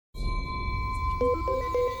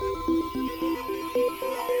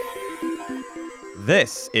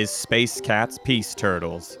This is Space Cats Peace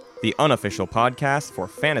Turtles, the unofficial podcast for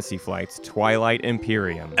Fantasy Flight's Twilight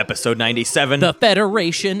Imperium. Episode 97. The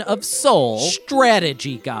Federation of Soul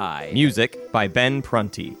Strategy Guide. Music by Ben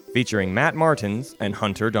Prunty, featuring Matt Martins and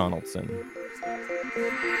Hunter Donaldson.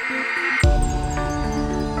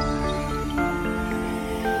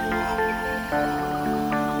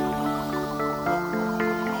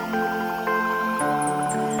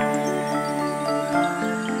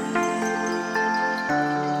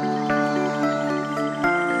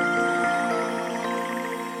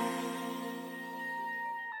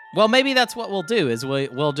 Well, maybe that's what we'll do, is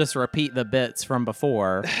we'll just repeat the bits from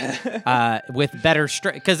before with better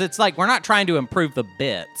because it's like we're not trying to improve the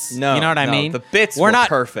bits. No, you know what I no, mean? the bits we're were not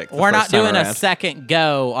perfect the We're not first time doing a around. second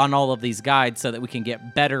go on all of these guides so that we can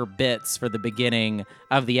get better bits for the beginning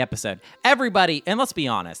of the episode. Everybody, and let's be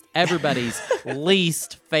honest, everybody's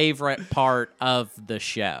least favorite part of the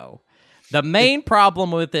show. The main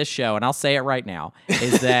problem with this show, and I'll say it right now,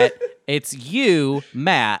 is that it's you,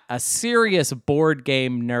 Matt, a serious board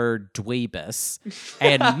game nerd dweebus,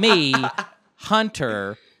 and me,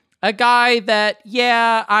 Hunter, a guy that,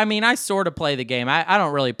 I sort of play the game. I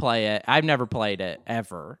don't really play it. I've never played it,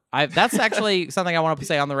 ever. That's actually something I want to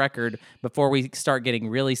say on the record before we start getting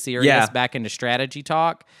really serious back into strategy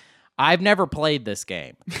talk. I've never played this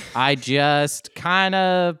game. I just kind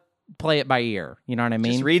of play it by ear. You know what I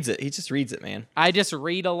mean? Just reads it. He just reads it, man. I just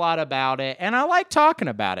read a lot about it, and I like talking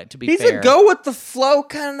about it, to be He's fair. a go with the flow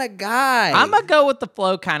kind of guy. I'm a go with the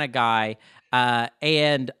flow kind of guy,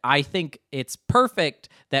 and I think it's perfect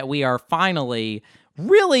that we are finally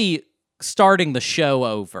really starting the show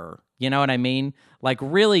over. You know what I mean? Like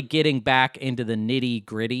really getting back into the nitty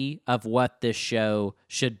gritty of what this show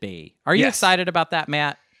should be. Are you excited about that,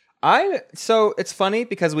 Matt? So it's funny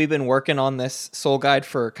because we've been working on this Soul Guide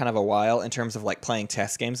for kind of a while in terms of like playing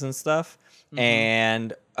test games and stuff. Mm-hmm.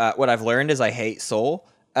 And what I've learned is I hate Soul.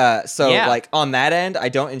 Like on that end, I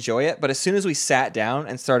don't enjoy it. But as soon as we sat down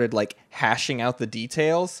and started like hashing out the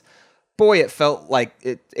details, boy, it felt like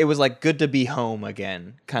it was like good to be home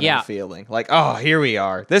again kind of feeling. Like, oh, here we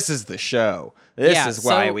are. This is the show. This is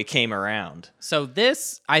why we came around. So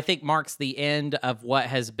this, I think, marks the end of what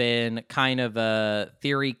has been kind of a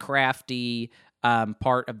theory crafty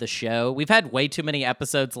part of the show. We've had way too many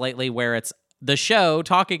episodes lately where it's the show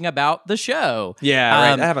talking about the show. Yeah,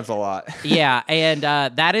 right. That happens a lot. Yeah, and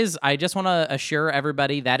that is, I just want to assure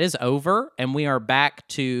everybody that is over, and we are back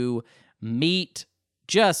to meat.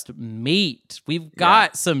 Just meat. We've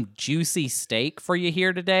got some juicy steak for you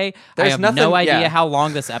here today. I have no idea how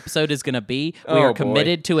long this episode is going to be. We are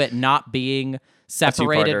committed to it not being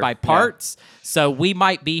separated by parts, so we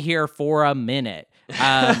might be here for a minute.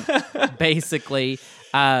 Basically,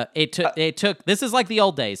 it took. This is like the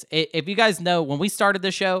old days. If you guys know, when we started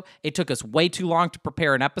the show, it took us way too long to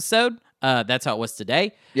prepare an episode. That's how it was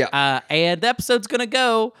today. Yeah, and the episode's going to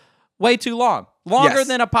go way too long. Longer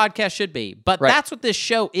than a podcast should be. But that's what this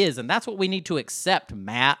show is, and that's what we need to accept,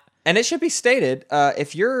 Matt. And it should be stated,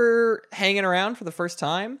 if you're hanging around for the first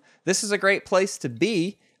time, this is a great place to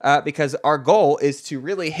be, because our goal is to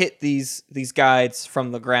really hit these guides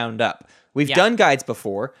from the ground up. We've done guides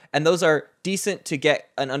before, and those are decent to get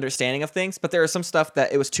an understanding of things, but there is some stuff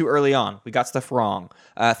that it was too early on. We got stuff wrong.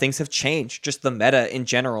 Things have changed. Just the meta in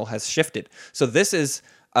general has shifted. So this is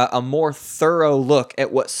a more thorough look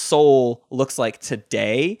at what Soul looks like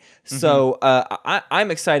today. Mm-hmm. So I'm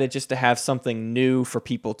excited just to have something new for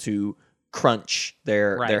people to crunch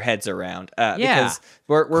their heads around. Because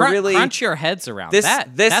we're really crunch your heads around. This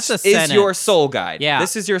that's a is sentence. your Soul Guide. Yeah,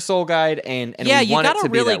 this is your Soul Guide, and you want gotta it to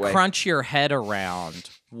be really that way. crunch your head around.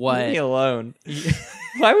 What? Leave me alone.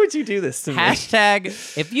 Why would you do this to me? Hashtag,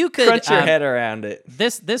 if you could crunch your head around it.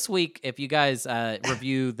 This week, if you guys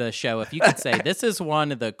review the show, if you could say this is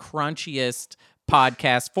one of the crunchiest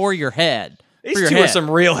podcasts for your head. These two are some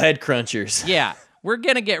real head crunchers. Yeah, we're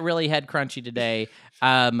gonna get really head crunchy today.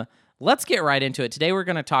 Let's get right into it. Today we're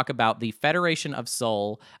going to talk about the Federation of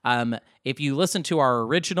Soul. If you listen to our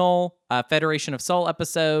original Federation of Soul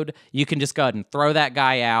episode, you can just go ahead and throw that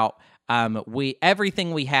guy out.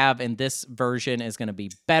 Everything we have in this version is going to be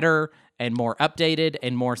better and more updated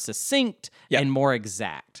and more succinct and more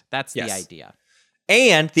exact. That's the idea.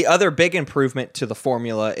 And the other big improvement to the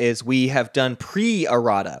formula is we have done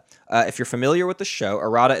pre-errata. If you're familiar with the show,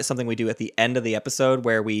 errata is something we do at the end of the episode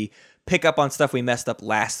where we pick up on stuff we messed up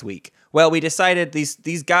last week. Well, we decided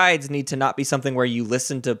these guides need to not be something where you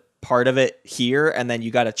listen to part of it here, and then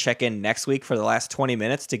you got to check in next week for the last 20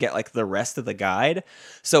 minutes to get like the rest of the guide.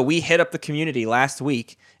 So we hit up the community last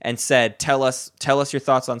week and said, tell us your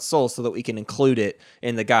thoughts on Soul so that we can include it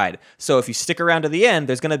in the guide. So if you stick around to the end,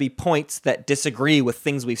 there's going to be points that disagree with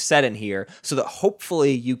things we've said in here, so that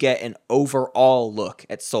hopefully you get an overall look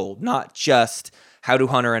at Soul, not just how do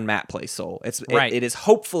Hunter and Matt play Soul. It is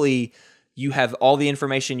hopefully you have all the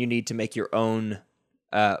information you need to make your own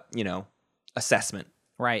assessment.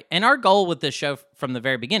 Right. And our goal with this show from the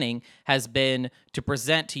very beginning has been to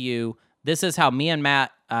present to you, this is how me and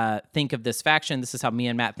Matt think of this faction. This is how me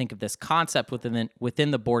and Matt think of this concept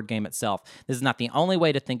within the board game itself. This is not the only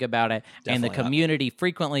way to think about it. Definitely and the community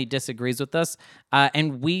frequently disagrees with us.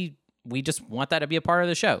 And we just want that to be a part of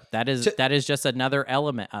the show. That is just another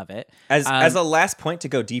element of it. As a last point to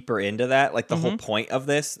go deeper into that, like the whole point of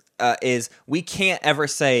this is we can't ever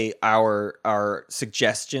say our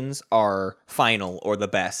suggestions are final or the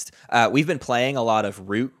best. We've been playing a lot of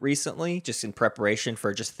Root recently, just in preparation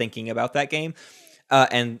for just thinking about that game.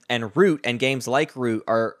 And Root and games like Root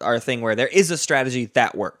are a thing where there is a strategy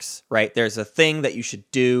that works, right? There's a thing that you should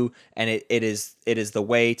do, and it is the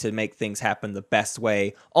way to make things happen the best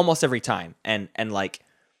way almost every time. And like,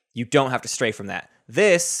 you don't have to stray from that.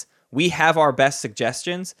 We have our best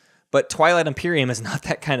suggestions, but Twilight Imperium is not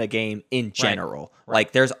that kind of game in general. Right.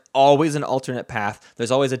 Like, there's always an alternate path.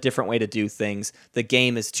 There's always a different way to do things. The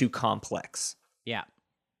game is too complex. Yeah.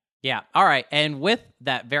 All right. And with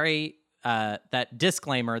that that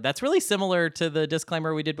disclaimer, that's really similar to the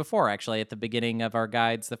disclaimer we did before, actually, at the beginning of our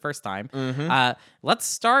guides the first time. Let's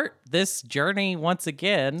start this journey once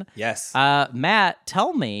again. Yes. Matt,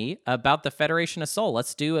 tell me about the Federation of Soul.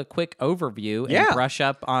 Let's do a quick overview and brush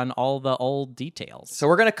up on all the old details. So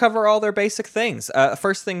we're going to cover all their basic things.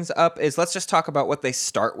 First things up is let's just talk about what they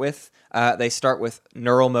start with. They start with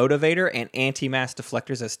Neural Motivator and Anti-Mass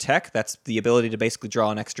Deflectors as tech. That's the ability to basically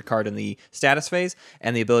draw an extra card in the status phase,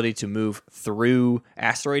 and the ability to move through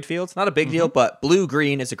asteroid fields. Not a big deal, but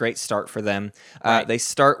blue-green is a great start for them. They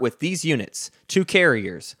start with these units: 2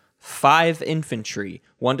 carriers, 5 infantry,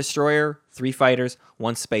 1 destroyer, 3 fighters,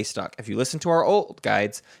 1 space dock. If you listen to our old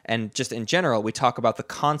guides, and just in general, we talk about the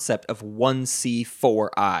concept of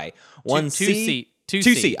 1C4I. 2C,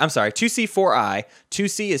 4I.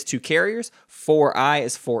 2C is 2 carriers. 4I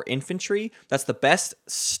is 4 infantry. That's the best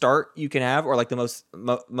start you can have, or like the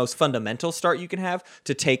most fundamental start you can have,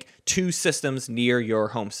 to take 2 systems near your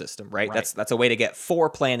home system, right? That's a way to get 4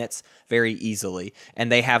 planets very easily. And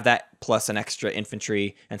they have that plus an extra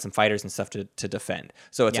infantry and some fighters and stuff to defend.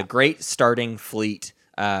 So it's a great starting fleet.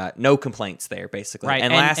 No complaints there, basically. Right,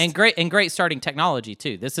 and great starting technology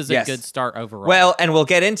too. This is a good start overall. Well, and we'll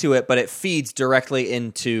get into it, but it feeds directly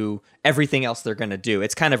into everything else they're going to do.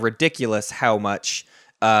 It's kind of ridiculous how much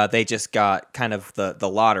they just got kind of the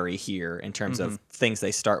lottery here in terms of things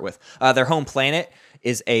they start with. Their home planet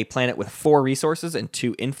is a planet with 4 resources and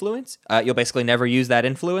 2 influence. You'll basically never use that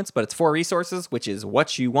influence, but it's 4 resources, which is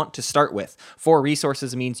what you want to start with. 4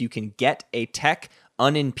 resources means you can get a tech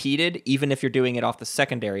unimpeded, even if you're doing it off the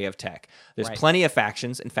secondary of tech. There's plenty of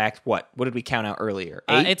factions. In fact, what did we count out earlier?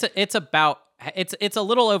 8? It's a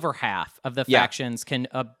little over half of the factions can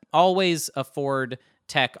always afford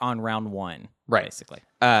tech on round 1, basically.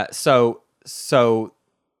 So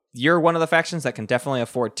you're one of the factions that can definitely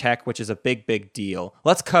afford tech, which is a big deal.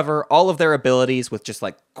 Let's cover all of their abilities with just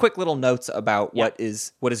like quick little notes about what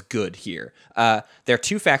is good here. Their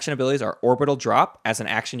 2 faction abilities are Orbital Drop. As an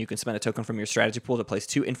action, you can spend a token from your strategy pool to place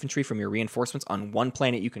 2 infantry from your reinforcements on 1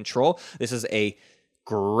 planet you control. This is a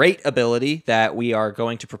great ability that we are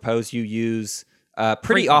going to propose you use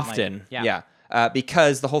pretty often.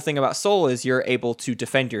 Because the whole thing about Soul is you're able to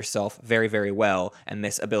defend yourself very, very well, and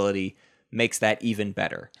this ability makes that even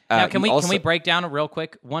better. Now, can we break down real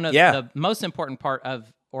quick? One of the most important part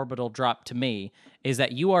of Orbital Drop to me is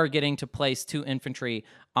that you are getting to place 2 infantry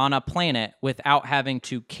on a planet without having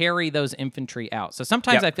to carry those infantry out. So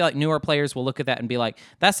sometimes I feel like newer players will look at that and be like,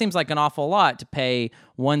 that seems like an awful lot to pay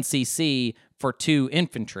 1 CC for 2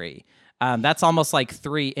 infantry. That's almost like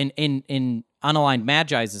 3 in Unaligned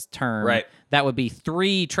Magi's term. Right. That would be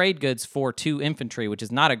 3 trade goods for 2 infantry, which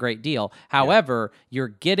is not a great deal. However, you're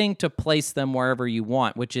getting to place them wherever you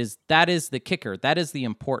want, that is the kicker. That is the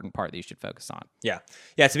important part that you should focus on. Yeah.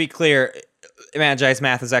 To be clear, Magi's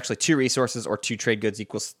math is actually 2 resources or 2 trade goods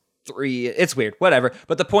equals 3. It's weird, whatever.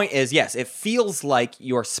 But the point is, yes, it feels like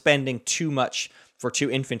you're spending too much for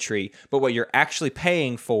 2 infantry, but what you're actually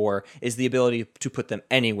paying for is the ability to put them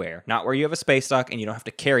anywhere, not where you have a space dock and you don't have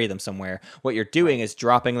to carry them somewhere. What you're doing is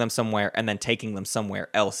dropping them somewhere and then taking them somewhere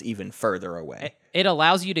else even further away. It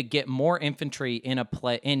allows you to get more infantry in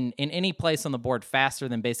in any place on the board faster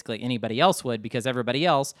than basically anybody else would, because everybody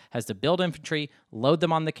else has to build infantry, load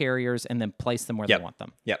them on the carriers, and then place them where they want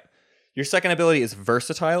them. Yep. Your second ability is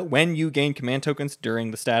Versatile. When you gain command tokens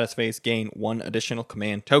during the status phase, gain 1 additional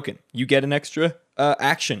command token. You get an extra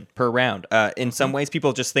action per round. In some ways,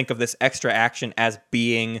 people just think of this extra action as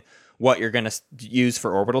being what you're going to use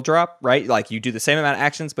for orbital drop, right? Like you do the same amount of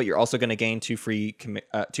actions, but you're also going to gain 2 free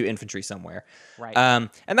 2 infantry somewhere. Right.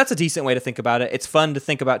 And that's a decent way to think about it. It's fun to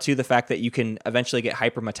think about, too, the fact that you can eventually get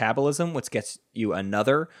hypermetabolism, which gets you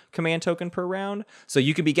another command token per round. So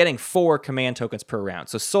you could be getting 4 command tokens per round.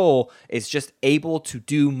 So Soul is just able to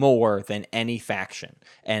do more than any faction.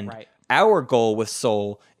 And our goal with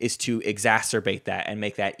Soul is to exacerbate that and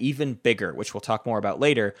make that even bigger, which we'll talk more about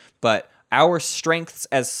later. But our strengths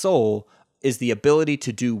as Soul is the ability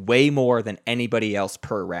to do way more than anybody else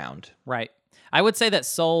per round. Right. I would say that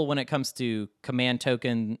Soul, when it comes to command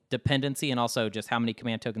token dependency and also just how many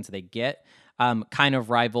command tokens they get, kind of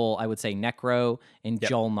rival, I would say, Necro and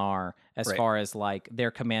Jolnar as far as like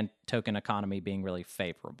their command token economy being really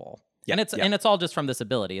favorable. And it's all just from this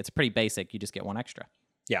ability. It's pretty basic. You just get 1 extra.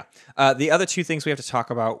 Yeah. The other 2 things we have to talk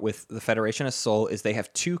about with the Federation of Soul is they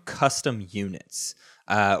have 2 custom units.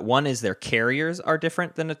 One is their carriers are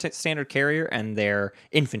different than a standard carrier, and their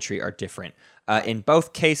infantry are different. In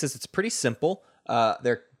both cases, it's pretty simple.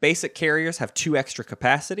 Their basic carriers have 2 extra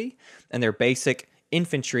capacity, and their basic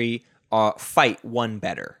infantry fight 1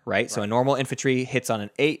 better, right? So a normal infantry hits on an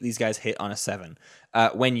 8, these guys hit on a 7.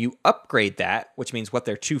 When you upgrade that, which means what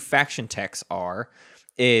their 2 faction techs are,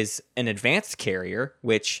 is an advanced carrier,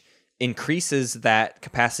 which increases that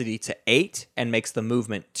capacity to 8 and makes the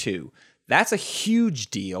movement 2. That's a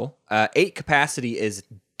huge deal. 8 capacity is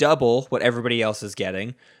double what everybody else is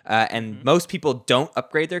getting. And most people don't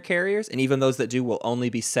upgrade their carriers. And even those that do will only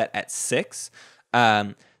be set at 6.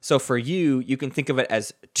 So for you can think of it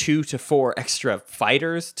as 2 to 4 extra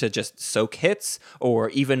fighters to just soak hits, or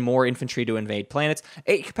even more infantry to invade planets.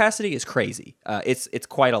 8 capacity is crazy. It's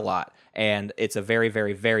quite a lot. And it's a very,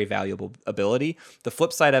 very, very valuable ability. The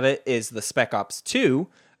flip side of it is the Spec Ops 2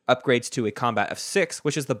 upgrades to a combat of 6,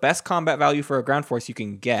 which is the best combat value for a ground force you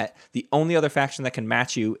can get. The only other faction that can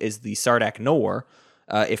match you is the Sardak Nor,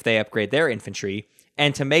 if they upgrade their infantry.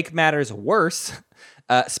 And to make matters worse,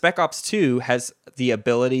 Spec Ops 2 has the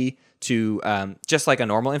ability to, just like a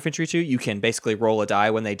normal infantry 2, you can basically roll a die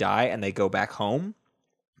when they die and they go back home.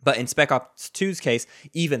 But in Spec Ops 2's case,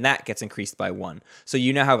 even that gets increased by 1. So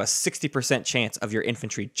you now have a 60% chance of your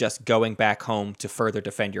infantry just going back home to further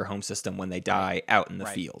defend your home system when they die out in the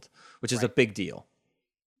field, which is a big deal.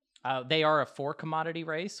 They are a 4 commodity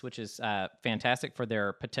race, which is fantastic for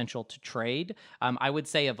their potential to trade. I would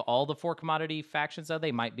say of all the 4 commodity factions, though,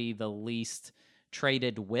 they might be the least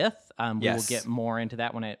traded with. We will get more into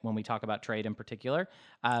that when we talk about trade in particular.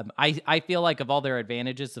 I feel like of all their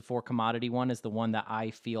advantages, the 4 commodity one is the one that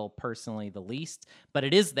I feel personally the least, but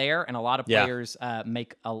it is there, and a lot of players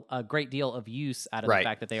make a great deal of use out of the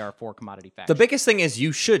fact that they are a 4 commodity faction. The biggest thing is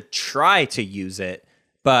you should try to use it,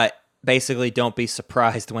 but basically don't be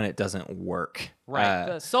surprised when it doesn't work.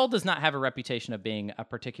 Right. Soul does not have a reputation of being a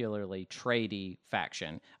particularly tradey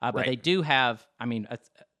faction, but they do have,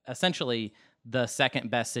 essentially the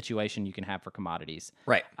second best situation you can have for commodities.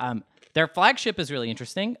 Right. Their flagship is really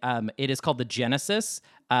interesting. It is called the Genesis.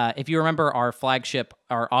 If you remember our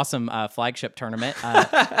awesome flagship tournament,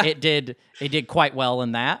 it did quite well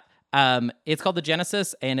in that. It's called the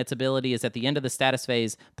Genesis, and its ability is at the end of the status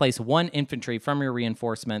phase, place 1 infantry from your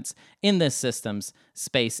reinforcements in this system's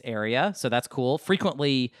space area. So that's cool.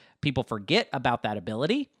 Frequently, people forget about that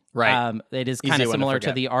ability. Right. It is kind of similar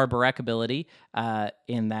to the Arborek ability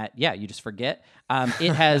in that, you just forget.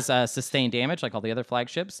 It has sustained damage like all the other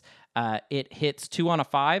flagships. It hits 2 on a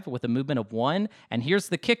 5 with a movement of 1. And here's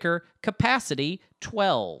the kicker, capacity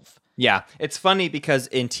 12. Yeah, it's funny because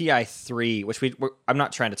in TI3, which I'm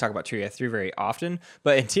not trying to talk about TI3 very often,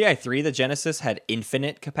 but in TI3, the Genesis had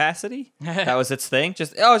infinite capacity. That was its thing.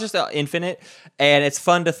 Just infinite. And it's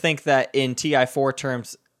fun to think that in TI4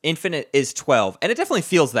 terms, infinite is 12, and it definitely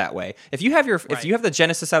feels that way. If you have if you have the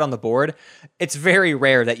Genesis out on the board, it's very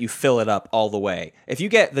rare that you fill it up all the way. If you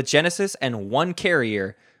get the Genesis and 1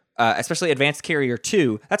 carrier, especially advanced carrier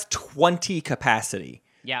 2, that's 20 capacity.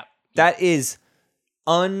 Yeah. That is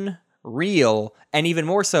unreal, and even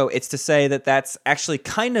more so, it's to say that that's actually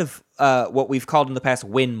kind of what we've called in the past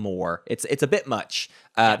win more. It's a bit much.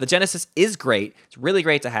 The Genesis is great. It's really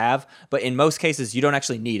great to have, but in most cases, you don't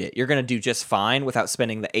actually need it. You're going to do just fine without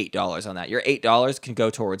spending the $8 on that. Your $8 can go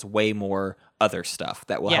towards way more other stuff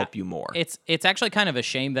that will help you more. It's actually kind of a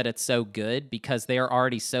shame that it's so good because they are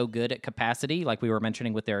already so good at capacity, like we were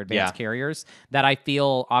mentioning with their advanced carriers, that I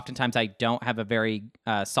feel oftentimes I don't have a very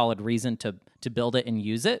solid reason to build it and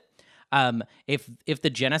use it. If the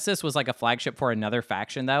Genesis was like a flagship for another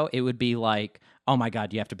faction, though, it would be like, oh my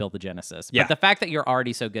God, you have to build the Genesis. Yeah. But the fact that you're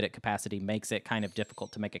already so good at capacity makes it kind of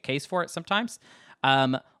difficult to make a case for it sometimes.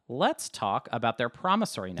 Let's talk about their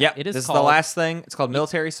promissory now. Yeah, It is this called, is the last thing. It's called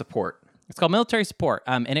military support. It's called military support,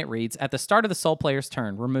 and it reads, at the start of the Soul player's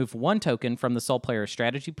turn, remove 1 token from the Soul player's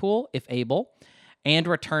strategy pool, if able, and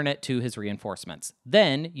return it to his reinforcements.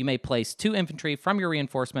 Then you may place 2 infantry from your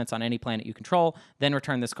reinforcements on any planet you control, then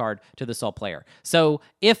return this card to the Soul player. So,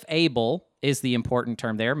 if able is the important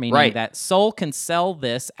term there, meaning that Soul can sell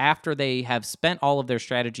this after they have spent all of their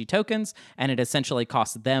strategy tokens, and it essentially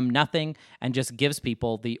costs them nothing and just gives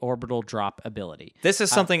people the orbital drop ability. This is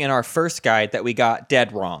something in our first guide that we got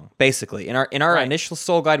dead wrong. Basically, in our initial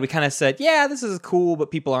Soul guide, we kind of said, yeah, this is cool, but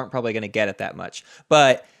people aren't probably going to get it that much.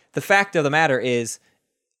 But the fact of the matter is,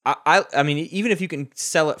 I mean, even if you can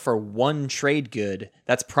sell it for 1 trade good,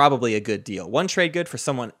 that's probably a good deal. 1 trade good for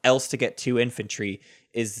someone else to get 2 infantry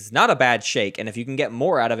is not a bad shake, and if you can get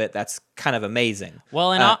more out of it, that's kind of amazing.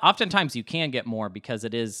 Well, and oftentimes you can get more because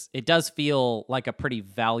it does feel like a pretty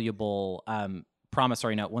valuable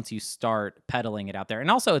promissory note once you start peddling it out there.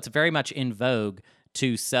 And also, it's very much in vogue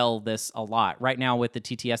to sell this a lot. Right now with the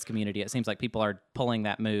TTS community, it seems like people are pulling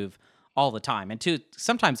that move all the time, and to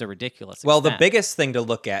sometimes a ridiculous extent. Well, the biggest thing to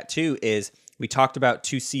look at, too, is we talked about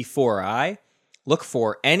 2C4I. Look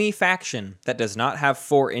for any faction that does not have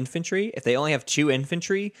 4 infantry. If they only have 2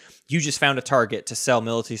 infantry, you just found a target to sell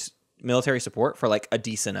military support for like a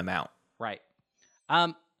decent amount. Right.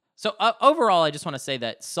 So overall, I just want to say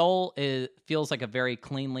that Soul feels like a very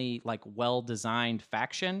cleanly, like well-designed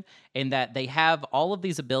faction in that they have all of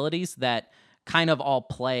these abilities that kind of all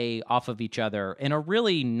play off of each other in a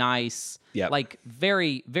really nice, like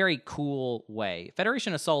very, very cool way.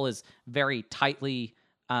 Federation of Soul is very tightly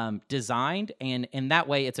designed, and in that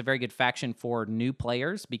way, it's a very good faction for new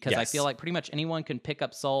players because I feel like pretty much anyone can pick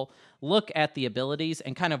up Soul, look at the abilities,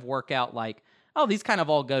 and kind of work out like, oh, these kind of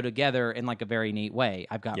all go together in like a very neat way.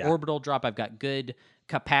 I've got orbital drop, I've got good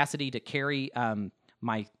capacity to carry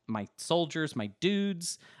my soldiers, my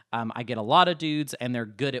dudes. I get a lot of dudes, and they're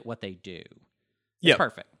good at what they do. It's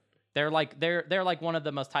perfect. They're like one of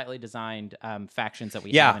the most tightly designed factions that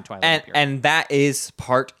we have in Twilight Imperium. And that is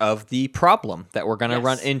part of the problem that we're going to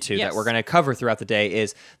run into, that we're going to cover throughout the day,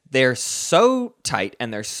 is they're so tight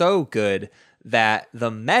and they're so good that the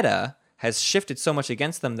meta has shifted so much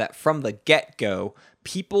against them that from the get-go,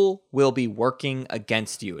 people will be working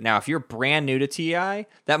against you. Now, if you're brand new to TI,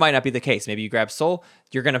 that might not be the case. Maybe you grab Soul,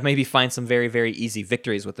 you're going to maybe find some very, very easy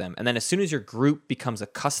victories with them. And then as soon as your group becomes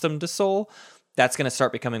accustomed to Soul, that's going to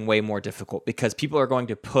start becoming way more difficult because people are going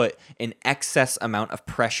to put an excess amount of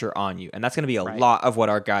pressure on you. And that's going to be a lot of what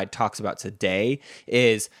our guide talks about today,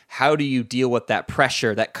 is how do you deal with that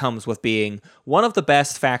pressure that comes with being one of the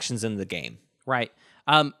best factions in the game. Right.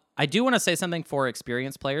 I do want to say something for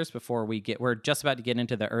experienced players before we're just about to get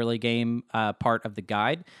into the early game part of the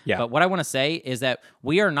guide. Yeah. But what I want to say is that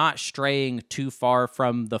we are not straying too far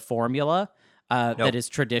from the formula that is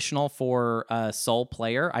traditional for a Soul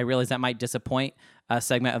player. I realize that might disappoint a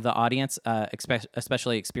segment of the audience,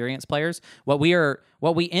 especially experienced players. What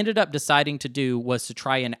we ended up deciding to do was to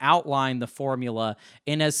try and outline the formula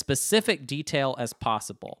in as specific detail as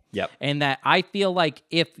possible. Yep. And that I feel like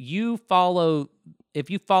if you follow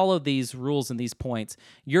these rules and these points,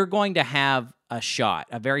 you're going to have a shot,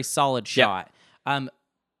 a very solid shot.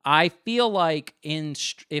 I feel like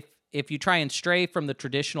if you try and stray from the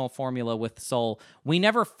traditional formula with Soul, we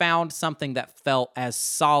never found something that felt as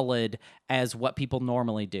solid as what people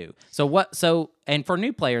normally do. And for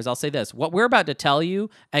new players, I'll say this. What we're about to tell you,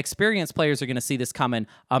 experienced players are going to see this coming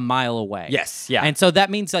a mile away. Yes, yeah. And so that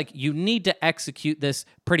means like you need to execute this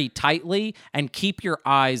pretty tightly and keep your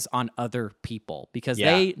eyes on other people because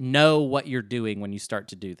they know what you're doing when you start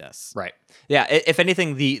to do this. Right. Yeah, if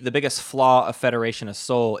anything, the biggest flaw of Federation of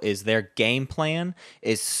Soul is their game plan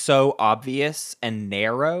is so obvious and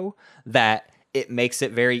narrow that it makes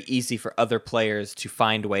it very easy for other players to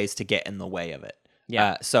find ways to get in the way of it.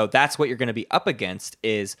 Yeah. So that's what you're going to be up against,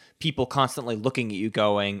 is people constantly looking at you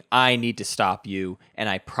going, I need to stop you, and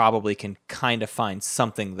I probably can kind of find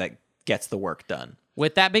something that gets the work done.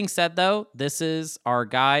 With that being said, though, this is our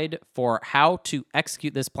guide for how to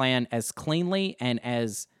execute this plan as cleanly and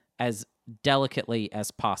as delicately as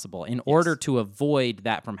possible in order to avoid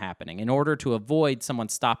that from happening, in order to avoid someone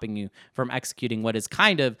stopping you from executing what is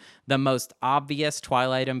kind of the most obvious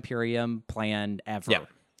Twilight Imperium plan ever.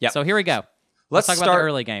 Yep. So here we go. Let's talk about the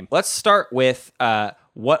early game. Let's start with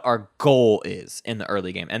what our goal is in the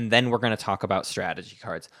early game, and then we're going to talk about strategy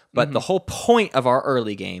cards. But the whole point of our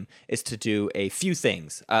early game is to do a few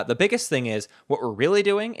things. The biggest thing is what we're really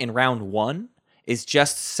doing in round 1 is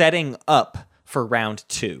just setting up for round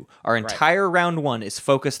 2. Our entire round 1 is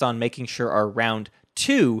focused on making sure our round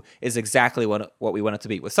 2 is exactly what we want it to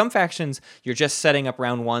be. With some factions, you're just setting up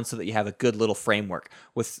round 1 so that you have a good little framework.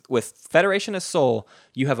 With Federation of Sol,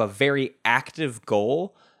 you have a very active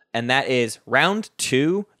goal, and that is round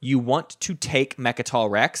 2, you want to take Mechatol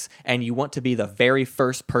Rex, and you want to be the very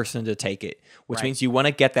first person to take it, which means you want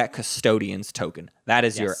to get that Custodian's token. That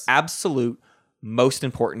is your absolute most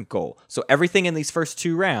important goal. So everything in these first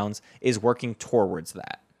 2 rounds is working towards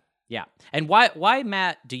that. Yeah. And why,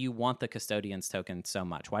 Matt, do you want the Custodian's token so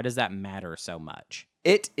much? Why does that matter so much?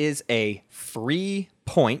 It is a free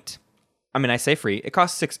point. I mean, I say free. It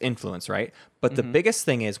costs 6 influence, right? But the biggest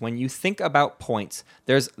thing is when you think about points,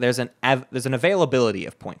 there's an availability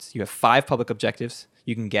of points. You have 5 public objectives.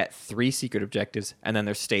 You can get 3 secret objectives, and then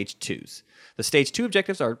there's stage 2s. The stage 2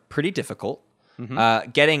 objectives are pretty difficult.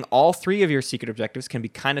 Getting all 3 of your secret objectives can be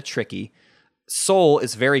kind of tricky. Sol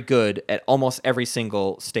is very good at almost every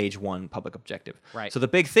single stage 1 public objective. Right. So the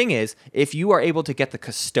big thing is, if you are able to get the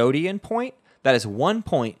Custodian point, that is 1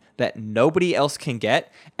 point that nobody else can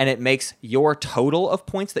get, and it makes your total of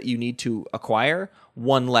points that you need to acquire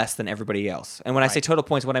 1 less than everybody else. And when I say total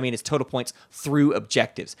points, what I mean is total points through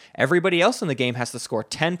objectives. Everybody else in the game has to score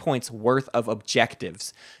 10 points worth of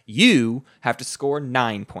objectives. You have to score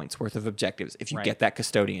 9 points worth of objectives if you get that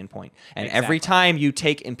Custodian point. And every time you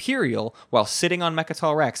take Imperial while sitting on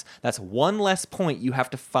Mechatol Rex, that's 1 less point you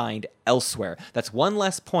have to find elsewhere. That's 1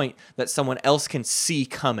 less point that someone else can see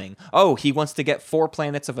coming. Oh, he wants to get 4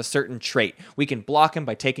 planets of a certain trait. We can block him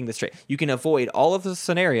by taking this trait. You can avoid all of the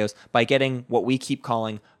scenarios by getting what we keep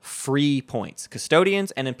calling free points.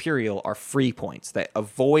 Custodians and Imperial are free points that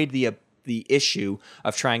avoid the issue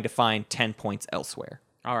of trying to find 10 points elsewhere.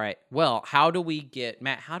 All right. Well, how do we get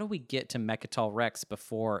to Mechatol Rex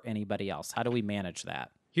before anybody else? How do we manage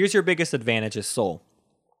that? Here's your biggest advantage as Sol.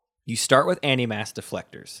 You start with Anti-Mass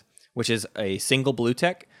Deflectors, which is a single blue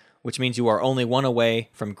tech, which means you are only 1 away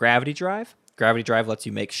from Gravity Drive. Gravity Drive lets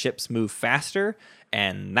you make ships move faster,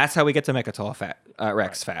 and that's how we get to Mechatol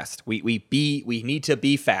Rex fast. We need to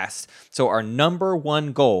be fast. So our number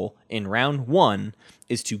 1 goal in round 1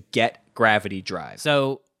 is to get Gravity Drive.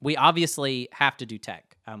 So we obviously have to do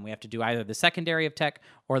tech. We have to do either the secondary of tech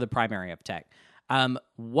or the primary of tech.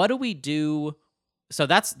 What do we do? So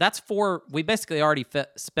that's 4. We basically already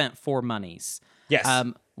spent 4 monies.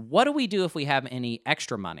 Yes. What do we do if we have any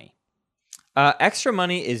extra money? Extra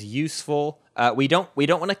money is useful. We don't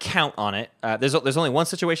want to count on it. There's only one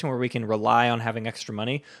situation where we can rely on having extra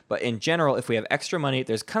money, but in general, if we have extra money,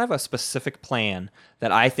 there's kind of a specific plan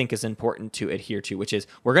that I think is important to adhere to, which is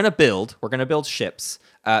we're going to build ships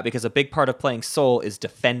because a big part of playing Sol is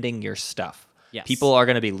defending your stuff. Yes. People are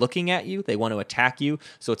going to be looking at you. They want to attack you.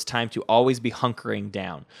 So it's time to always be hunkering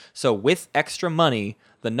down. So with extra money,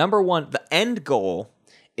 the end goal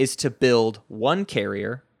is to build 1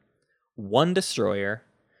 carrier, 1 destroyer,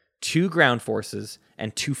 2 ground forces,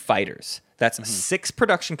 and 2 fighters. That's 6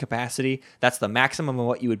 production capacity. That's the maximum of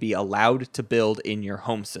what you would be allowed to build in your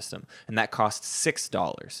home system, and that costs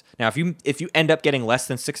 $6. Now, if you end up getting less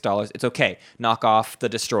than $6, it's okay. Knock off the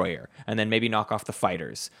destroyer, and then maybe knock off the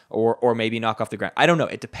fighters, or maybe knock off the ground. I don't know.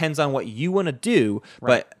 It depends on what you want to do,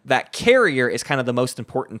 but that carrier is kind of the most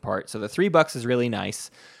important part. So the $3 is really nice,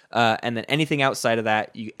 and then anything outside of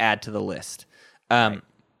that, you add to the list.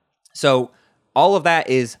 So all of that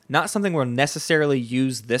is not something we'll necessarily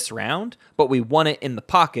use this round, but we want it in the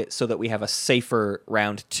pocket so that we have a safer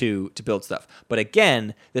round 2 to build stuff. But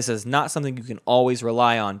again, this is not something you can always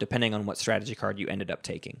rely on depending on what strategy card you ended up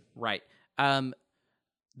taking. Right.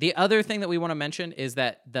 The other thing that we want to mention is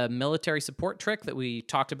that the military support trick that we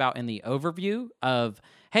talked about in the overview of,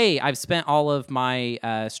 hey, I've spent all of my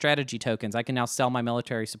strategy tokens. I can now sell my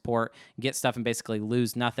military support, get stuff, and basically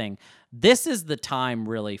lose nothing. This is the time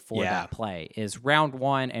really for that play, is round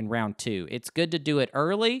 1 and round 2. It's good to do it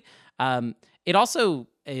early. It also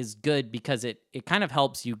is good because it kind of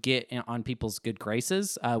helps you get on people's good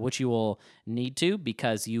graces, which you will need to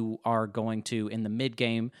because you are going to, in the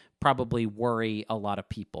mid-game, probably worry a lot of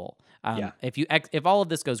people. If all of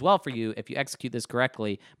this goes well for you, if you execute this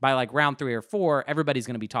correctly, by like round 3 or 4, everybody's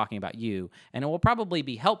going to be talking about you. And it will probably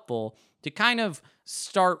be helpful to kind of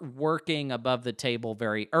start working above the table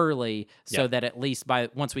very early so that at least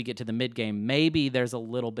once we get to the mid game, maybe there's a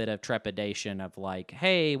little bit of trepidation of like,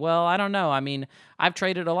 hey, well, I don't know. I mean, I've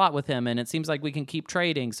traded a lot with him and it seems like we can keep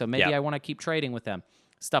trading. So maybe I want to keep trading with him.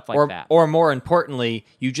 stuff like that. Or more importantly,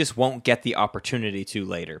 you just won't get the opportunity to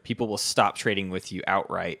later. People will stop trading with you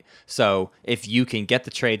outright. So if you can get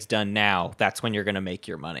the trades done now, that's when you're going to make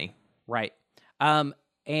your money. Right.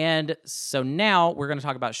 And so now we're going to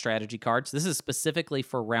talk about strategy cards. This is specifically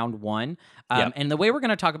for round 1. Yep. And the way we're going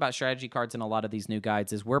to talk about strategy cards in a lot of these new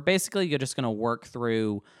guides is we're basically just going to work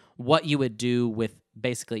through what you would do with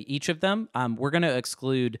basically each of them. We're going to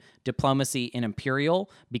exclude diplomacy and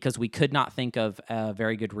imperial because we could not think of a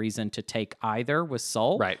very good reason to take either with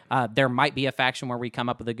Sol. Right. There might be a faction where we come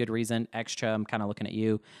up with a good reason. Extra, I'm kind of looking at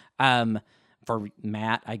you. For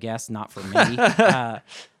Matt, I guess, not for me.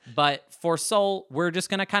 But for Sol, we're just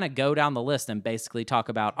going to kind of go down the list and basically talk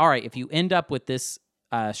about, all right, if you end up with this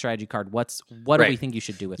strategy card, what do we think you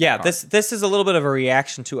should do with it? Yeah, this is a little bit of a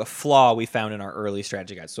reaction to a flaw we found in our early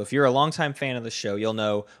strategy guides. So if you're a longtime fan of the show, you'll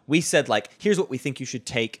know we said, like, here's what we think you should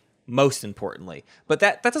take most importantly. But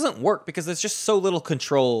that doesn't work because there's just so little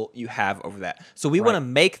control you have over that. So we want to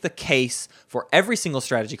make the case for every single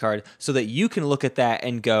strategy card so that you can look at that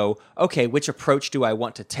and go, okay, which approach do I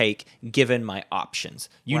want to take given my options?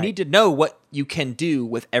 You need to know what you can do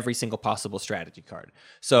with every single possible strategy card.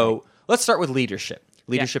 So let's start with leadership.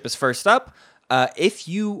 Leadership is first up. If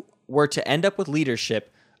you were to end up with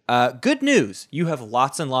leadership, good news, you have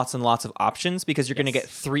lots and lots and lots of options because you're going to get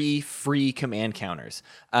 3 free command counters,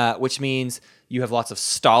 which means you have lots of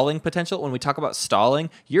stalling potential. When we talk about stalling,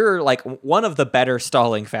 you're like one of the better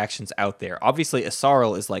stalling factions out there. Obviously,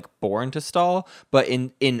 Asarl is like born to stall, but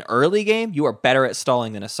in early game, you are better at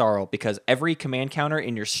stalling than Asarl because every command counter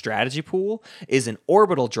in your strategy pool is an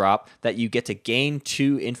orbital drop that you get to gain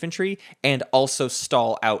 2 infantry and also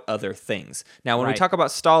stall out other things. Now, when we talk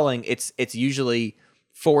about stalling, it's usually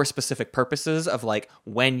for specific purposes of like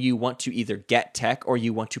when you want to either get tech or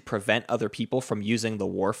you want to prevent other people from using the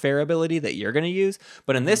warfare ability that you're going to use.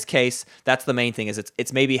 But in this case, that's the main thing is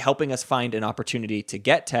it's maybe helping us find an opportunity to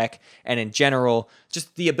get tech and in general,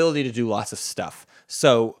 just the ability to do lots of stuff.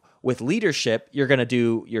 So with leadership, you're going to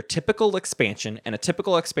do your typical expansion, and a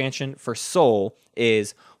typical expansion for Sol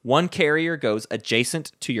is 1 carrier goes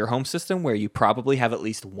adjacent to your home system where you probably have at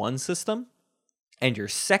least 1 system. And your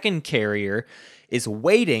second carrier is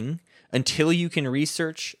waiting until you can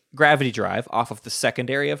research gravity drive off of the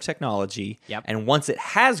secondary of technology. Yep. And once it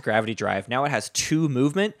has gravity drive, now it has 2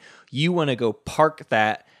 movement. You want to go park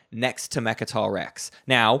that next to Mechatol Rex.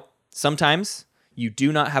 Now, sometimes you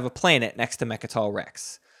do not have a planet next to Mechatol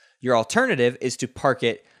Rex. Your alternative is to park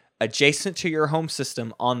it adjacent to your home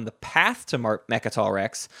system on the path to Mechatol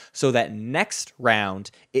Rex so that next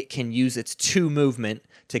round it can use its 2 movement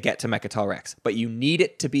to get to Mechatol Rex. But you need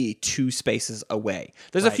it to be 2 spaces away.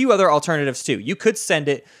 There's a few other alternatives too. You could send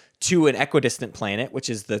it to an equidistant planet,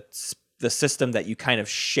 which is the system that you kind of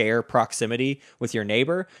share proximity with your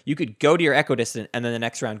neighbor. You could go to your equidistant and then the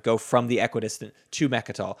next round go from the equidistant to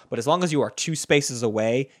Mechatol. But as long as you are 2 spaces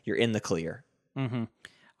away, you're in the clear. Mm-hmm.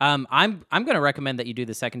 I'm going to recommend that you do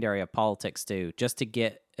the secondary of politics too, just to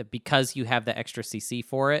get, because you have the extra CC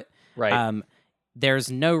for it. Right.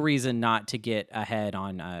 There's no reason not to get ahead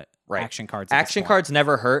on action cards. Action cards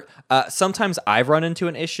never hurt. Sometimes I've run into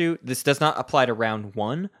an issue. This does not apply to round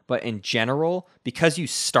 1, but in general, because you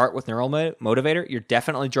start with Neural Motivator, you're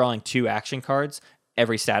definitely drawing 2 action cards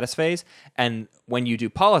every status phase. And when you do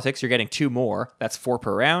politics, you're getting 2 more. That's 4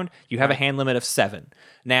 per round. You have a hand limit of 7.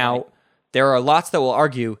 Now, there are lots that will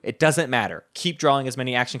argue it doesn't matter. Keep drawing as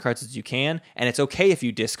many action cards as you can, and it's okay if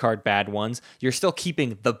you discard bad ones. You're still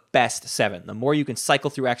keeping the best 7. The more you can cycle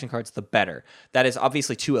through action cards, the better. That is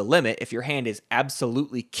obviously to a limit. If your hand is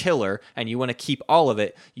absolutely killer and you want to keep all of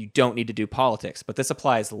it, you don't need to do politics. But this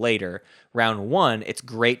applies later. Round 1, it's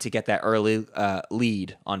great to get that early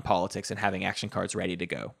lead on politics and having action cards ready to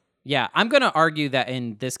go. Yeah, I'm going to argue that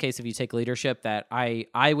in this case, if you take leadership, that I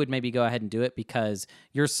would maybe go ahead and do it because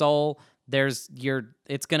your Sol...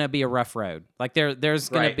 it's gonna be a rough road. Like there's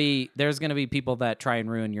gonna be people that try and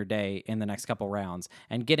ruin your day in the next couple rounds,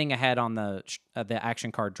 and getting ahead on the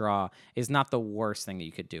action card draw is not the worst thing that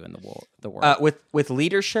you could do in the world. With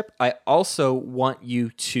leadership, I also want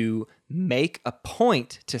you to make a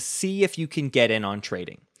point to see if you can get in on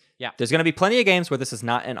trading. Yeah. There's going to be plenty of games where this is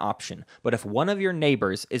not an option, but if one of your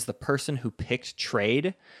neighbors is the person who picked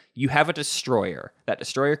trade, you have a destroyer. That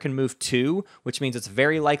destroyer can move 2, which means it's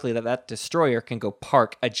very likely that that destroyer can go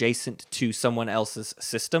park adjacent to someone else's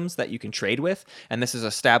systems that you can trade with, and this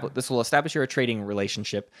will establish your trading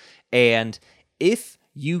relationship. And if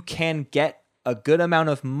you can get a good amount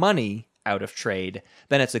of money out of trade,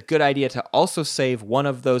 then it's a good idea to also save one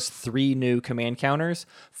of those 3 new command counters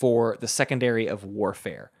for the secondary of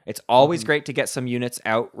warfare. It's always great to get some units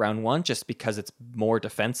out round 1 just because it's more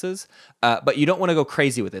defenses, but you don't want to go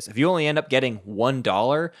crazy with this. If you only end up getting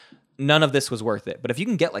 $1, none of this was worth it. But if you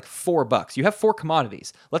can get like $4, you have 4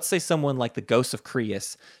 commodities. Let's say someone like the Ghosts of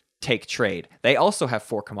Creus take trade. They also have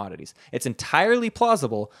 4 commodities. It's entirely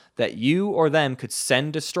plausible that you or them could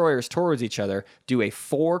send destroyers towards each other, do a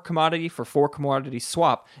 4 commodity for 4 commodity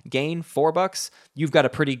swap, gain $4. You've got a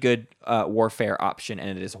pretty good warfare option,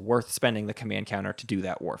 and it is worth spending the command counter to do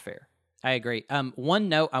that warfare. I agree. One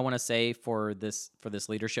note I want to say for this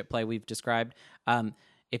leadership play we've described,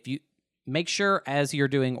 if you make sure as you're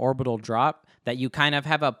doing orbital drop that you kind of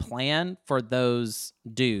have a plan for those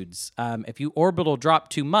dudes. If you orbital drop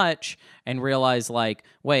too much and realize like,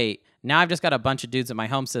 wait, now I've just got a bunch of dudes in my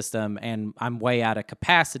home system and I'm way out of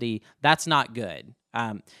capacity, that's not good.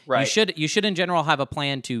 Right. You should in general have a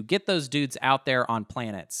plan to get those dudes out there on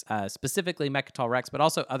planets, specifically Mechatol Rex, but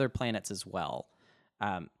also other planets as well.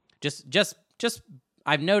 Just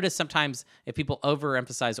I've noticed sometimes if people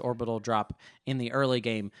overemphasize orbital drop in the early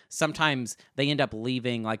game, sometimes they end up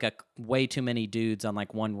leaving like way too many dudes on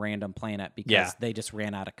like one random planet because they just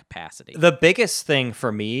ran out of capacity. The biggest thing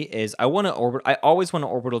for me is I always want to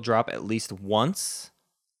orbital drop at least once,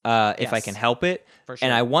 if I can help it. For sure.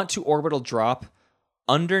 And I want to orbital drop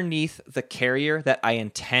underneath the carrier that I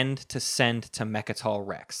intend to send to Mechatol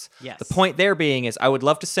Rex. Yes. The point there being is I would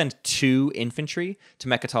love to send 2 infantry to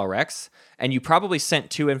Mechatol Rex, and you probably sent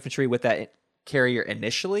 2 infantry with that carrier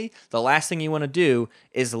initially. The last thing you want to do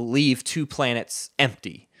is leave 2 planets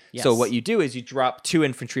empty. Yes. So what you do is you drop 2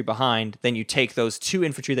 infantry behind, then you take those 2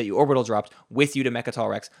 infantry that you orbital dropped with you to Mechatol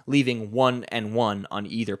Rex, leaving 1 and 1 on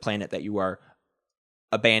either planet that you are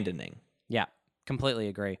abandoning. Yeah, completely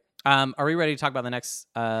agree. Are we ready to talk about the next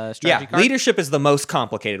strategy card? Leadership is the most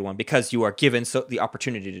complicated one because you are given the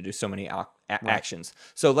opportunity to do so many actions.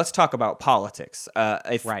 So let's talk about politics.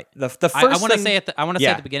 Right. The first I want to thing, say at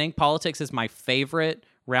the beginning, politics is my favorite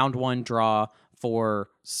round 1 draw for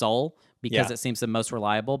Soul because it seems the most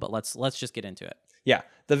reliable. But let's just get into it. Yeah.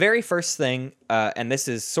 The very first thing, and this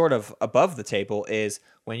is sort of above the table, is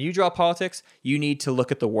when you draw politics, you need to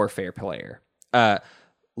look at the warfare player.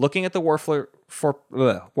 Looking at the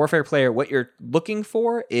warfare player, what you're looking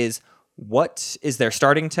for is what is their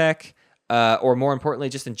starting tech, or more importantly,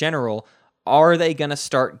 just in general, are they going to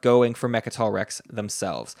start going for Mechatol Rex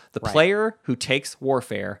themselves? The player who takes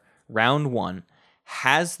warfare round 1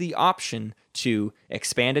 has the option to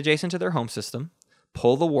expand adjacent to their home system,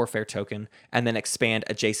 pull the warfare token, and then expand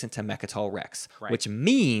adjacent to Mechatol Rex, which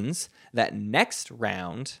means that next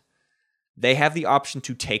round they have the option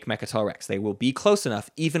to take Mechatol Rex. They will be close enough,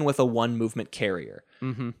 even with a 1 movement carrier.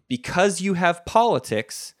 Mm-hmm. Because you have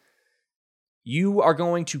politics, you are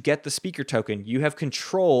going to get the speaker token. You have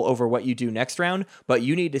control over what you do next round, but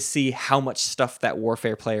you need to see how much stuff that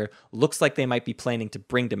warfare player looks like they might be planning to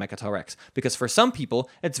bring to Mechatol Rex. Because for some people,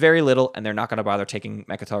 it's very little, and they're not going to bother taking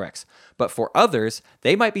Mechatol Rex. But for others,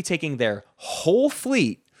 they might be taking their whole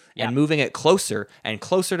fleet and moving it closer and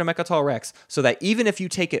closer to Mechatol Rex, so that even if you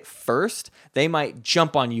take it first, they might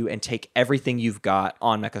jump on you and take everything you've got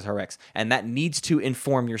on Mechatol Rex. And that needs to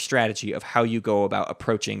inform your strategy of how you go about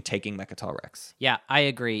approaching taking Mechatol Rex. Yeah, I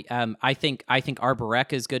agree. I think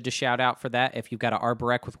Arborek is good to shout out for that. If you've got an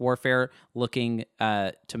Arborek with Warfare looking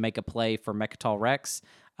to make a play for Mechatol Rex,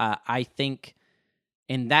 I think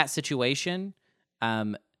in that situation,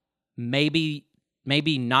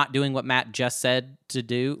 maybe not doing what Matt just said to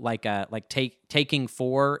do, taking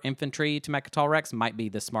 4 infantry to Mechatol Rex might be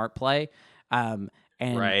the smart play.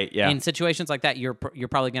 In situations like that, you're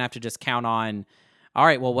probably gonna have to just count on, all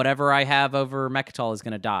right, well, whatever I have over Mechatol is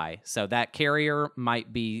gonna die. So that carrier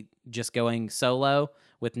might be just going solo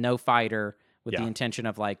with no fighter, with the intention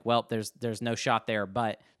of like, well, there's no shot there,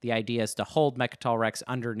 but the idea is to hold Mechatol Rex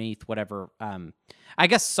underneath whatever. I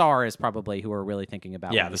guess SAR is probably who we're really thinking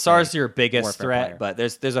about. Yeah, the SAR is your biggest threat, player. but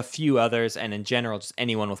there's a few others, and in general, just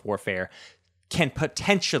anyone with warfare can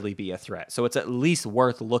potentially be a threat. So it's at least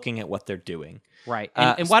worth looking at what they're doing. Right.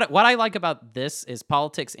 And what I like about this is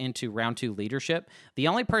politics into round 2 leadership. The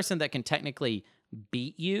only person that can technically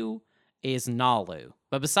beat you is Nalu.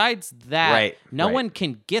 But besides that, no one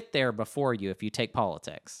can get there before you if you take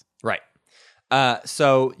politics. Right.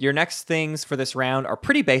 So your next things for this round are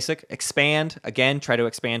pretty basic. Expand. Again, try to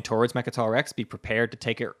expand towards Mechatol Rex. Be prepared to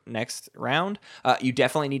take it next round. You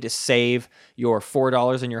definitely need to save your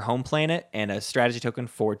 $4 in your home planet and a strategy token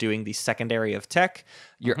for doing the secondary of tech.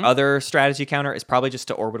 Your other strategy counter is probably just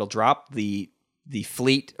to orbital drop the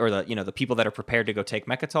fleet or the people that are prepared to go take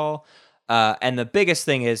Mechatol. And the biggest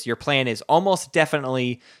thing is your plan is almost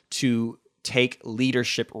definitely to take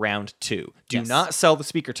leadership round 2. Do Yes. not sell the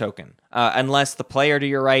speaker token unless the player to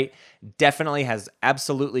your right definitely has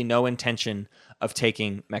absolutely no intention of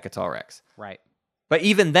taking Mechatol Rex. Right. But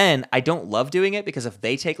even then, I don't love doing it because if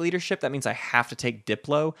they take leadership, that means I have to take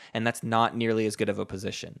Diplo, and that's not nearly as good of a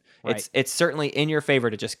position. Right. It's certainly in your favor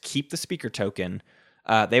to just keep the speaker token.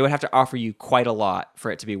 They would have to offer you quite a lot for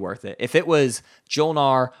it to be worth it. If it was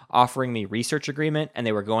Jolnar offering me research agreement and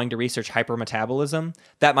they were going to research hypermetabolism,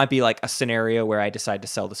 that might be like a scenario where I decide to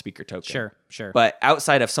sell the speaker token. Sure. But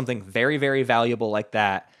outside of something very, very valuable like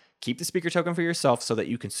that, keep the speaker token for yourself so that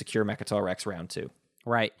you can secure Mechatol Rex round 2.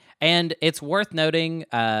 Right. And it's worth noting,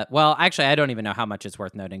 well, actually, I don't even know how much it's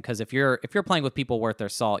worth noting, because if you're playing with people worth their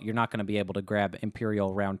salt, you're not going to be able to grab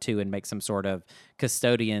Imperial round 2 and make some sort of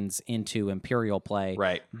custodians into Imperial play.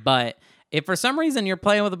 Right. But if for some reason you're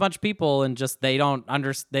playing with a bunch of people and just they don't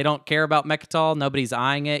care about Mechatol, nobody's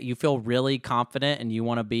eyeing it, you feel really confident and you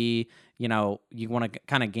want to be, you want to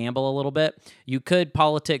kind of gamble a little bit, you could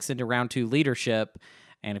politics into round 2 leadership.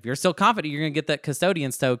 And if you're still confident you're going to get that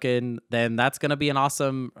Custodians token, then that's going to be an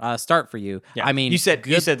awesome start for you. Yeah. I mean, you said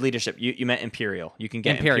leadership. You meant Imperial. You can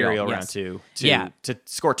get Imperial round yes. 2 to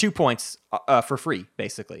score 2 points for free,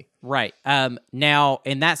 basically. Right. Now,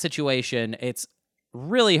 in that situation, it's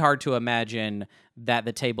really hard to imagine that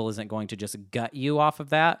the table isn't going to just gut you off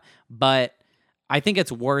of that. But I think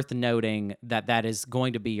it's worth noting that that is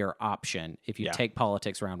going to be your option if you take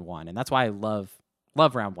politics round 1. And that's why I love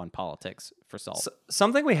round 1 politics for Salt.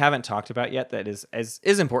 Something we haven't talked about yet that is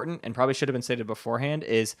important and probably should have been stated beforehand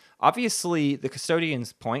is obviously the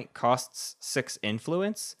Custodian's point costs 6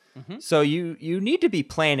 influence. Mm-hmm. So you need to be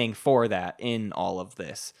planning for that in all of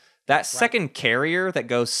this. That second carrier that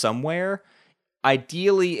goes somewhere,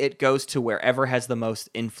 ideally it goes to wherever has the most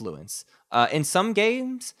influence. In some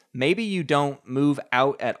games, maybe you don't move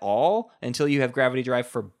out at all until you have gravity drive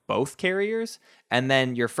for both carriers, and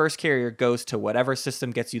then your first carrier goes to whatever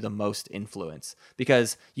system gets you the most influence,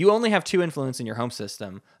 because you only have 2 influence in your home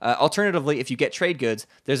system. Alternatively, if you get trade goods,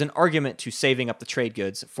 there's an argument to saving up the trade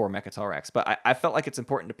goods for Mechatol Rex, but I felt like it's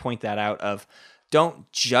important to point that out of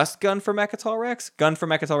don't just gun for Mechatol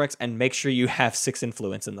Rex, and make sure you have 6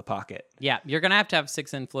 influence in the pocket. Yeah, you're going to have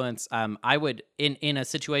 6 influence. I would, in a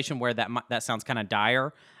situation where that sounds kind of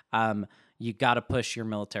dire, you got to push your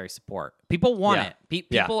military support. People want it.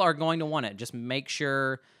 People are going to want it. Just make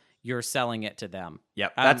sure you're selling it to them.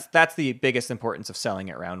 Yep, that's the biggest importance of selling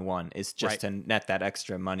it round 1 is just to net that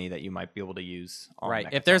extra money that you might be able to use on Mechatol.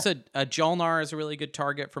 If there's a Jolnar is a really good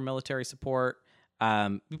target for military support.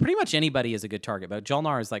 Pretty much anybody is a good target, but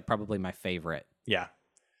Jolnar is like probably my favorite. Yeah.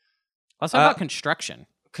 Let's talk about construction.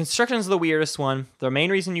 Construction is the weirdest one. The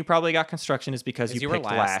main reason you probably got construction is because you picked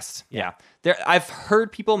last. Yeah. I've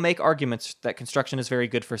heard people make arguments that construction is very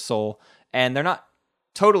good for Soul, and they're not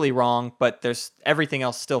totally wrong, but everything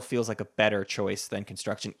else still feels like a better choice than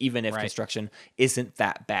construction, even if construction isn't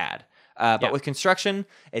that bad. But with construction,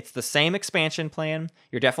 it's the same expansion plan.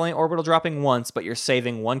 You're definitely orbital dropping once, but you're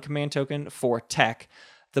saving 1 command token for tech.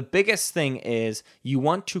 The biggest thing is you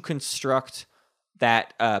want to construct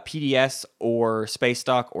that PDS or Space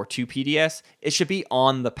Dock or 2 PDS. It should be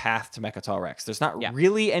on the path to Mechatol Rex. There's not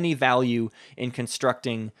really any value in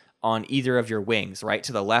constructing on either of your wings, right?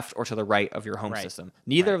 To the left or to the right of your home system.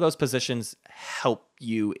 Neither of those positions help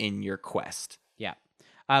you in your quest. Yeah.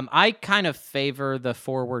 I kind of favor the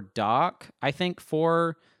forward dock, I think,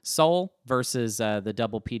 for Soul versus the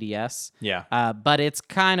double PDS. Yeah. But it's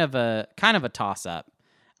kind of a toss-up.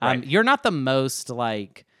 You're not the most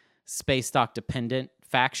like space dock dependent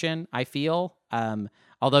faction, I feel.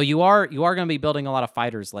 Although you are going to be building a lot of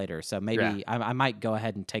fighters later, so maybe I might go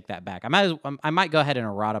ahead and take that back. I might go ahead and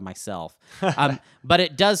errata myself. But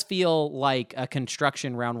it does feel like a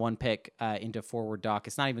construction round 1 pick into forward dock.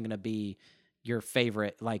 It's not even going to be your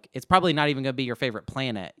favorite, like it's probably not even going to be your favorite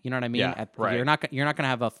planet. You know what I mean? You're not going to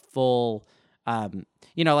have a full,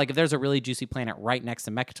 like if there's a really juicy planet right next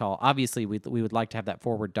to Mechatol, obviously we would like to have that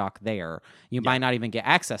forward dock there. You might not even get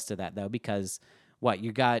access to that though, because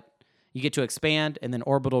you get to expand and then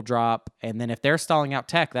orbital drop, and then if they're stalling out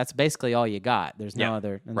tech, that's basically all you got. There's no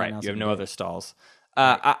other. Right, you have no other stalls.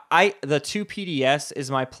 The 2 PDS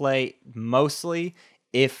is my play mostly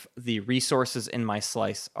if the resources in my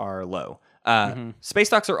slice are low. Space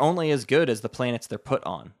docks are only as good as the planets they're put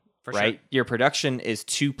on. Right? Sure. Your production is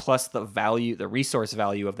 2 plus the resource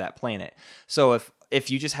value of that planet. So if if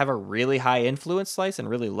you just have a really high influence slice and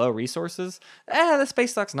really low resources, the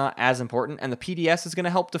space dock's not as important, and the PDS is going to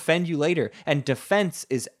help defend you later. And defense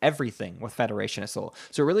is everything with Federation of Sol.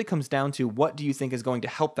 So it really comes down to what do you think is going to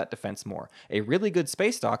help that defense more. A really good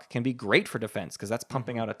space dock can be great for defense because that's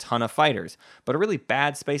pumping out a ton of fighters, but a really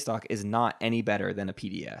bad space dock is not any better than a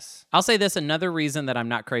PDS. I'll say this, another reason that I'm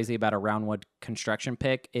not crazy about a round 1 construction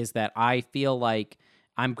pick is that I feel like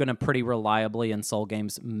I'm going to pretty reliably in Sol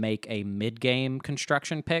games make a mid-game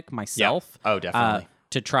construction pick myself. Yep. Oh, definitely.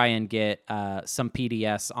 To try and get some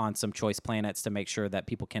PDS on some choice planets to make sure that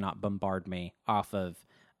people cannot bombard me off of...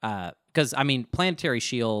 Because, I mean, Planetary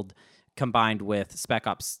Shield combined with Spec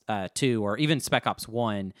Ops 2 or even Spec Ops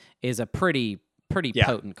 1 is a pretty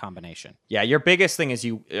potent combination. Yeah, your biggest thing is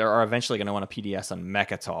you are eventually going to want a PDS on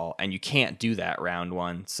Mechatol, and you can't do that round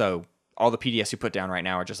 1. So all the PDS you put down right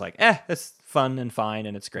now are just like, it's fun and fine,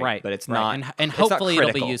 and it's great. Right. But it's right. not. And it's hopefully not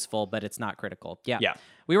it'll critical. be useful, but it's not critical. Yeah. Yeah.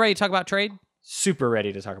 We ready to talk about trade? Super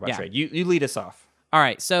ready to talk about trade. You lead us off. All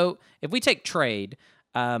right. So if we take trade,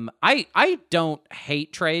 I don't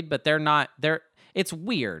hate trade, but it's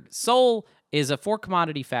weird. Sol is a 4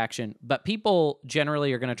 commodity faction, but people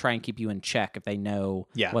generally are going to try and keep you in check if they know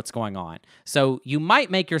what's going on. So you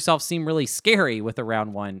might make yourself seem really scary with a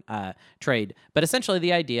round 1 trade, but essentially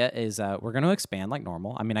the idea is we're going to expand like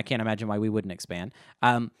normal. I mean, I can't imagine why we wouldn't expand.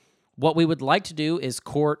 What we would like to do is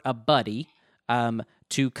court a buddy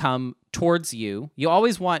to come towards you. You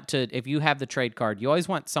always want to, if you have the trade card, you always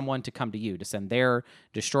want someone to come to you to send their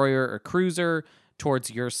destroyer or cruiser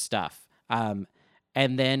towards your stuff.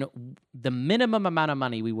 And then the minimum amount of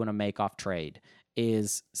money we want to make off trade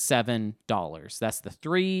is $7. That's the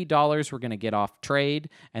 $3 we're going to get off trade,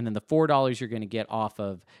 and then the $4 you're going to get off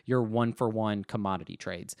of your 1-for-1 commodity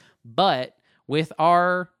trades. But with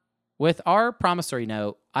our promissory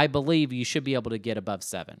note, I believe you should be able to get above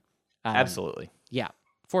 7. Absolutely. Yeah,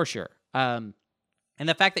 for sure. And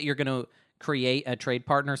the fact that you're going to create a trade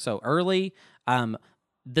partner so early,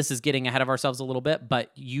 this is getting ahead of ourselves a little bit, but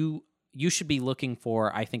you should be looking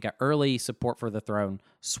for, I think, an early support for the throne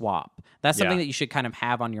swap. That's something that you should kind of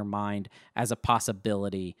have on your mind as a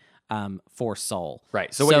possibility for Sol.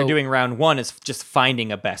 Right. So what you're doing round 1 is just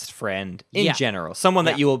finding a best friend in general, someone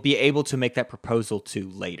that you will be able to make that proposal to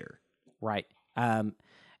later. Right.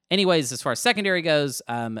 Anyways, as far as secondary goes,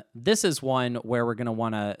 this is one where we're going to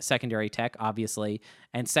want a secondary tech, obviously,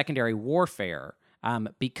 and secondary warfare.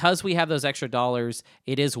 Because we have those extra dollars,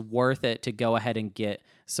 it is worth it to go ahead and get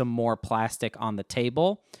some more plastic on the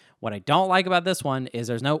table. What I don't like about this one is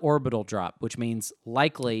there's no orbital drop, which means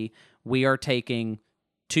likely we are taking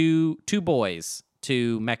two boys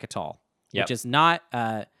to Mechatol, which is not...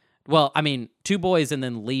 2 boys and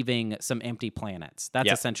then leaving some empty planets.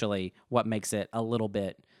 That's essentially what makes it a little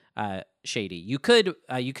bit shady. You could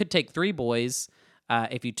take 3 boys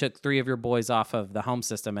if you took 3 of your boys off of the home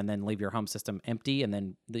system and then leave your home system empty, and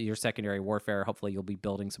then your secondary warfare, hopefully you'll be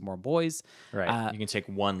building some more boys. Right. You can take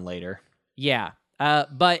 1 later. Yeah.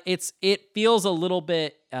 But it feels a little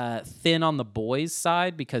bit thin on the boys'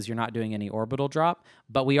 side because you're not doing any orbital drop,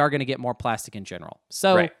 but we are going to get more plastic in general.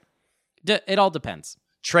 So it all depends.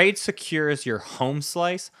 Trade secures your home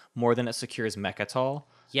slice more than it secures Mechatol.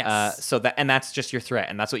 Yes. That's just your threat,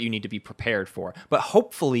 and that's what you need to be prepared for. But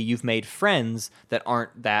hopefully you've made friends that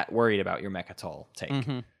aren't that worried about your Mechatol take.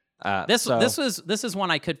 Mm-hmm. This is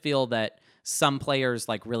one I could feel that some players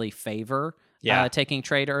like really favor taking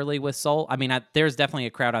trade early with Sol. I mean, there's definitely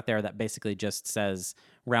a crowd out there that basically just says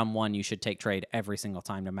round 1 you should take trade every single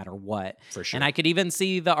time no matter what. For sure. And I could even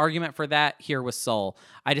see the argument for that here with Sol.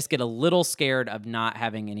 I just get a little scared of not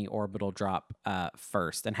having any orbital drop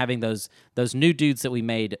first and having those new dudes that we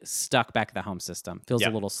made stuck back at the home system. Feels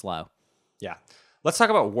a little slow. Yeah. Let's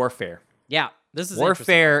talk about warfare. Yeah. This is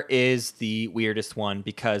Warfare is the weirdest one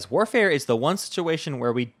because warfare is the one situation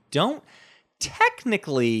where we don't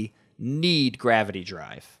technically need gravity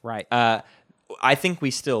drive. Right. I think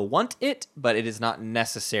we still want it, but it is not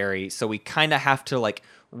necessary. So we kind of have to like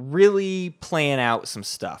really plan out some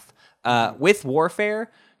stuff. With warfare,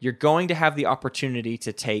 you're going to have the opportunity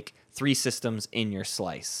to take 3 systems in your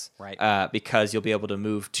slice, right? Because you'll be able to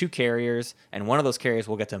move 2 carriers, and one of those carriers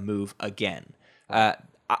will get to move again.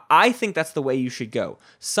 I think that's the way you should go.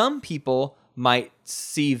 Some people might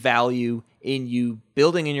see value in you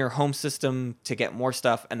building in your home system to get more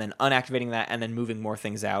stuff and then unactivating that and then moving more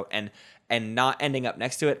things out and not ending up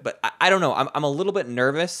next to it. But I don't know. I'm a little bit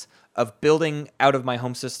nervous of building out of my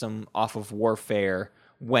home system off of warfare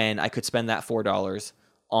when I could spend that $4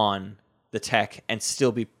 on the tech and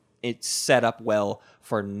still be it's set up well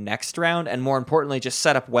for next round, and more importantly, just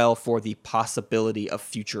set up well for the possibility of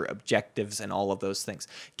future objectives and all of those things.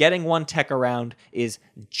 Getting one tech around is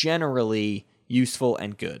generally useful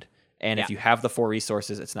and good. And if you have the 4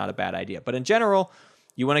 resources, it's not a bad idea. But in general,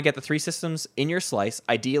 you want to get the 3 systems in your slice.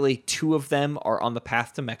 Ideally, 2 of them are on the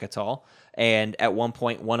path to Mechatol. And at one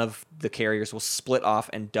point, one of the carriers will split off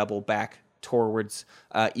and double back towards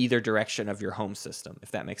either direction of your home system, if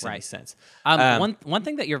that makes any sense. One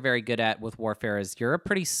thing that you're very good at with Warfare is you're a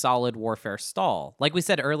pretty solid Warfare stall. Like we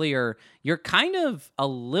said earlier, you're kind of a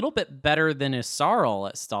little bit better than Isarl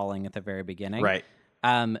at stalling at the very beginning. Right.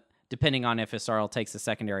 Depending on if Isarl takes the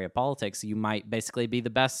secondary of politics, you might basically be the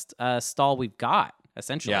best stall we've got,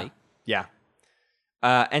 essentially. Yeah.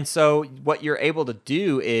 And so what you're able to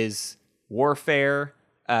do is Warfare,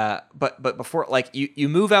 but before, like, you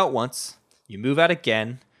move out once, you move out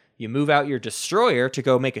again, you move out your destroyer to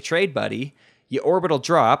go make a trade buddy, you orbital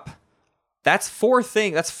drop. That's 4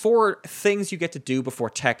 things. That's 4 things you get to do before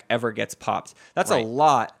tech ever gets popped. That's a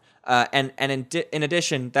lot. And in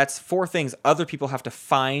addition, that's 4 things other people have to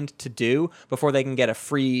find to do before they can get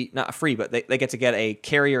not a free, but they get to get a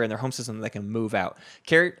carrier in their home system that they can move out.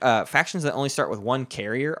 Factions that only start with 1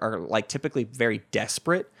 carrier are like typically very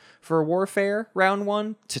desperate for Warfare round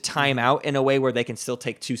 1 to time out in a way where they can still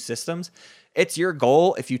take 2 systems. It's your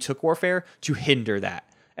goal, if you took Warfare, to hinder that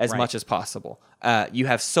as much as possible. You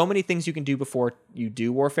have so many things you can do before you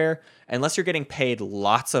do Warfare. Unless you're getting paid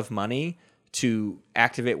lots of money to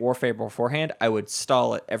activate Warfare beforehand, I would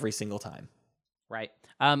stall it every single time. Right.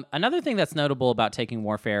 Another thing that's notable about taking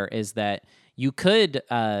Warfare is that you could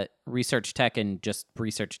research tech and just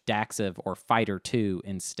research Daxiv or Fighter 2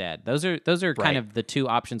 instead. Those are kind of the 2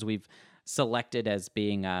 options we've selected as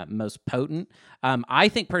being most potent. I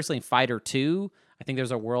think personally Fighter 2, I think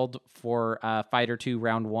there's a world for Fighter 2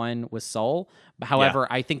 round 1 with Sol. However,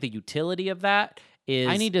 I think the utility of that is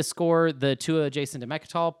I need to score the 2 adjacent to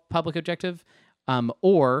Mechatol public objective,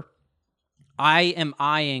 or I am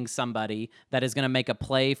eyeing somebody that is going to make a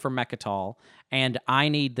play for Mechatol, and I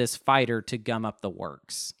need this fighter to gum up the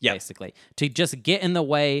works, basically, to just get in the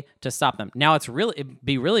way to stop them. Now, it'd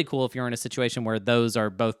be really cool if you're in a situation where those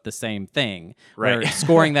are both the same thing, where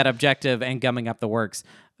scoring that objective and gumming up the works,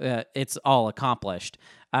 it's all accomplished.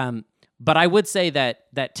 But I would say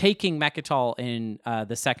that taking Mechatol in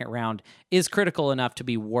the second round is critical enough to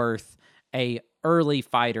be worth a early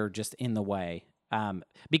fighter just in the way.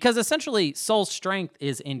 Because essentially Sol's strength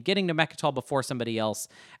is in getting to Mechatol before somebody else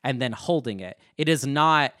and then holding it. It is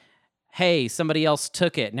not, hey, somebody else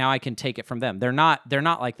took it, now I can take it from them. They're not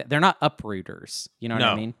like that. They're not uprooters. You know what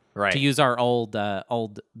I mean? Right. To use our old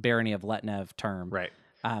Barony of Letnev term. Right.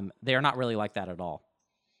 They are not really like that at all.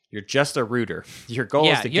 You're just a rooter. Your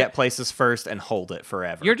goal is to get places first and hold it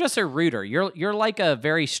forever. You're just a rooter. You're like a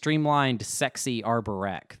very streamlined, sexy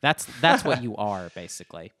Arborec. That's what you are,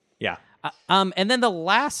 basically. Yeah. And then the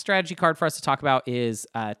last strategy card for us to talk about is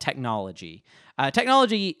technology.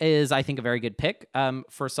 Technology is, I think, a very good pick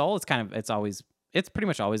for Sol. It's pretty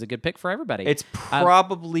much always a good pick for everybody. It's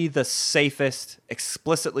probably the safest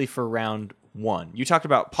explicitly for round 1. You talked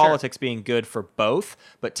about politics being good for both,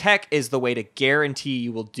 but tech is the way to guarantee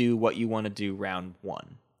you will do what you want to do round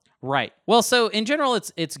 1. Right. Well, so in general,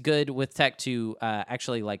 it's good with tech to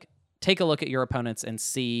actually like take a look at your opponents and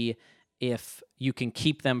see if you can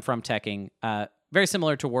keep them from teching. Very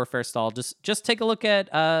similar to Warfare stall. Just take a look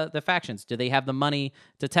at the factions. Do they have the money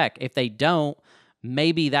to tech? If they don't,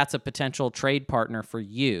 maybe that's a potential trade partner for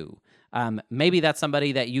you. Maybe that's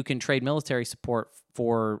somebody that you can trade military support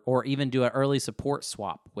for, or even do an early support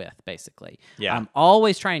swap with, basically. Yeah.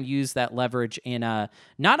 Always try and use that leverage in a,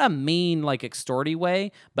 not a mean, like, extorty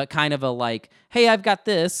way, but kind of a like, hey, I've got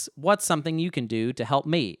this. What's something you can do to help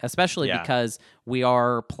me? Especially because we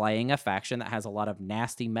are playing a faction that has a lot of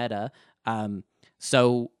nasty meta.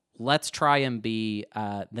 So let's try and be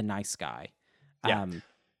the nice guy. Yeah.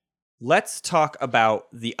 Let's talk about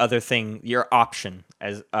the other thing, your option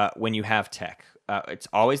as when you have tech. It's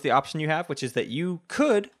always the option you have, which is that you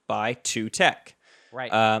could buy 2 tech.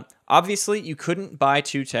 Right. Obviously, you couldn't buy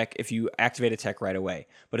 2 tech if you activate a tech right away.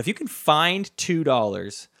 But if you can find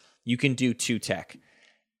 $2, you can do 2 tech.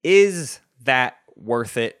 Is that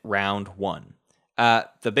worth it round 1?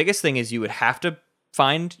 The biggest thing is you would have to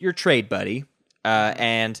find your trade buddy,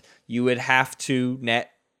 and you would have to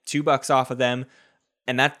net $2 off of them.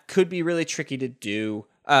 And that could be really tricky to do.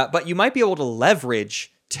 But you might be able to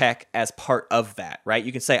leverage tech as part of that, right?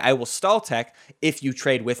 You can say, I will stall tech if you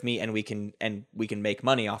trade with me and we can make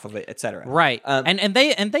money off of it, etc. Right. And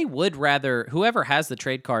they would rather, whoever has the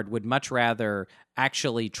trade card would much rather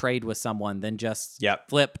actually trade with someone than just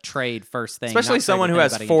flip trade first thing. Especially someone who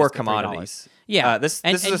has 4 commodities. Yeah. This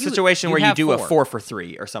is a situation where you do 4. A 4 for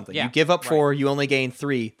 3 or something. Yeah. You give up 4, you only gain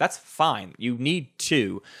 3. That's fine. You need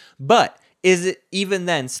 2. But is it even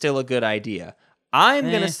then still a good idea? I'm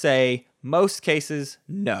going to say most cases,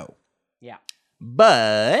 no. Yeah.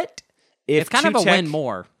 But if it's kind of a win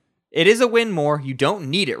more. It is a win more. You don't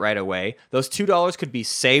need it right away. Those $2 could be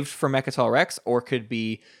saved for Mechatol Rex or could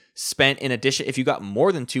be spent in addition. If you got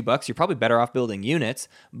more than $2, you're probably better off building units.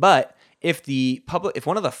 But if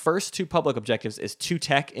one of the first 2 public objectives is 2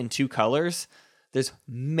 tech in 2 colors, there's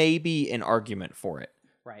maybe an argument for it.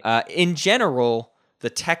 Right. In general, the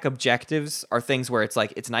tech objectives are things where it's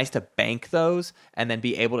like it's nice to bank those and then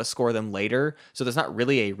be able to score them later. So there's not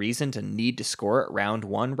really a reason to need to score it round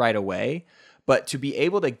 1 right away. But to be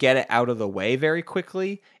able to get it out of the way very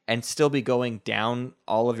quickly and still be going down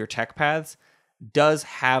all of your tech paths does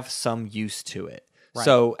have some use to it. Right.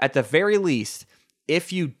 So at the very least,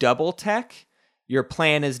 if you double tech, your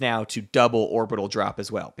plan is now to double orbital drop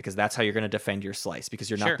as well, because that's how you're going to defend your slice, because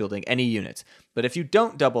you're not building any units. But if you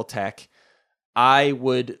don't double tech, I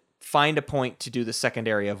would find a point to do the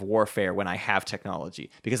secondary of warfare when I have technology,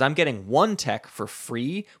 because I'm getting 1 tech for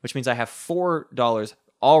free, which means I have $4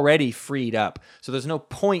 already freed up. So there's no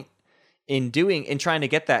point in trying to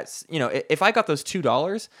get that. You know, if I got those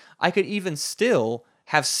 $2, I could even still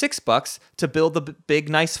have $6 to build the big,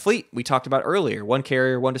 nice fleet we talked about earlier. 1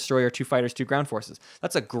 carrier, 1 destroyer, 2 fighters, 2 ground forces.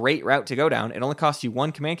 That's a great route to go down. It only costs you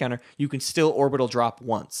 1 command counter. You can still orbital drop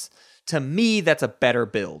once. To me, that's a better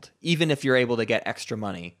build, even if you're able to get extra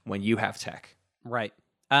money when you have tech. Right.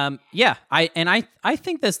 Yeah. I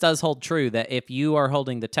think this does hold true, that if you are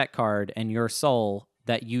holding the tech card and your soul,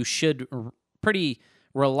 that you should pretty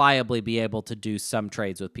reliably be able to do some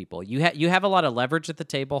trades with people. You have a lot of leverage at the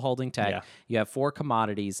table holding tech. Yeah. You have 4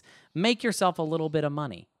 commodities. Make yourself a little bit of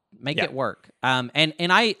money. Make it work. And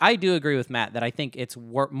I do agree with Matt that I think it's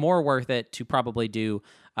more worth it to probably do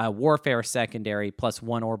warfare secondary plus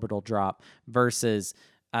 1 orbital drop versus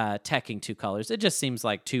teching 2 colors. It just seems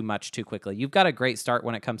like too much too quickly. You've got a great start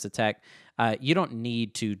when it comes to tech. You don't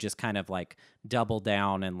need to just kind of like double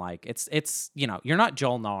down and like it's you know, you're not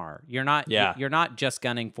Joel Nar. You're not just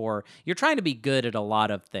gunning for. You're trying to be good at a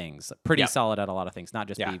lot of things. Pretty solid at a lot of things, not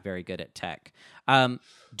just be very good at tech.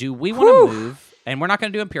 Do we want to move? And we're not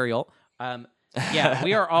going to do Imperial. Yeah,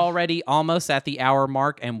 we are already almost at the hour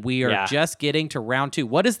mark, and we are just getting to round 2.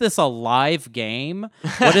 What is this, a live game?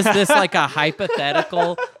 What is this, like a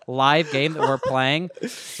hypothetical live game that we're playing?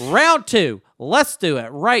 Round 2. Let's do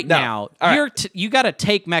it now. You got to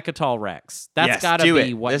take Mechatol Rex. That's got to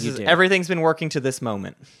be what you do. Everything's been working to this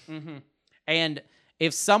moment. Mm-hmm. And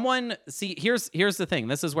if someone... See, here's the thing.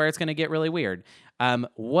 This is where it's going to get really weird.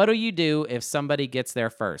 What do you do if somebody gets there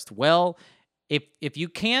first? Well... If you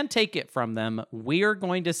can take it from them, we're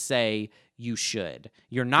going to say you should.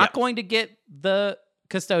 You're not going to get the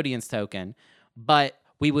Custodian's token, but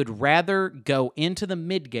we would rather go into the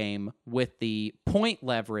mid-game with the point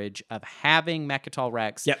leverage of having Mechatol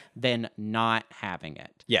Rex than not having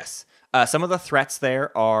it. Yes. Some of the threats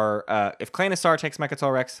there are, if Clan Asar takes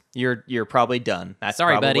Mechatol Rex, you're probably done. That's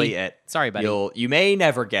probably it. Sorry, buddy. You may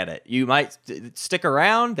never get it. You might stick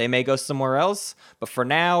around. They may go somewhere else. But for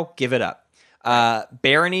now, give it up.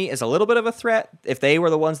 Barony is a little bit of a threat. If they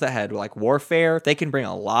were the ones that had like warfare, they can bring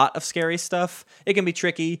a lot of scary stuff. It can be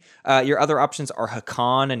tricky. Your other options are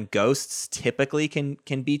Hakan and Ghosts. Typically can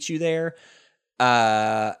beat you there,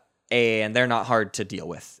 and they're not hard to deal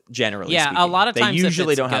with. Generally, speaking. A lot of times they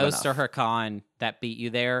usually if it's don't Ghost have enough. or Hakan that beat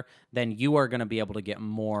you there, then you are going to be able to get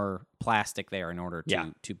more plastic there in order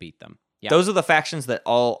to beat them. Yeah. Those are the factions that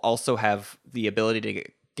all also have the ability to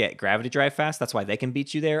get gravity drive fast. That's why they can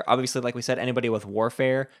beat you there. Obviously, like we said, anybody with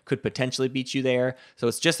warfare could potentially beat you there. So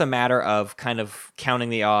it's just a matter of kind of counting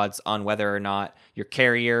the odds on whether or not your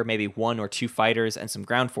carrier, maybe 1 or 2 fighters, and some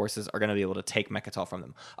ground forces are going to be able to take Mechatol from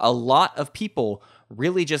them. A lot of people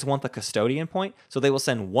really just want the custodian point, so they will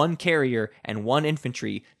send 1 carrier and 1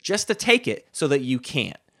 infantry just to take it so that you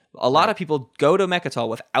can't. A lot of people go to Mechatol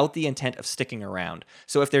without the intent of sticking around.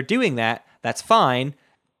 So if they're doing that, that's fine.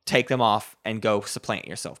 Take them off and go supplant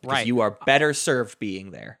yourself, because you are better served being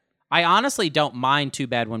there. I honestly don't mind too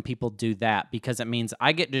bad when people do that, because it means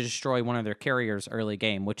I get to destroy one of their carriers early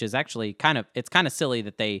game, which is actually kind of silly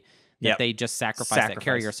that they just sacrifice that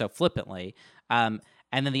carrier so flippantly. And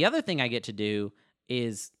then the other thing I get to do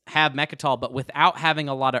is have Mechatol, but without having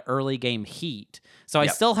a lot of early game heat. So I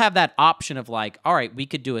Yep. still have that option of like, all right, we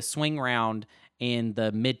could do a swing round in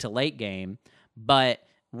the mid to late game, but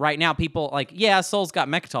right now people like, yeah, Soul's got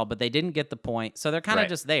Mechatol, but they didn't get the point, so they're kind of Right.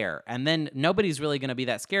 just there. And then nobody's really going to be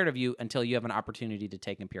that scared of you until you have an opportunity to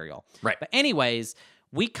take Imperial. Right. But anyways,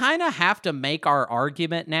 we kind of have to make our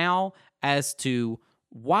argument now as to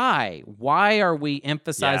why are we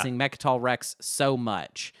emphasizing Mechatol Rex so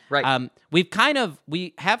much? Right.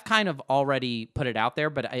 We have kind of already put it out there,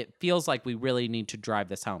 but it feels like we really need to drive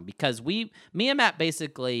this home because me and Matt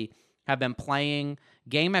basically have been playing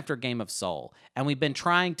game after game of Soul, and we've been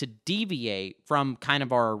trying to deviate from kind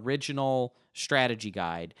of our original strategy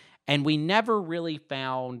guide, and we never really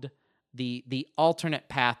found the alternate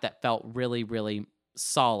path that felt really, really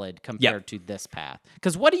solid compared to this path.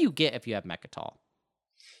 Because what do you get if you have Mechatol?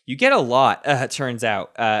 You get a lot, it turns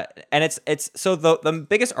out, and it's so the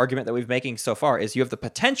biggest argument that we've making so far is you have the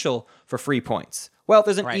potential for free points. Well,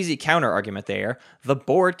 there's an easy counter argument there. The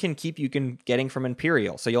board can keep you getting from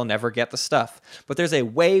Imperial, so you'll never get the stuff. But there's a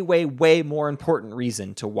way, way, way more important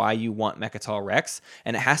reason to why you want Mechatol Rex,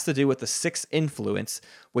 and it has to do with the 6 influence,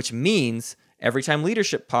 which means every time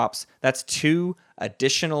leadership pops, that's 2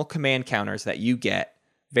 additional command counters that you get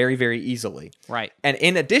very, very easily. Right. And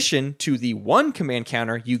in addition to the 1 command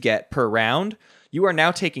counter you get per round, you are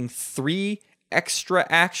now taking 3 extra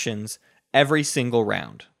actions every single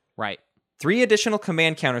round. Right. 3 additional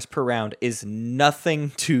command counters per round is nothing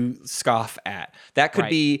to scoff at. That could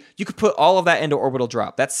be, you could put all of that into orbital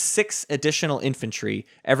drop. That's 6 additional infantry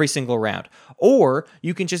every single round. Or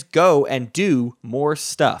you can just go and do more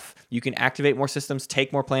stuff. You can activate more systems,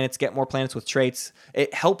 take more planets, get more planets with traits.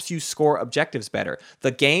 It helps you score objectives better. The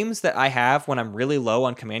games that I have when I'm really low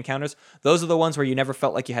on command counters, those are the ones where you never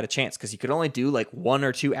felt like you had a chance because you could only do like 1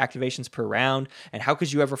 or 2 activations per round. And how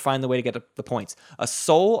could you ever find the way to get the points? A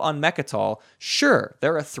Soul on Mechatol, sure,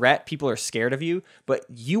 they're a threat. People are scared of you, but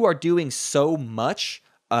you are doing so much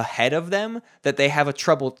ahead of them that they have a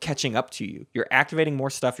trouble catching up to you. You're activating more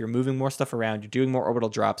stuff, you're moving more stuff around, you're doing more orbital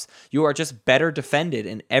drops. You are just better defended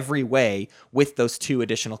in every way with those 2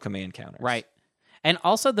 additional command counters. Right. And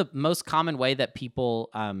also the most common way that people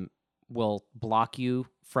will block you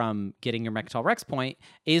from getting your Mechatol Rex point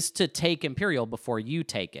is to take Imperial before you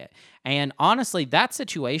take it. And honestly, that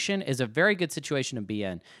situation is a very good situation to be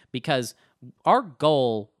in because our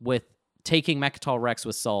goal with taking Mechatol Rex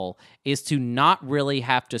with Soul is to not really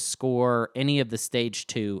have to score any of the stage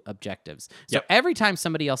 2 objectives. So every time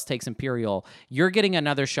somebody else takes Imperial, you're getting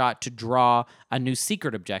another shot to draw a new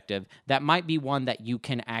secret objective that might be one that you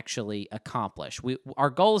can actually accomplish.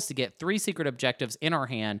 Our goal is to get 3 secret objectives in our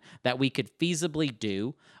hand that we could feasibly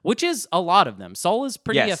do, which is a lot of them. Soul is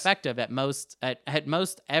pretty effective at most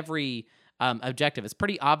every objective. It's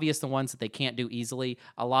pretty obvious the ones that they can't do easily.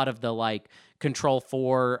 A lot of the like control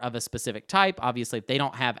 4 of a specific type. Obviously, if they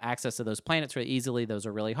don't have access to those planets really easily, those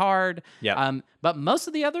are really hard. But most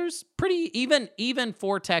of the others, pretty even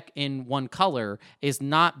 4 tech in 1 color is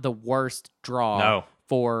not the worst draw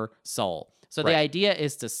for Soul. So the idea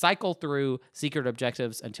is to cycle through secret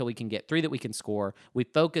objectives until we can get 3 that we can score. We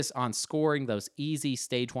focus on scoring those easy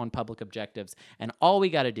stage 1 public objectives, and all we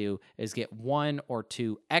got to do is get 1 or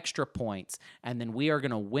 2 extra points, and then we are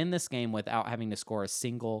going to win this game without having to score a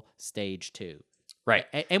single stage 2. Right.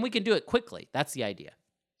 And we can do it quickly. That's the idea.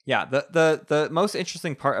 Yeah, the most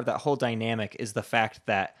interesting part of that whole dynamic is the fact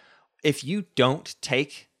that if you don't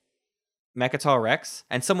take Mechatol Rex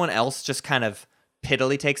and someone else just kind of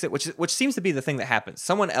piddly takes it, which seems to be the thing that happens.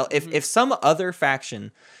 Someone else, if some other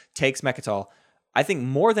faction takes Mechatol, I think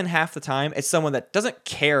more than half the time it's someone that doesn't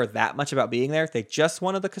care that much about being there. They just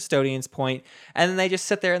wanted the custodian's point, and then they just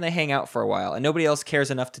sit there and they hang out for a while, and nobody else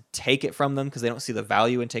cares enough to take it from them because they don't see the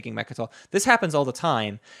value in taking Mechatol. This happens all the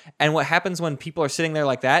time, and what happens when people are sitting there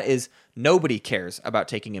like that is nobody cares about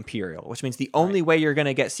taking Imperial, which means the only way you're going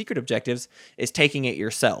to get secret objectives is taking it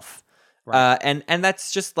yourself. And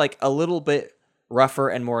that's just like a little bit rougher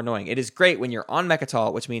and more annoying. It is great when you're on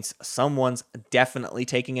Mechatol, which means someone's definitely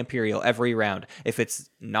taking Imperial every round. If it's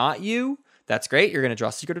not you, that's great. You're going to draw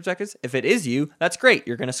secret objectives. If it is you, that's great.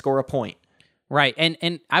 You're going to score a point. Right.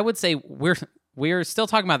 And I would say we're still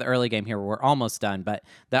talking about the early game here. We're almost done, but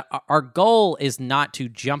our goal is not to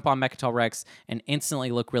jump on Mechatol Rex and instantly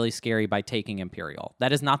look really scary by taking Imperial.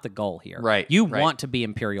 That is not the goal here. Right. You want to be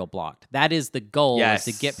Imperial blocked. That is the goal, is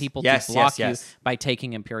to get people to block you by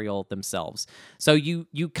taking Imperial themselves. So you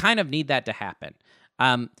kind of need that to happen.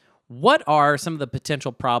 What are some of the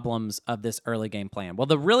potential problems of this early game plan? Well,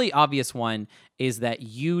 the really obvious one is that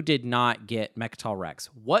you did not get Mechatol Rex.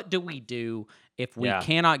 What do we do if we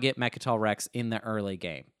cannot get Mechatol Rex in the early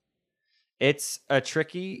game? It's a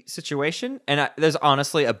tricky situation, and there's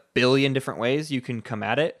honestly a billion different ways you can come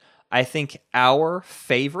at it. I think our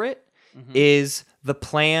favorite is the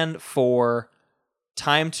plan for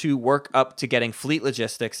time to work up to getting fleet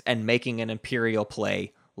logistics and making an Imperial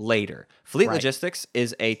play later. Fleet logistics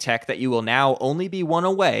is a tech that you will now only be one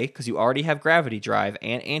away because you already have gravity drive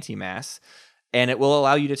and anti-mass, and it will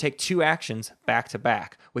allow you to take 2 actions back to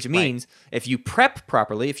back, which means if you prep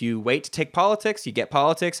properly, if you wait to take politics, you get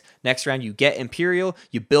politics. Next round, you get Imperial.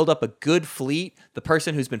 You build up a good fleet. The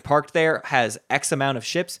person who's been parked there has X amount of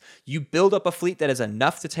ships. You build up a fleet that is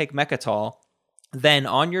enough to take Mechatol. Then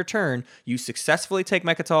on your turn, you successfully take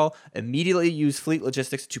Mechatol, immediately use fleet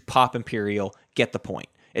logistics to pop Imperial, get the point.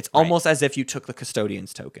 It's almost as if you took the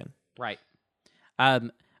Custodian's token. Right.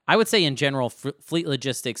 I would say in general, fleet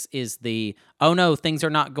logistics is oh no, things are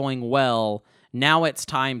not going well. Now it's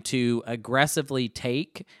time to aggressively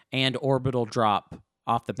take and orbital drop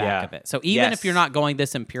off the back of it. So even if you're not going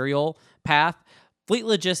this Imperial path, fleet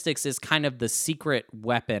logistics is kind of the secret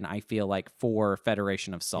weapon, I feel like, for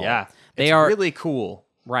Federation of Sol. Yeah, they are really cool.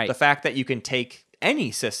 Right. The fact that you can take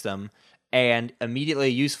any system and immediately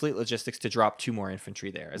use fleet logistics to drop 2 more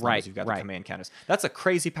infantry there, as long as you've got the command counters. That's a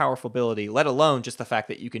crazy powerful ability, let alone just the fact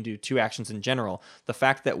that you can do 2 actions in general. The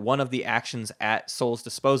fact that one of the actions at Sol's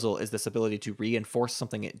disposal is this ability to reinforce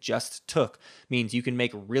something it just took means you can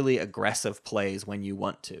make really aggressive plays when you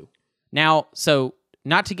want to. Now, so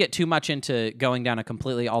not to get too much into going down a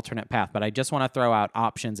completely alternate path, but I just want to throw out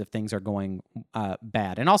options if things are going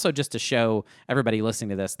bad. And also just to show everybody listening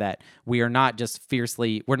to this that we are not just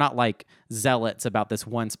we're not like zealots about this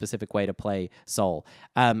one specific way to play Sol.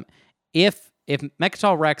 If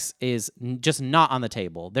Mechatol Rex is just not on the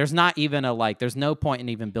table, there's not even there's no point in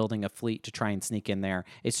even building a fleet to try and sneak in there.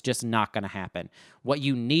 It's just not going to happen. What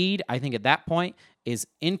you need, I think at that point, is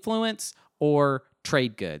influence or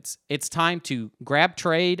trade goods. It's time to grab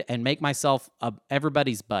trade and make myself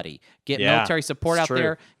everybody's buddy. Get military support out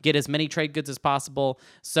there, get as many trade goods as possible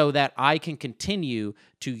so that I can continue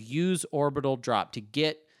to use orbital drop to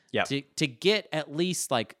get to get at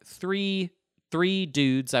least like three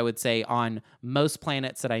dudes, I would say, on most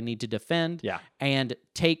planets that I need to defend, and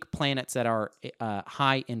take planets that are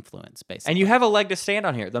high influence, basically. And you have a leg to stand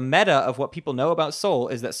on here. The meta of what people know about Sol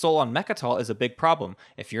is that Sol on Mechatol is a big problem.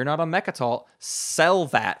 If you're not on Mechatol, sell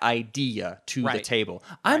that idea to the table.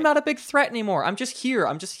 I'm not a big threat anymore. I'm just here.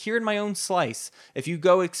 I'm just here in my own slice. If you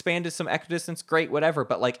go expand to some equidistance, great, whatever.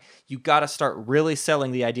 But you got to start really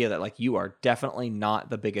selling the idea that you are definitely not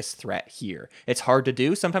the biggest threat here. It's hard to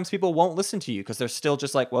do. Sometimes people won't listen to you because they're still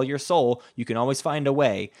just well, you're Sol. You can always find a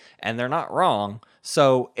way. And they're not wrong.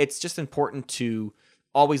 So it's just important to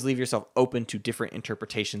always leave yourself open to different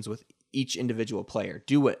interpretations with each individual player.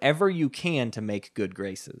 Do whatever you can to make good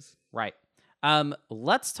graces. Right.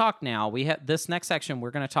 Let's talk now. We have this next section.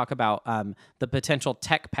 We're going to talk about the potential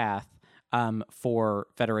tech path for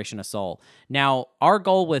Federation of Sol. Now, our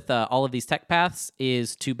goal with all of these tech paths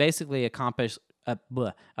is to basically accomplish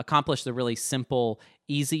the really simple,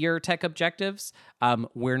 easier tech objectives.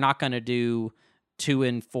 We're not going to do 2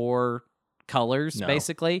 and 4 colors,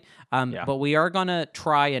 basically. But we are going to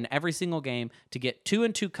try in every single game to get 2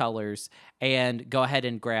 and 2 colors and go ahead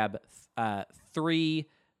and grab 3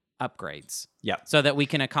 upgrades. So that we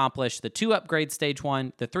can accomplish the 2 upgrades stage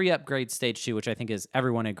 1, the 3 upgrades stage 2, which I think is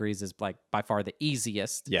everyone agrees is by far the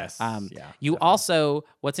easiest. Yes. You also,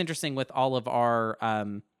 what's interesting with all of our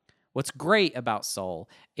what's great about Sol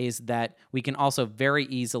is that we can also very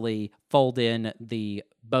easily fold in the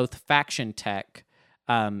both faction tech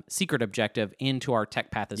secret objective into our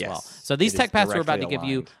tech path as well. So these tech paths we're about to give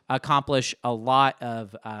you accomplish a lot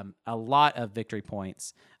of victory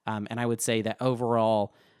points, and I would say that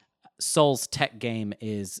overall, Sol's tech game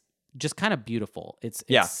is just kind of beautiful. It's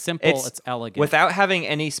simple, it's elegant. Without having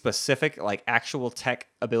any specific actual tech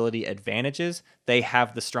ability advantages, they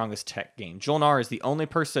have the strongest tech game. Jol-Nar is the only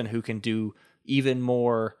person who can do even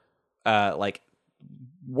more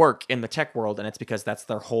work in the tech world, and it's because that's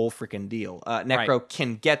their whole freaking deal. Necro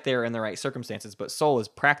can get there in the right circumstances, but Sol is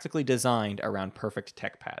practically designed around perfect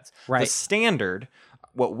tech paths. The standard,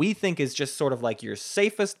 what we think is just sort of your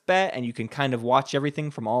safest bet, and you can kind of watch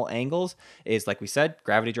everything from all angles, is like we said,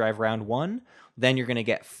 Gravity Drive round 1, then you're going to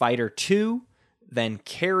get Fighter 2, then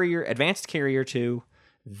Advanced Carrier 2,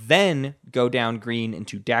 then go down green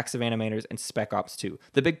into Dax of Animators and Spec Ops 2.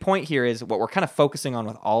 The big point here is what we're kind of focusing on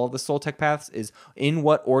with all of the Sol tech paths is in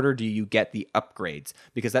what order do you get the upgrades,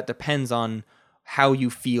 because that depends on how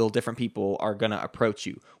you feel different people are going to approach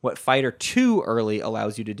you. What Fighter 2 early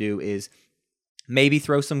allows you to do is Maybe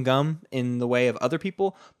throw some gum in the way of other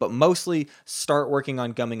people, but mostly start working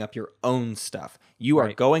on gumming up your own stuff. You are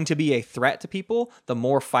Right. going to be a threat to people. The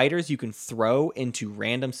more fighters you can throw into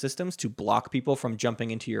random systems to block people from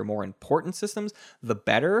jumping into your more important systems, the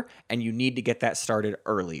better. And you need to get that started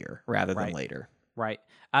earlier rather than Right. later. Right.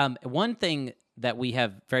 One thing that we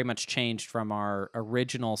have very much changed from our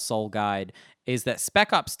original Soul Guide is that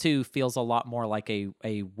Spec Ops 2 feels a lot more like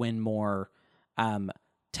a win more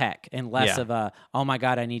tech and less Yeah. of a, oh my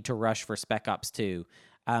God, I need to rush for Spec Ops 2.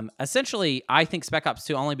 Essentially, I think Spec Ops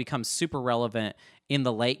 2 only becomes super relevant in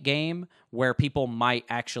the late game where people might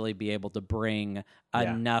actually be able to bring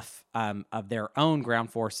enough of their own ground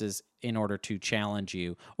forces in order to challenge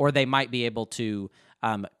you, or they might be able to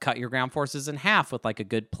cut your ground forces in half with like a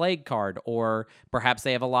good plague card, or perhaps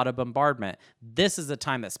they have a lot of bombardment. This is the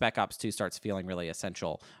time that Spec Ops 2 starts feeling really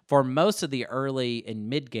essential. For most of the early and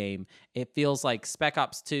mid game, it feels like Spec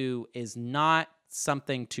Ops 2 is not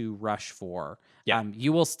something to rush for. Yeah.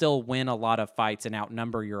 You will still win a lot of fights and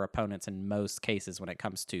outnumber your opponents in most cases when it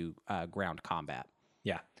comes to ground combat.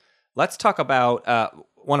 Yeah. Let's talk about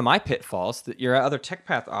one of my pitfalls. Your other tech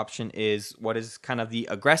path option is what is kind of the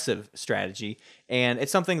aggressive strategy. And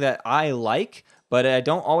it's something that I like, but I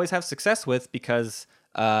don't always have success with because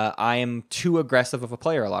I am too aggressive of a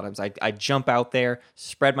player a lot of times. I jump out there,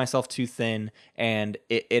 spread myself too thin, and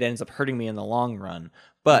it ends up hurting me in the long run.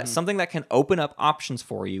 But something that can open up options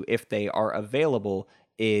for you if they are available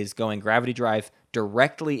is going Gravity Drive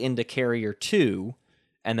directly into Carrier 2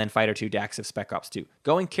 and then Fighter 2 Daxiv Spec Ops 2.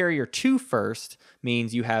 Going Carrier 2 first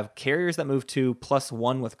means you have carriers that move 2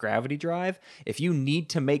 +1 with Gravity Drive. If you need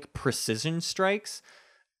to make precision strikes,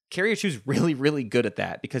 Carrier 2 is really, really good at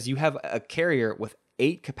that because you have a carrier with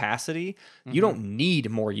 8 capacity. You don't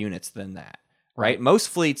need more units than that, right? Most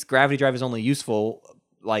fleets, Gravity Drive is only useful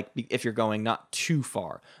like if you're going not too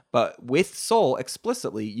far. But with Soul,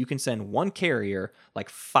 explicitly, you can send 1 carrier,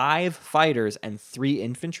 like 5 fighters and 3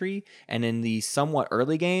 infantry, and in the somewhat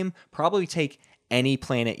early game, probably take any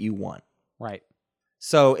planet you want. Right.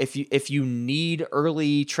 So if you need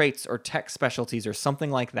early traits or tech specialties or something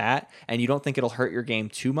like that, and you don't think it'll hurt your game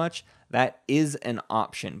too much, that is an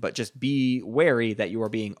option. But just be wary that you are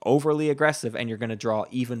being overly aggressive and you're going to draw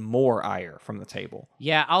even more ire from the table.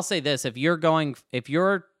 Yeah, I'll say this: if you're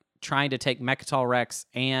trying to take Mechatol Rex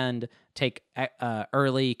and take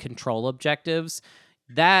early control objectives,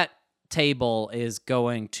 that table is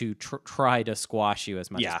going to try to squash you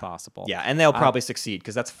as much as possible. Yeah, and they'll probably succeed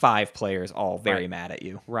because that's 5 players all very mad at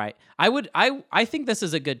you. Right. I think this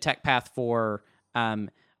is a good tech path for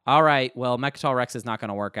all right, well, Mechatol Rex is not going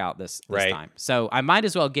to work out this time. So I might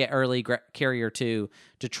as well get early Carrier 2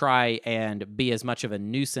 to try and be as much of a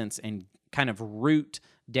nuisance and kind of root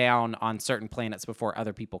down on certain planets before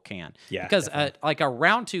other people can. Yeah, because like a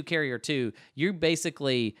round 2 Carrier 2, you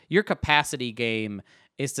basically, your capacity game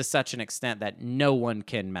is to such an extent that no one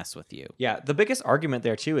can mess with you. Yeah, the biggest argument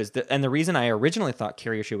there too is that, and the reason I originally thought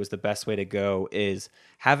Carrier 2 was the best way to go is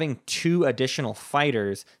having 2 additional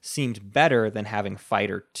fighters seemed better than having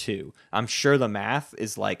Fighter 2. I'm sure the math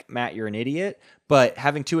is like, Matt, you're an idiot, but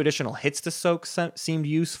having 2 additional hits to soak seemed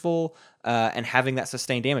useful, and having that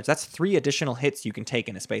sustained damage, that's 3 additional hits you can take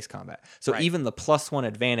in a space combat. So even the +1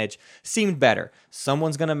 advantage seemed better.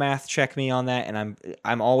 Someone's gonna math check me on that, and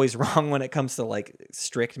I'm always wrong when it comes to like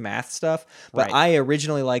strict math stuff. But I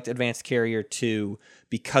originally liked Advanced Carrier 2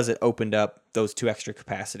 because it opened up those 2 extra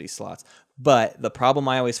capacity slots. But the problem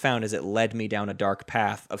I always found is it led me down a dark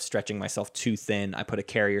path of stretching myself too thin. I put a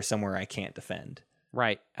carrier somewhere I can't defend.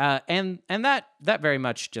 Right. And that very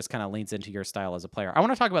much just kind of leans into your style as a player. I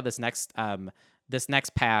want to talk about this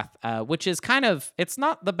next path, which is kind of, it's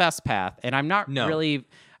not the best path, and I'm not really.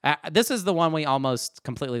 This is the one we almost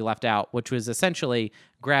completely left out, which was essentially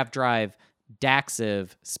Grav Drive,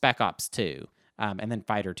 Daxiv, Spec Ops 2, and then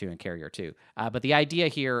Fighter 2 and Carrier 2. But the idea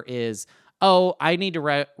here is, I need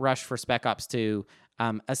to rush for Spec Ops 2.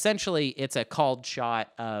 Essentially, it's a called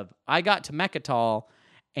shot of, I got to Mechatol,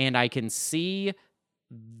 and I can see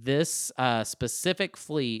this specific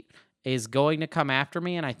fleet is going to come after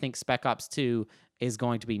me, and I think Spec Ops 2 is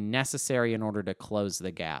going to be necessary in order to close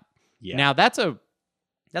the gap. Yeah. Now, that's a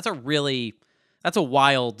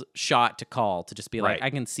wild shot to call, to just be like, I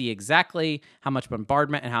can see exactly how much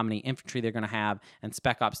bombardment and how many infantry they're going to have, and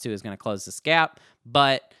Spec Ops 2 is going to close this gap,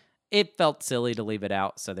 but it felt silly to leave it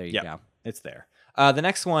out, so there you go. It's there. The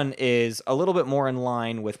next one is a little bit more in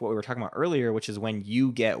line with what we were talking about earlier, which is when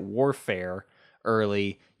you get Warfare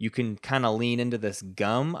early, you can kind of lean into this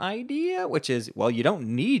gum idea, which is, well, you don't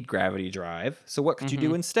need Gravity Drive, so what could you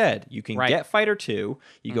do instead? You can get Fighter 2,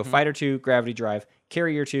 you go Fighter 2, Gravity Drive,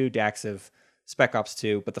 Carrier 2, Daxiv, Spec Ops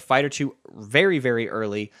 2, but the Fighter 2 very, very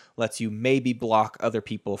early lets you maybe block other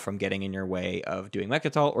people from getting in your way of doing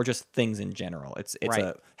Mechatol or just things in general. It's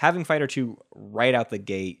Right. having Fighter 2 right out the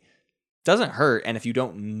gate doesn't hurt, and if you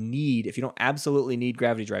don't absolutely need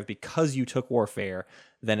Gravity Drive because you took Warfare,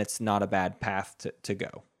 then it's not a bad path to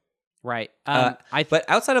go. Right. But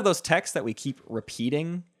outside of those techs that we keep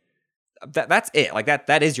repeating, that's it. Like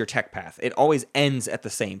that is your tech path. It always ends at the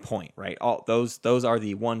same point, right? All those are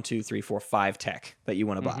the 1, 2, 3, 4, 5 tech that you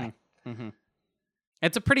want to buy. Mm-hmm.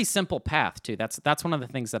 It's a pretty simple path too. That's one of the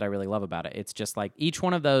things that I really love about it. It's just like each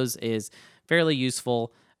one of those is fairly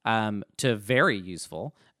useful to very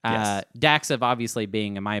useful. Yes. Daxiv obviously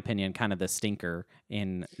being, in my opinion, kind of the stinker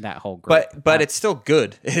in that whole group. But it's still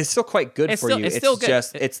good. It's still quite good for you. It's still good.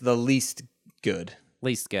 It's the least good.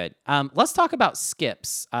 Least good. Let's talk about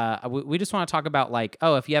skips. We just want to talk about like,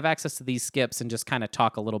 if you have access to these skips, and just kind of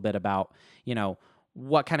talk a little bit about,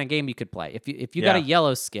 what kind of game you could play. If you got a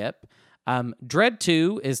yellow skip, Dread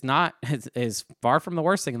 2 is far from the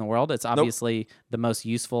worst thing in the world. It's obviously the most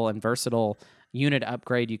useful and versatile unit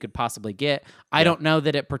upgrade you could possibly get. I don't know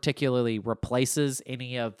that it particularly replaces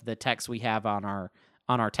any of the techs we have on our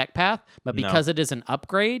tech path, but because it is an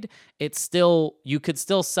upgrade, you could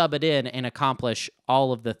still sub it in and accomplish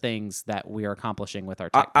all of the things that we are accomplishing with our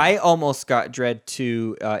tech path. I almost got Dread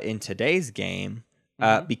 2 in today's game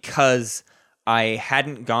because I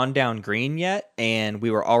hadn't gone down green yet, and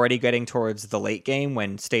we were already getting towards the late game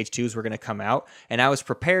when stage 2s were going to come out, and I was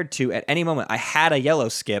prepared to, at any moment, I had a yellow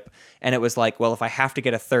skip, and it was like, well, if I have to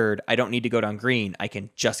get a third, I don't need to go down green. I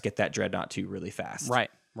can just get that Dreadnought 2 really fast.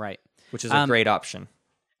 Right. Which is a great option.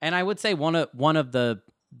 And I would say one of the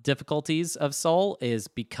difficulties of Soul is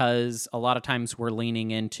because a lot of times we're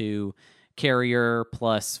leaning into carrier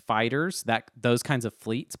plus fighters, those kinds of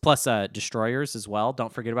fleets, plus destroyers as well.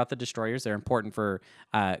 Don't forget about the destroyers. They're important for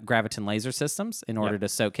Graviton laser systems in order to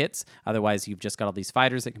soak hits. Otherwise, you've just got all these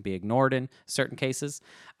fighters that can be ignored in certain cases.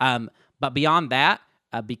 But beyond that,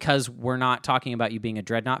 because we're not talking about you being a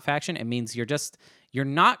Dreadnought faction, it means you'll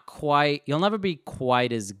never be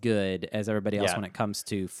quite as good as everybody else when it comes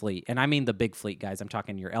to fleet. And I mean the big fleet guys. I'm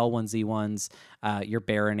talking your L1Z1s, your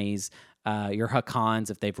Baronies, your Hakons,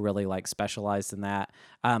 if they've really specialized in that.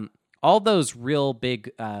 All those real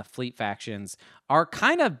big fleet factions are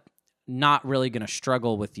kind of not really going to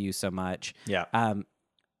struggle with you so much. Yeah.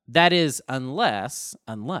 That is unless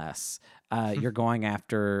you're going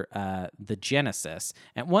after the Genesis.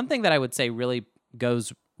 And one thing that I would say really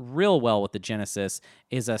goes real well with the Genesis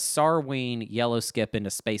is a Sarween yellow skip into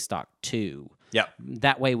Space Dock 2. Yeah.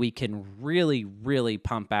 That way we can really, really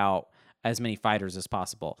pump out as many fighters as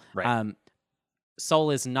possible. Right.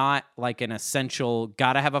 Soul is not like an essential,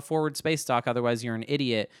 gotta have a forward space dock, otherwise you're an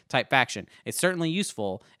idiot type faction. It's certainly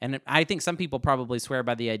useful, and I think some people probably swear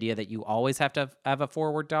by the idea that you always have to have a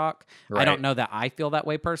forward dock. Right. I don't know that I feel that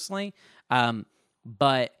way personally,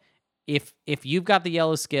 but if you've got the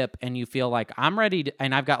yellow skip and you feel like I'm ready to,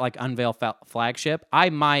 and I've got Unveil Flagship,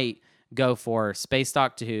 I might go for Space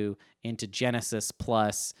Dock 2 into Genesis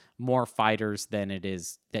plus more fighters than it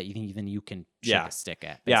is that you can shake a stick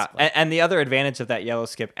at. Basically. Yeah, and the other advantage of that yellow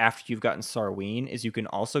skip after you've gotten Sarween is you can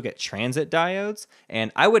also get transit diodes,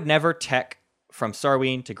 and I would never tech from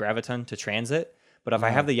Sarween to Graviton to transit, but if I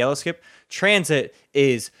have the yellow skip, transit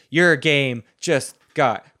is your game just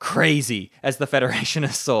got crazy as the Federation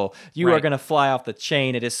of Soul. You are going to fly off the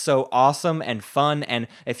chain. It is so awesome and fun, and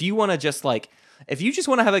if you want to just if you just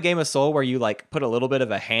want to have a game of Soul where you put a little bit of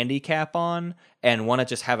a handicap on and want to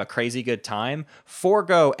just have a crazy good time,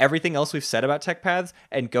 forego everything else we've said about tech paths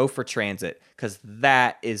and go for transit, because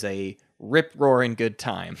that is a rip-roaring good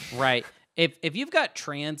time. Right. If you've got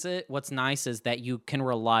transit, what's nice is that you can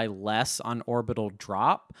rely less on orbital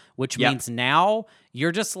drop, which means now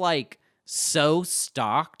you're just so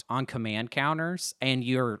stocked on command counters, and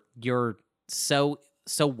you're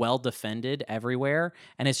so well defended everywhere,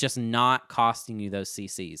 and it's just not costing you those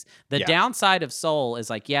CCs. The downside of Soul is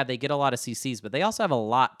they get a lot of CCs, but they also have a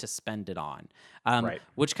lot to spend it on,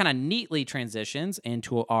 which kind of neatly transitions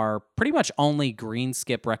into our pretty much only green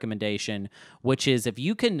skip recommendation, which is if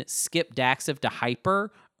you can skip Daxiv to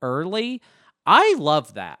Hyper early. I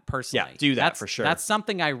love that personally. Yeah, do that for sure. That's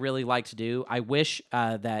something I really like to do. I wish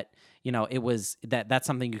that it was that's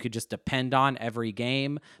something you could just depend on every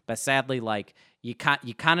game, but sadly, you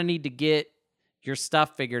kind of need to get your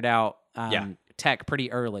stuff figured out tech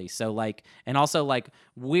pretty early. So and also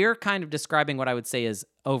we're kind of describing what I would say is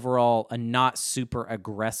overall a not super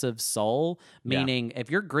aggressive Soul, meaning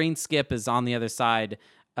if your green skip is on the other side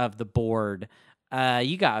of the board,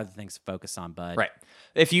 you got other things to focus on, bud. Right.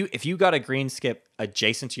 If you got a green skip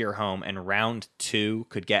adjacent to your home and round 2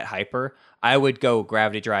 could get Hyper, I would go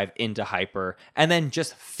Gravity Drive into Hyper and then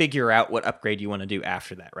just figure out what upgrade you want to do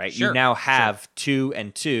after that, right? Sure, You now have 2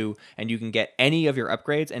 and 2, and you can get any of your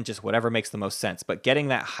upgrades and just whatever makes the most sense. But getting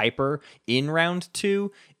that Hyper in round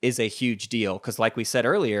 2 is a huge deal because, like we said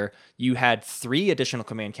earlier, you had 3 additional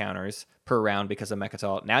command counters per round because of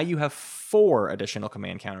Mechatol. Now you have 4 additional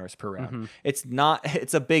command counters per round.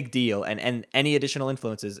 It's a big deal, and any additional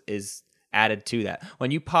influences is added to that. When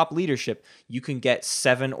you pop leadership, you can get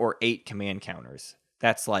 7 or 8 command counters.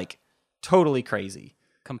 That's like totally crazy.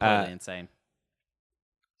 Completely insane.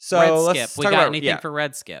 So red let's skip. We talk got about, anything for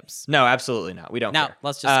red skips? No, absolutely not. We don't No, care.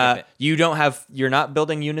 let's just skip it. You're not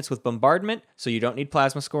building units with bombardment, so you don't need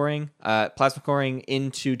plasma scoring. Plasma scoring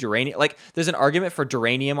into Duranium. Like, there's an argument for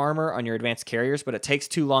Duranium armor on your advanced carriers, but it takes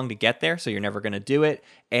too long to get there, so you're never going to do it.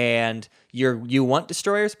 And you want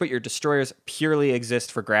destroyers, but your destroyers purely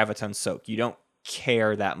exist for Graviton Soak. You don't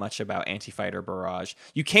care that much about anti-fighter barrage.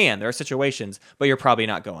 You can. There are situations, but you're probably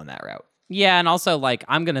not going that route. Yeah, and also, like,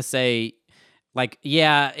 I'm going to say, like,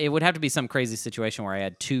 yeah, it would have to be some crazy situation where I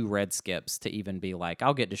had 2 red skips to even be like,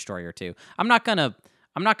 I'll get Destroyer 2. I'm not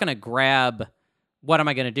gonna grab, what am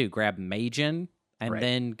I gonna do? Grab Magen and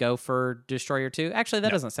then go for Destroyer 2? Actually,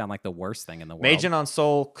 that doesn't sound like the worst thing in the world. Magen on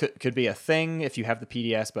Soul could be a thing if you have the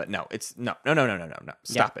PDS, but no, it's no.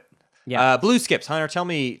 Stop it. Yeah. Blue skips, Hunter. Tell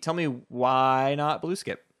me why not blue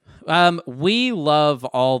skip? We love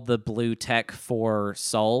all the blue tech for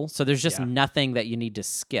Soul, so there's just nothing that you need to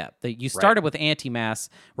skip. That you started with anti-mass,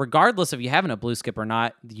 regardless of you having a blue skip or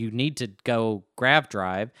not, you need to go Grav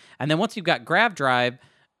Drive. And then once you've got Grav Drive,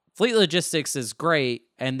 Fleet Logistics is great,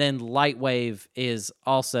 and then Light Wave is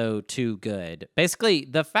also too good. Basically,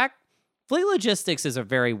 the fact Fleet Logistics is a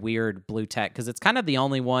very weird blue tech because it's kind of the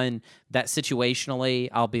only one that situationally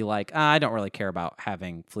I'll be like, I don't really care about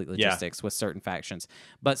having Fleet Logistics with certain factions.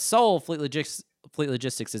 But Soul, Fleet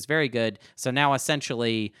Logistics is very good. So now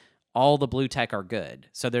essentially all the blue tech are good.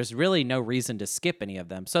 So there's really no reason to skip any of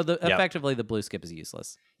them. So effectively the blue skip is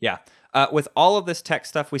useless. Yeah. With all of this tech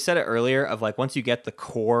stuff, we said it earlier of like once you get the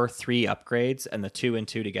core 3 upgrades and the 2 and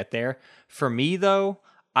 2 to get there. For me, though,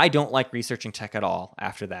 I don't like researching tech at all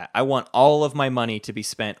after that. I want all of my money to be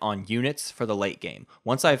spent on units for the late game.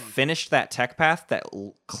 Once I've finished that tech path that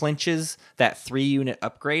clinches that 3-unit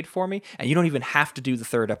upgrade for me, and you don't even have to do the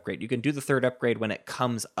 3rd upgrade. You can do the 3rd upgrade when it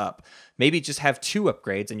comes up. Maybe just have 2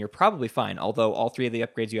 upgrades and you're probably fine, although all 3 of the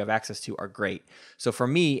upgrades you have access to are great. So for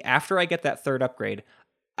me, after I get that 3rd upgrade,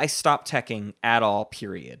 I stop teching at all,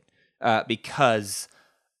 period, because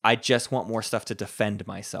I just want more stuff to defend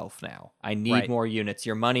myself now. I need more units.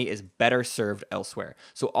 Your money is better served elsewhere.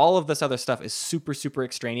 So all of this other stuff is super, super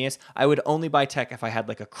extraneous. I would only buy tech if I had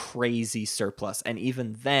like a crazy surplus. And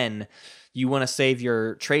even then, you want to save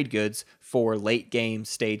your trade goods for late game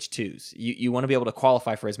stage 2s. You want to be able to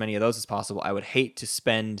qualify for as many of those as possible. I would hate to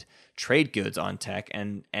spend trade goods on tech,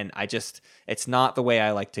 and I just, it's not the way I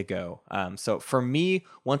like to go. So for me,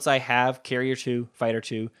 once I have Carrier 2, Fighter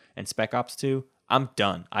 2, and Spec Ops 2, I'm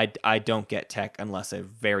done. I don't get tech unless a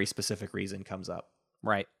very specific reason comes up.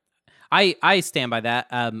 Right. I stand by that.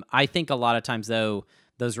 I think a lot of times though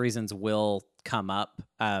those reasons will come up.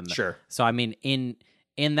 Sure. So I mean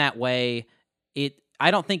in that way,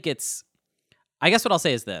 I don't think it's. I guess what I'll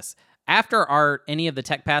say is this: after any of the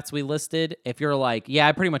tech paths we listed, if you're like, yeah,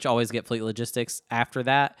 I pretty much always get Fleet Logistics. After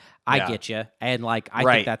that, I get you, and like I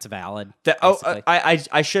think that's valid.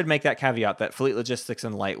 I should make that caveat that Fleet Logistics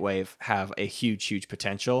and Lightwave have a huge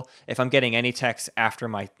potential. If I'm getting any techs after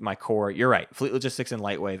my core, you're right. Fleet Logistics and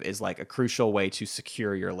Lightwave is like a crucial way to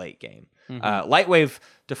secure your late game. Lightwave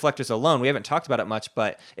deflectors alone, we haven't talked about it much,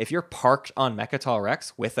 but if you're parked on Mechatol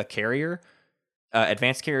Rex with a carrier,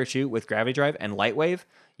 Advanced Carrier 2 with Gravity Drive and Lightwave,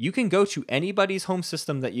 you can go to anybody's home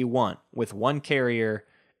system that you want with 1 carrier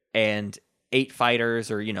and 8 fighters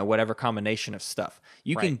or, whatever combination of stuff.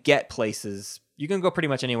 You can get places. You can go pretty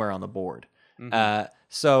much anywhere on the board.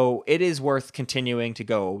 So it is worth continuing to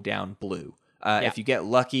go down blue. If you get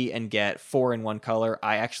lucky and get 4 in 1 color,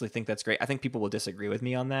 I actually think that's great. I think people will disagree with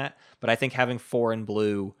me on that, but I think having 4 in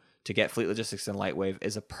blue to get Fleet Logistics and Lightwave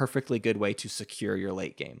is a perfectly good way to secure your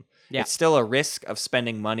late game. Yeah. It's still a risk of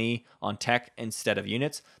spending money on tech instead of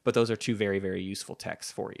units, but those are 2 very, very useful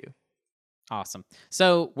techs for you. Awesome.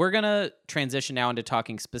 So we're going to transition now into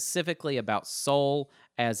talking specifically about Soul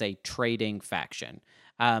as a trading faction.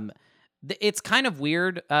 It's kind of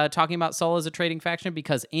weird talking about Soul as a trading faction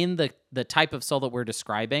because in the type of Soul that we're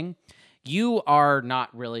describing, you are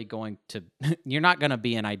not really going to, you're not going to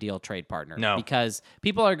be an ideal trade partner. No. Because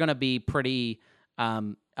people are going to be pretty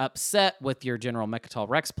upset with your general Mechatol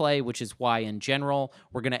Rex play, which is why in general,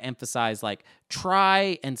 we're going to emphasize like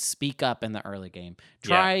try and speak up in the early game.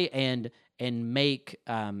 Try and and make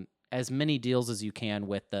as many deals as you can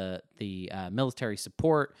with the military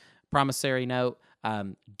support promissory note.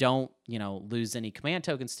 Don't lose any command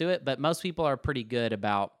tokens to it, but most people are pretty good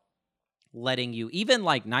about letting you, even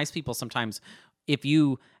like nice people sometimes, if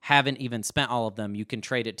you haven't even spent all of them, you can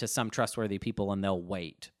trade it to some trustworthy people and they'll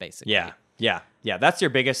wait, basically. Yeah. That's your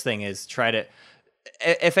biggest thing, is try to,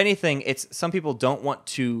 if anything, it's some people don't want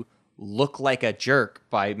to look like a jerk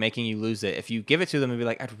by making you lose it. If you give it to them and be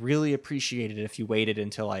like, I'd really appreciate it if you waited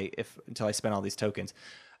until I spent all these tokens.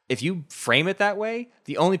 If you frame it that way,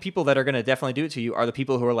 the only people that are going to definitely do it to you are the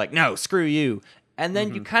people who are like, no, screw you. And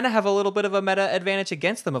then you kind of have a little bit of a meta advantage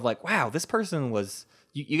against them of like, wow, this person was,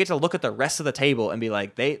 you get to look at the rest of the table and be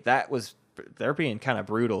like, they're being kind of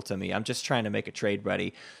brutal to me. I'm just trying to make a trade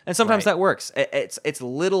buddy. And sometimes that works. It's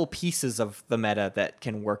little pieces of the meta that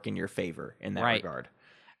can work in your favor in that regard.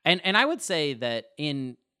 And I would say that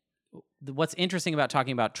what's interesting about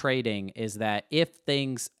talking about trading is that if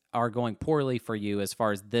things are going poorly for you as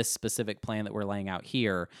far as this specific plan that we're laying out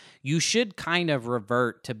here, you should kind of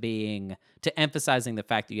revert to emphasizing the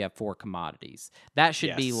fact that you have 4 commodities. That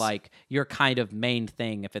should be like your kind of main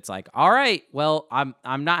thing. If it's like, all right, well,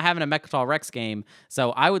 I'm not having a Mechatol Rex game,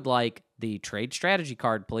 so I would like the trade strategy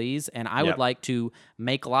card, please, and I would like to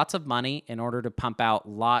make lots of money in order to pump out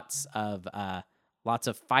lots of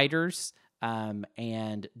fighters,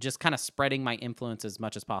 and just kind of spreading my influence as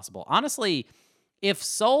much as possible. Honestly, if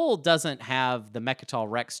Sol doesn't have the Mechatol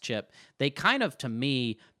Rex chip, they kind of, to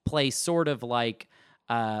me, play sort of like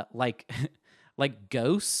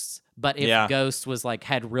Ghosts, but if Ghost was like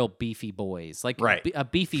had real beefy boys, like a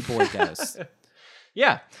beefy boy Ghost.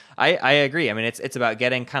 Yeah, I agree. I mean, it's about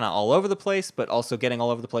getting kind of all over the place, but also getting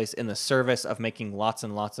all over the place in the service of making lots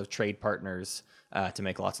and lots of trade partners to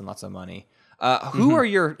make lots and lots of money. Who are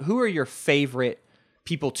your favorite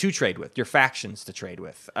people to trade with, your factions to trade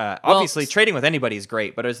with? Obviously, trading with anybody is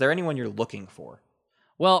great, but is there anyone you're looking for?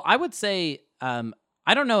 Well, I would say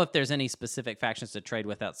I don't know if there's any specific factions to trade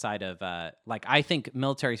with outside of I think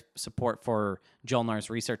military support for Jolnar's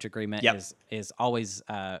research agreement is always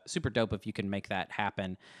super dope if you can make that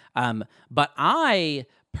happen. But I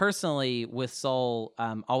personally, with Sol,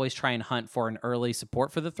 always try and hunt for an early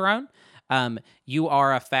support for the throne. You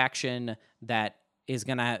are a faction that is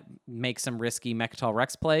going to make some risky Mechatol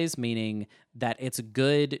Rex plays, meaning that it's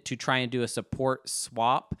good to try and do a support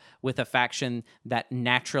swap with a faction that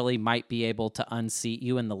naturally might be able to unseat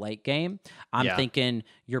you in the late game. I'm thinking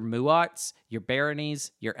your Muats, your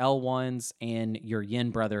Baronies, your L1s, and your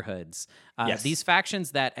Yin Brotherhoods. These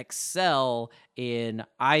factions that excel in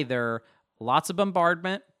either lots of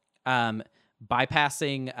bombardment, bypassing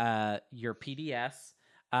your PDS,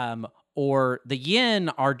 or the Yin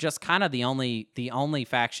are just kind of the only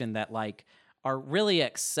faction that are really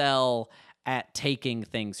excel at taking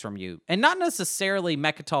things from you, and not necessarily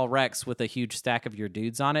Mechatol Rex with a huge stack of your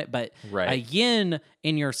dudes on it, but a Yin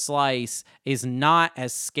in your slice is not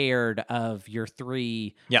as scared of your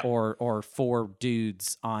 3 or 4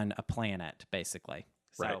 dudes on a planet, basically.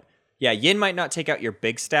 Right. So, yeah, Yin might not take out your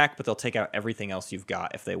big stack, but they'll take out everything else you've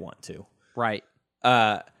got if they want to. Right.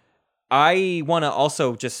 I want to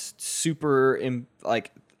also just super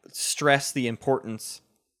stress the importance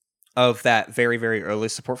of that very, very early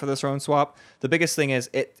support for the throne swap. The biggest thing is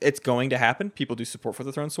it's going to happen. People do support for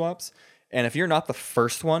the throne swaps. And if you're not the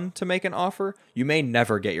first one to make an offer, you may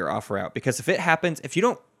never get your offer out. Because if it happens, if you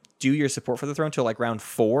don't do your support for the throne till round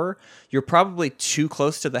 4, you're probably too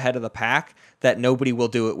close to the head of the pack that nobody will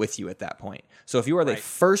do it with you at that point. So if you are the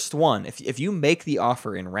first one, if you make the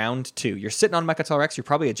offer in round 2, you're sitting on Mechatol Rex, you're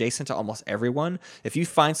probably adjacent to almost everyone. If you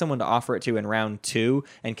find someone to offer it to in round 2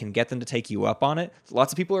 and can get them to take you up on it,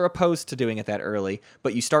 lots of people are opposed to doing it that early,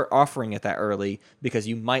 but you start offering it that early because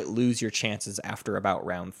you might lose your chances after about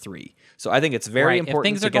round 3. So I think it's very important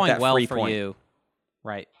if things to are get going that well free for point. you.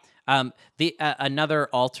 Right. The another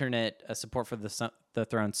alternate support for the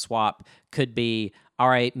throne swap could be, all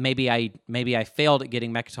right, maybe I failed at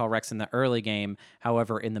getting Mechatol Rex in the early game.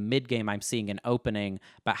 However, in the mid game, I'm seeing an opening.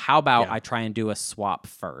 But how about I try and do a swap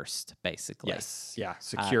first, basically? Yes,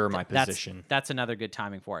 secure my position. That's another good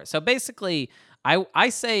timing for it. So basically, I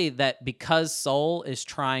say that because Sol is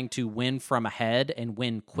trying to win from ahead and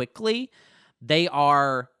win quickly, they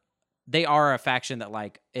are a faction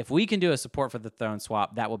that if we can do a support for the throne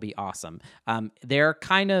swap, that will be awesome. It's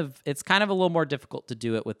kind of a little more difficult to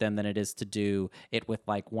do it with them than it is to do it with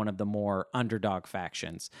one of the more underdog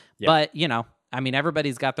factions. Yeah. But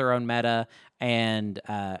everybody's got their own meta, and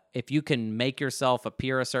if you can make yourself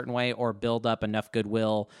appear a certain way or build up enough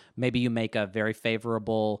goodwill, maybe you make a very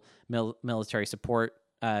favorable military support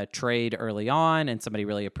trade early on and somebody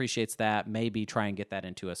really appreciates that, maybe try and get that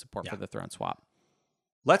into a support for the throne swap.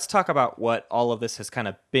 Let's talk about what all of this has kind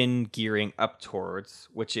of been gearing up towards,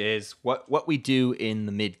 which is what we do in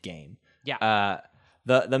the mid game. Yeah.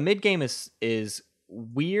 The mid game is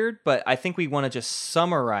weird, but I think we want to just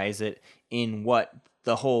summarize it in what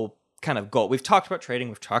the whole kind of goal. We've talked about trading,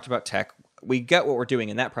 we've talked about tech. We get what we're doing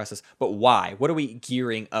in that process, but why? What are we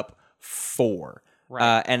gearing up for?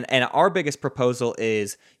 Right. And our biggest proposal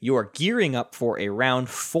is you are gearing up for a round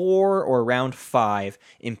 4 or round 5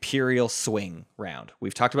 Imperial swing round.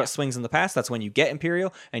 We've talked about swings in the past. That's when you get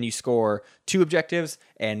Imperial and you score 2 objectives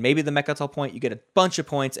and maybe the Mechatol point. You get a bunch of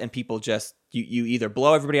points and people just, you either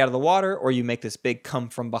blow everybody out of the water or you make this big come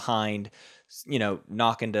from behind,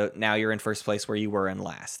 knock into, now you're in first place where you were in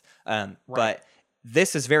last. But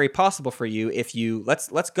this is very possible for you if you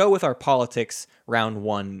let's go with our politics round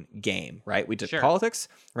 1 game, right? We took politics.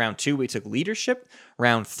 Round 2 we took leadership.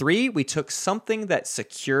 Round 3 we took something that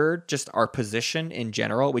secured just our position in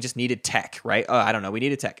general. We just needed tech, right? I don't know, we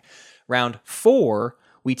needed tech. Round 4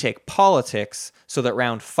 we take politics so that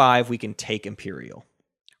round 5 we can take Imperial.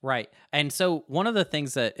 Right. And so one of the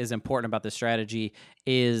things that is important about this strategy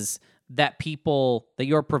is that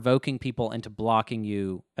you're provoking people into blocking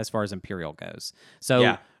you as far as Imperial goes.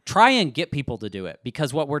 So try and get people to do it,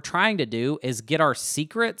 because what we're trying to do is get our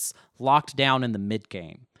secrets locked down in the mid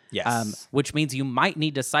game. Yes. Which means you might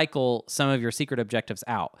need to cycle some of your secret objectives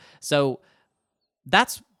out. So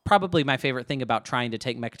that's probably my favorite thing about trying to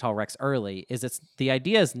take Mechatol Rex early is the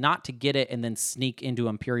idea is not to get it and then sneak into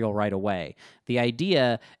Imperial right away. The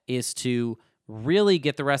idea is to really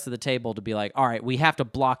get the rest of the table to be like, all right, we have to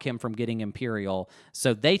block him from getting Imperial.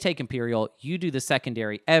 So they take Imperial. You do the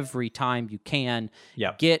secondary every time you can.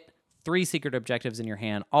 Yeah. Get 3 secret objectives in your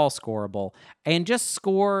hand, all scoreable, and just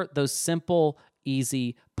score those simple,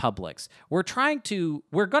 easy publics. We're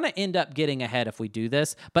going to end up getting ahead if we do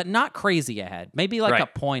this, but not crazy ahead. Maybe like a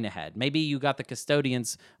point ahead. Maybe you got the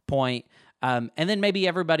Custodian's point, and then maybe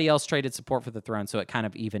everybody else traded support for the throne, so it kind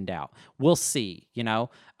of evened out. We'll see,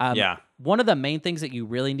 One of the main things that you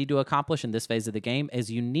really need to accomplish in this phase of the game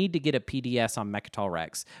is you need to get a PDS on Mechatol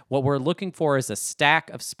Rex. What we're looking for is a stack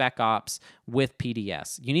of Spec Ops with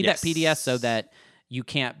PDS. You need that PDS so that you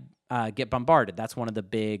can't get bombarded. That's one of the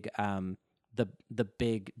big the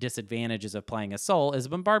big disadvantages of playing as Sol is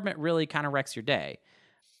bombardment really kind of wrecks your day.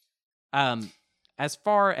 As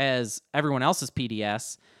far as everyone else's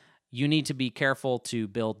PDS, you need to be careful to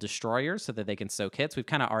build destroyers so that they can soak hits. We've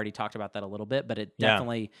kind of already talked about that a little bit, but it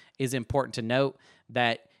definitely is important to note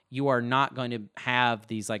that you are not going to have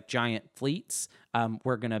these like giant fleets.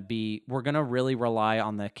 We're going to really rely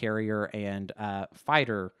on the carrier and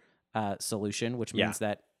fighter solution, which means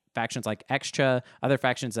that factions like Extra, other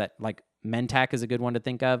factions that like Mentak is a good one to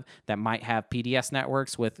think of that might have PDS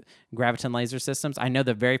networks with Graviton laser systems. I know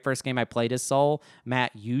the very first game I played as Sol,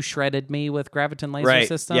 Matt, you shredded me with Graviton laser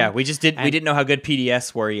system. Yeah, we didn't know how good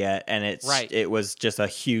PDS were yet, and it was just a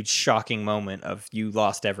huge shocking moment of you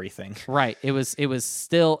lost everything. Right. It's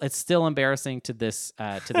still embarrassing to this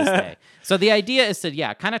day. So the idea is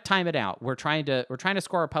to kind of time it out. We're trying to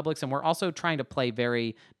score our publics, and we're also trying to play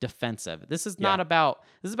very defensive. This is about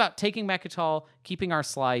taking Mechatol, keeping our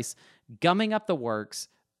slice, gumming up the works,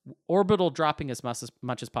 orbital dropping as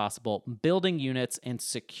much as possible, building units, and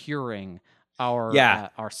securing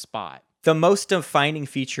our spot. The most defining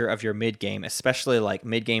feature of your mid game, especially like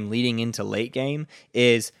mid game leading into late game,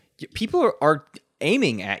 is people are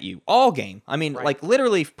aiming at you all game. I mean, like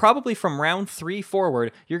literally, probably from round 3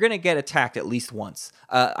 forward, you're gonna get attacked at least once.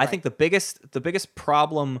 I think the biggest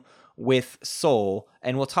problem with Sol,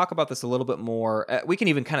 and we'll talk about this a little bit more. We can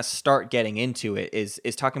even kind of start getting into it. Is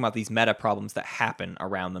talking about these meta problems that happen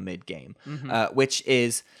around the mid game, which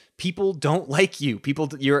is people don't like you.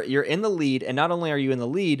 You're in the lead, and not only are you in the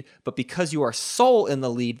lead, but because you are Sol in the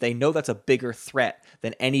lead, they know that's a bigger threat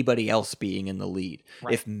than anybody else being in the lead.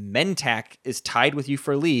 Right. If Mentak is tied with you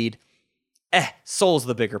for lead, Sol's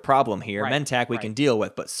the bigger problem here. Mentak we can deal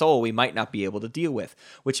with, but Sol we might not be able to deal with,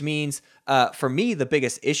 which means for me, the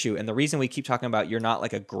biggest issue, and the reason we keep talking about you're not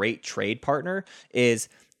like a great trade partner, is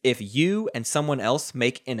if you and someone else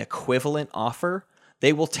make an equivalent offer,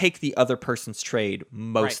 they will take the other person's trade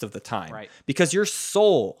most of the time. Right. Because you're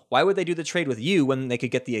Sol. Why would they do the trade with you when they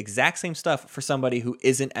could get the exact same stuff for somebody who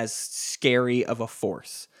isn't as scary of a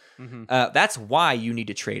force? That's why you need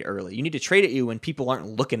to trade early. You need to trade at you when people aren't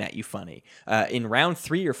looking at you funny. In round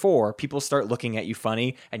 3 or 4, people start looking at you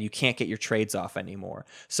funny, and you can't get your trades off anymore.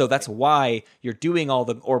 So that's why you're doing all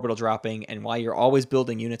the orbital dropping, and why you're always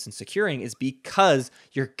building units and securing is because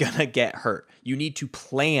you're gonna get hurt. You need to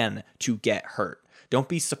plan to get hurt. Don't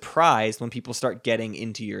be surprised when people start getting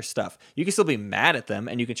into your stuff. You can still be mad at them,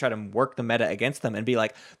 and you can try to work the meta against them and be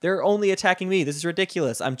like, they're only attacking me. This is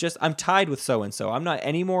ridiculous. I'm tied with so-and-so. I'm not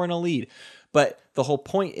anymore in a lead. But the whole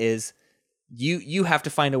point is you have to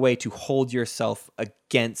find a way to hold yourself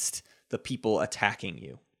against the people attacking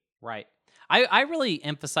you. Right. I really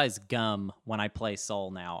emphasize gum when I play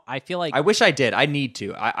Soul now. I feel like I wish I did. I need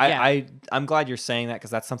to. I'm glad you're saying that,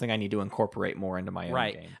 because that's something I need to incorporate more into my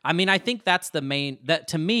own game. I mean, I think that's the main, that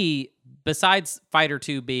to me, besides Fighter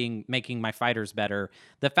 2 making my fighters better,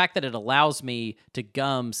 the fact that it allows me to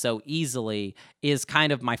gum so easily is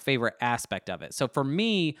kind of my favorite aspect of it. So for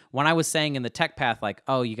me, when I was saying in the tech path, like,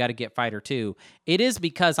 oh, you got to get Fighter 2, it is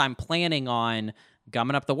because I'm planning on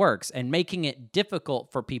gumming up the works and making it difficult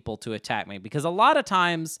for people to attack me, because a lot of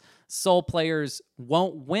times Soul players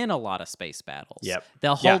won't win a lot of space battles. Yep.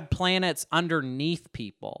 They'll hold planets underneath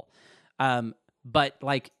people. But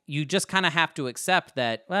like, you just kind of have to accept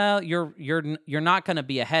that, well, you're not going to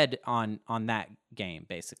be ahead on that game,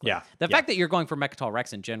 basically. Yeah. The fact that you're going for Mechatol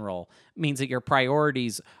Rex in general means that your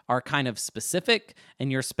priorities are kind of specific, and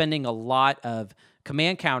you're spending a lot of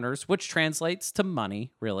command counters, which translates to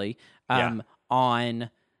money, really, on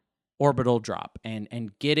orbital drop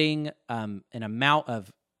and getting an amount of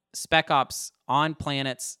spec ops on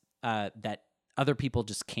planets that other people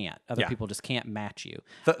just can't. People just can't match you.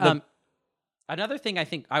 Another thing I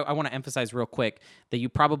think I want to emphasize real quick that you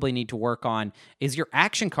probably need to work on is your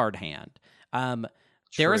action card hand.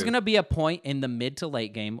 There is going to be a point in the mid to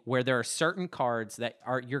late game where there are certain cards that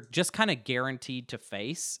you're just kind of guaranteed to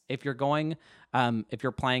face if you're playing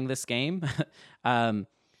this game.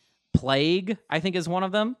 Plague, I think, is one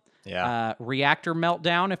of them. Yeah. Reactor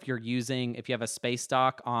Meltdown, if you have a space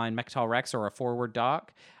dock on Mechatol Rex or a forward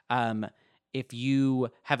dock. If you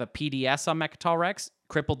have a PDS on Mechatol Rex,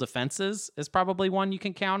 Crippled Defenses is probably one you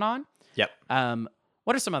can count on. Yep.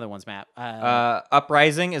 What are some other ones, Matt?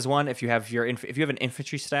 Uprising is one. If you have an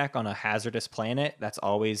infantry stack on a hazardous planet, that's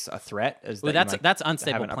always a threat. That's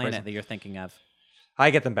Unstable Planet that you're thinking of. I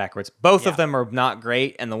get them backwards. Both of them are not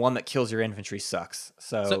great, and the one that kills your infantry sucks.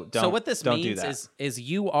 So what this means is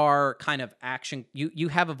you are kind of action. You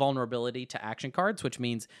have a vulnerability to action cards, which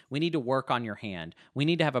means we need to work on your hand. We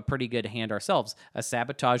need to have a pretty good hand ourselves. A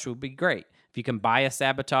Sabotage would be great. If you can buy a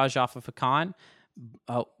Sabotage off of a con,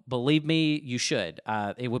 believe me, you should.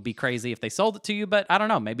 It would be crazy if they sold it to you, but I don't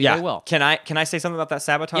know. Maybe they will. Can I say something about that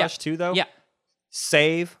Sabotage too, though? Yeah.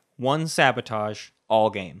 Save one Sabotage all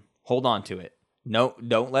game. Hold on to it. No,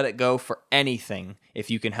 don't let it go for anything if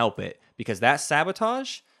you can help it, because that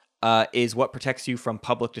Sabotage is what protects you from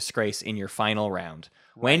public disgrace in your final round.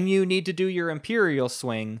 Right. When you need to do your Imperial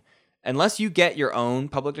swing, unless you get your own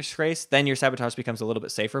public disgrace, then your Sabotage becomes a little bit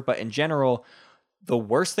safer. But in general, the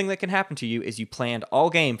worst thing that can happen to you is you planned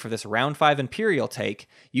all game for this round 5 Imperial take.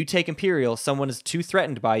 You take Imperial, someone is too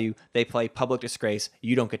threatened by you, they play public disgrace,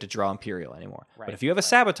 you don't get to draw Imperial anymore. Right. But if you have a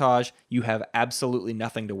Sabotage, you have absolutely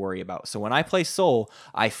nothing to worry about. So when I play Soul,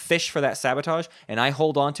 I fish for that Sabotage, and I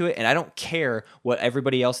hold on to it, and I don't care what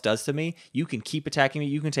everybody else does to me. You can keep attacking me,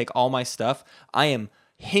 you can take all my stuff. I am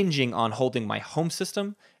hinging on holding my home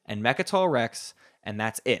system and Mechatol Rex, and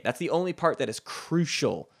that's it. That's the only part that is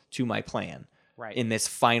crucial to my plan. Right. In this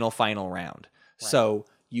final round. Right. So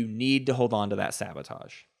you need to hold on to that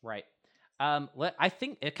Sabotage. Right. I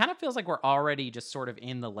think it kind of feels like we're already just sort of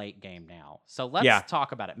in the late game now. So let's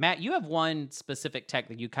talk about it. Matt, you have one specific tech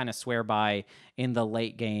that you kind of swear by in the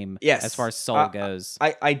late game as far as Soul goes.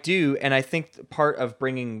 I do, and I think part of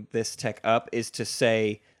bringing this tech up is to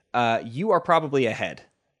say you are probably ahead.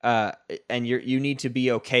 And you need to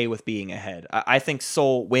be okay with being ahead. I think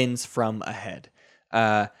Soul wins from ahead.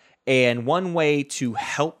 And one way to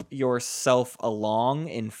help yourself along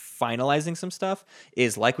in finalizing some stuff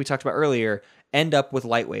is, like we talked about earlier, end up with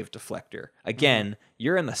Lightwave Deflector. Again,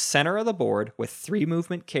 you're in the center of the board with 3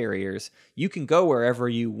 movement carriers. You can go wherever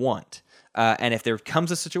you want. And if there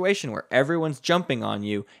comes a situation where everyone's jumping on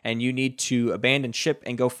you and you need to abandon ship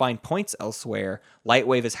and go find points elsewhere,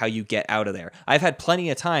 Lightwave is how you get out of there. I've had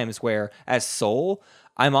plenty of times where, as Soul,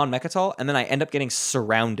 I'm on Mechatol, and then I end up getting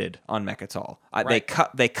surrounded on Mechatol. Right.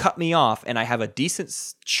 They cut me off, and I have a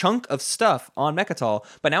decent chunk of stuff on Mechatol,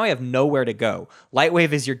 but now I have nowhere to go.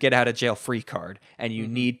 Lightwave is your get-out-of-jail-free card, and you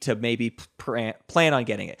need to maybe plan on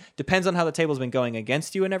getting it. Depends on how the table's been going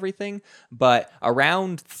against you and everything, but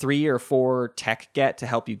around 3 or 4 tech get to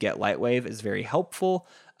help you get Lightwave is very helpful.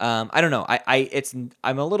 I don't know.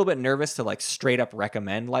 I'm a little bit nervous to like straight up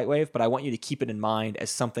recommend Lightwave, but I want you to keep it in mind as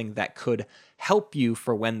something that could help you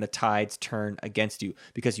for when the tides turn against you,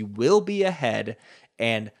 because you will be ahead,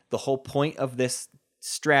 and the whole point of this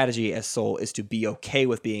strategy as Sol is to be okay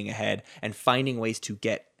with being ahead and finding ways to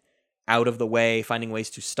get out of the way, finding ways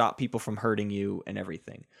to stop people from hurting you and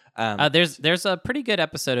everything. There's a pretty good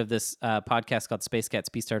episode of this podcast called Space Cats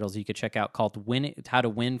Peace Turtles you could check out called How to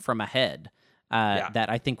Win from Ahead. That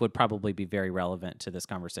I think would probably be very relevant to this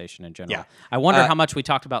conversation in general. Yeah. I wonder how much we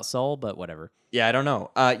talked about Sol, but whatever. Yeah, I don't know.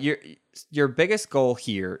 Your biggest goal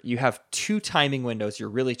here, you have 2 timing windows you're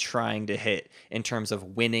really trying to hit in terms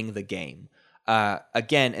of winning the game.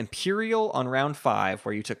 Again, Imperial on round 5,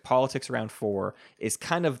 where you took Politics round 4, is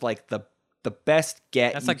kind of like the best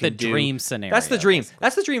get. That's you like can the do. dream scenario. That's the dream. Basically.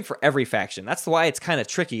 That's the dream for every faction. That's why it's kind of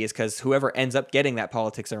tricky, is because whoever ends up getting that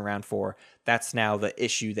Politics in round 4, that's now the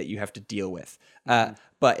issue that you have to deal with.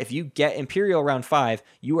 But if you get Imperial round 5,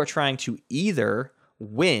 you are trying to either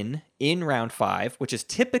win in round 5, which is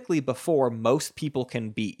typically before most people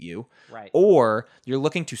can beat you, right? Or you're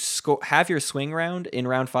looking to have your swing round in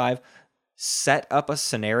round 5, set up a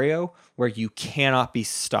scenario where you cannot be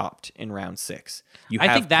stopped in round 6.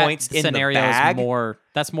 I think that points in scenario the bag.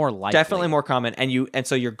 That's more likely. Definitely more common. And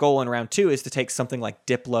so your goal in round 2 is to take something like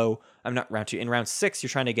Diplo. I'm not round 2. In round 6, you're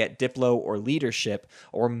trying to get Diplo or leadership,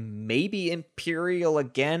 or maybe Imperial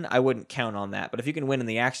again. I wouldn't count on that. But if you can win in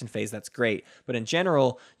the action phase, that's great. But in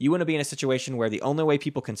general, you want to be in a situation where the only way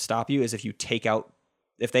people can stop you is if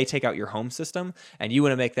they take out your home system, and you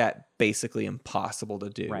want to make that basically impossible to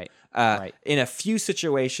do. Right. In a few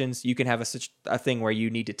situations, you can have a thing where you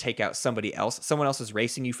need to take out somebody else. Someone else is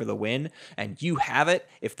racing you for the win, and you have it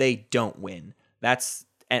if they don't win. That's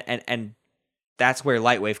where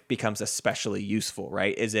Lightwave becomes especially useful,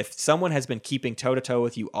 right? Is if someone has been keeping toe-to-toe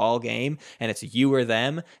with you all game, and it's you or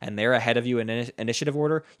them, and they're ahead of you in initiative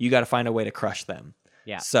order, you got to find a way to crush them.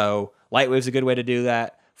 Yeah. So Lightwave's a good way to do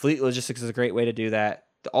that. Fleet Logistics is a great way to do that.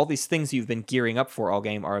 All these things you've been gearing up for all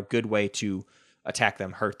game are a good way to attack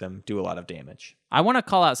them, hurt them, do a lot of damage. I want to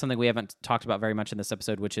call out something we haven't talked about very much in this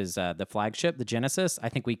episode, which is the flagship, the Genesis. I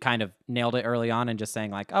think we kind of nailed it early on in just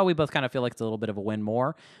saying like, oh, we both kind of feel like it's a little bit of a win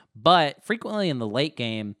more. But frequently in the late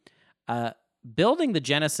game, building the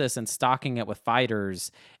Genesis and stocking it with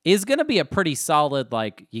fighters is going to be a pretty solid,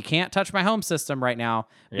 like, you can't touch my home system right now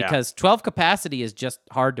because 12 capacity is just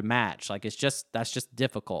hard to match. Like, that's just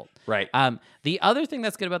difficult. Right. The other thing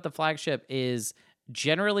that's good about the flagship is,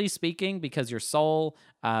 generally speaking, because you're Sol,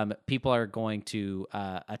 people are going to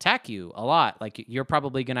attack you a lot. Like, you're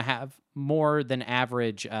probably going to have more than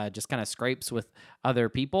average just kind of scrapes with other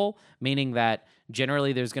people, meaning that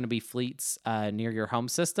generally there's going to be fleets near your home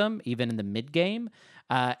system, even in the mid game.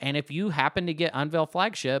 And if you happen to get Unveil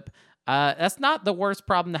Flagship, that's not the worst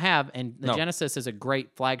problem to have. And the Genesis is a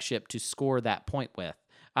great flagship to score that point with.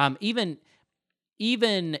 Even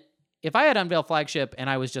if I had Unveil Flagship and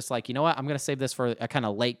I was just like, you know what, I'm going to save this for a kind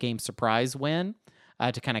of late game surprise win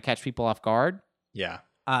to kind of catch people off guard. Yeah.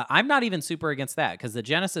 I'm not even super against that because the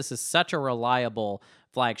Genesis is such a reliable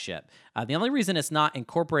flagship. The only reason it's not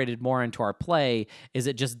incorporated more into our play is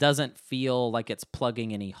it just doesn't feel like it's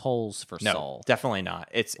plugging any holes for Sol. Definitely not.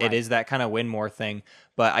 It is that kind of win more thing.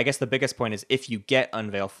 But I guess the biggest point is if you get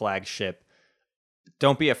Unveil Flagship,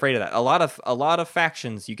 don't be afraid of that. A lot of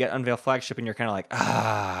factions, you get Unveil Flagship and you're kind of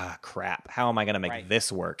like, crap. How am I going to make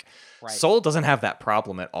this work? Right. Sol doesn't have that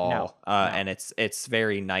problem at all. No. And it's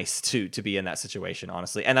very nice to be in that situation,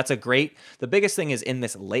 honestly. And the biggest thing is in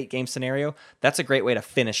this late game scenario, that's a great way to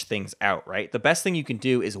finish things out, right? The best thing you can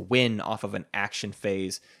do is win off of an action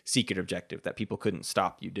phase secret objective that people couldn't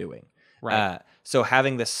stop you doing. Right. So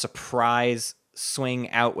having this surprise swing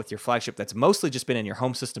out with your flagship that's mostly just been in your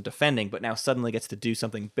home system defending, but now suddenly gets to do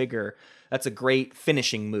something bigger, that's a great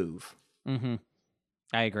finishing move. Mm-hmm.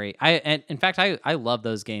 I agree. In fact, I love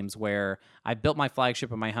those games where I built my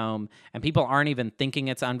flagship in my home and people aren't even thinking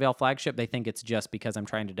it's Unveil Flagship. They think it's just because I'm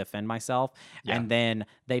trying to defend myself. Yeah. And then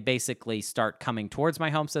they basically start coming towards my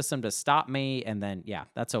home system to stop me. And then,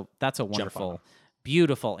 that's a wonderful,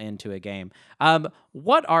 beautiful end to a game.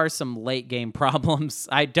 What are some late game problems?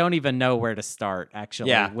 I don't even know where to start, actually.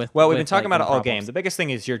 Yeah. We've been talking about it all game. The biggest thing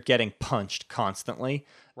is you're getting punched constantly.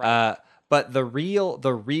 Right. But the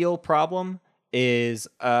real problem is,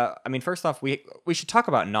 first off, we should talk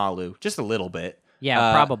about Naalu just a little bit.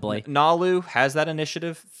 Yeah, probably. Naalu has that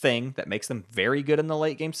initiative thing that makes them very good in the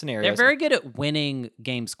late game scenarios. They're very good at winning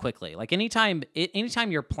games quickly. Like anytime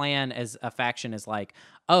your plan as a faction is like,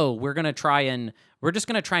 oh, we're just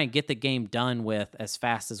gonna try and get the game done with as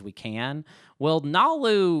fast as we can. Well,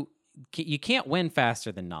 Naalu, you can't win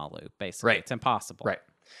faster than Naalu. Basically, right. It's impossible. Right.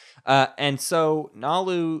 And so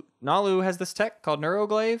Nalu has this tech called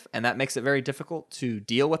Neuroglaive, and that makes it very difficult to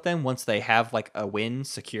deal with them once they have like a win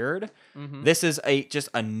secured. This is just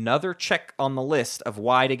another check on the list of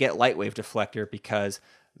why to get Lightwave Deflector, because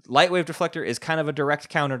Lightwave Deflector is kind of a direct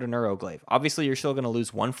counter to Neuroglaive. Obviously, you're still going to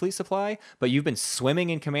lose one fleet supply, but you've been swimming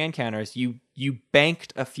in command counters. You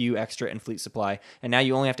banked a few extra in fleet supply, and now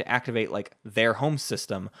you only have to activate like their home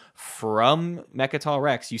system from Mechatol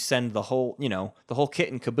Rex. You send the whole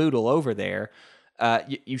kit and caboodle over there.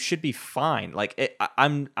 You should be fine. Like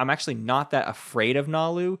I'm actually not that afraid of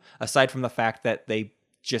Nalu, aside from the fact that they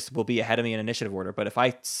just will be ahead of me in initiative order. But if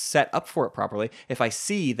I set up for it properly, if I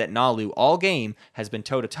see that Nalu all game has been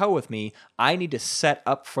toe-to-toe with me, I need to set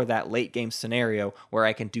up for that late game scenario where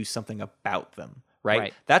I can do something about them,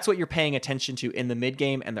 right? That's what you're paying attention to in the mid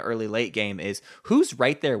game and the early late game is who's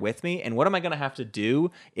right there with me and what am I going to have to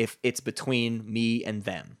do if it's between me and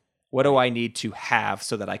them? What do I need to have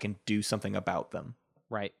so that I can do something about them?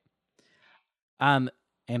 Right. And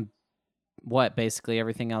what, basically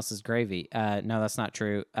everything else is gravy? No, that's not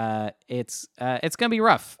true. It's gonna be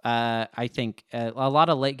rough. I think a lot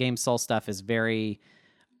of late game Soul stuff is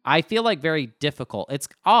I feel like very difficult. It's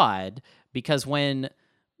odd because when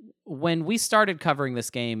we started covering this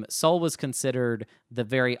game, Soul was considered the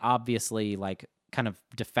very obviously like kind of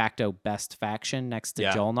de facto best faction next to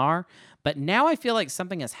Jolnar. But now I feel like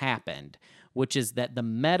something has happened, which is that the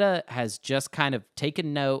meta has just kind of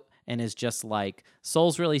taken note and is just like,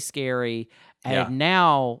 Soul's really scary. And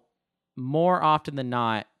now, more often than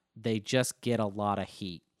not, they just get a lot of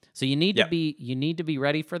heat. So you need to be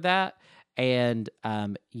ready for that. And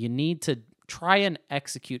you need to try and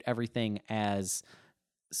execute everything as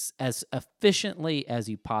efficiently as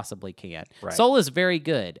you possibly can. Right. Soul is very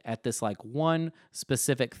good at this like one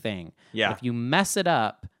specific thing. Yeah. But if you mess it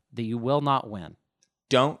up, then you will not win.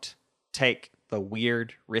 Don't take the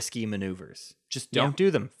weird, risky maneuvers. Just don't do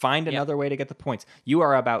them. Find another way to get the points. You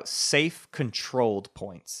are about safe, controlled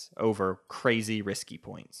points over crazy, risky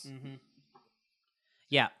points. Mm-hmm.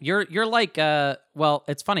 Yeah, you're like well,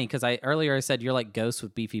 it's funny because earlier I said you're like Ghosts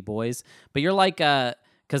with beefy boys, but you're like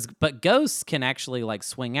but Ghosts can actually like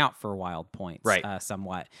swing out for wild points, right?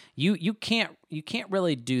 Somewhat. You can't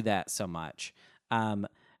really do that so much. And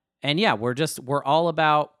yeah, we're all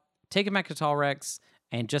about taking Mechatol Rex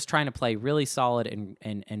and just trying to play really solid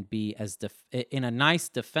and be as in a nice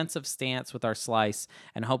defensive stance with our slice,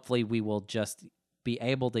 and hopefully we will just be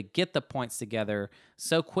able to get the points together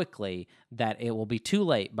so quickly that it will be too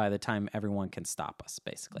late by the time everyone can stop us,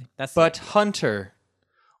 basically. But Hunter,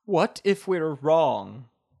 what if we're wrong?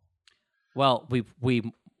 Well,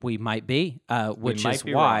 we might be, which is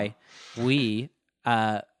why we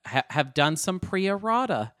have done some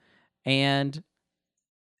pre-errata, and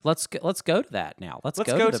let's go to that now. Let's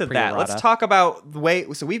go to that. Let's talk about the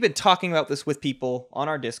way. So we've been talking about this with people on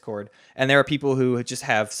our Discord, and there are people who just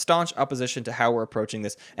have staunch opposition to how we're approaching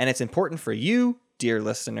this. And it's important for you, dear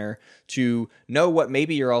listener, to know what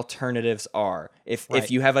maybe your alternatives are. If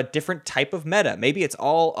you have a different type of meta, maybe it's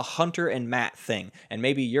all a Hunter and Matt thing, and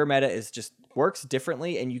maybe your meta is just works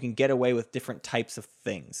differently and you can get away with different types of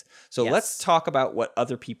things. So let's talk about what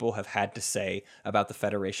other people have had to say about the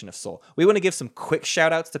Federation of Soul. We want to give some quick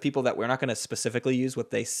shout outs to people that we're not going to specifically use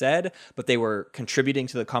what they said, but they were contributing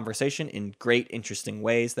to the conversation in great, interesting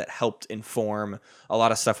ways that helped inform a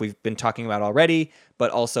lot of stuff we've been talking about already,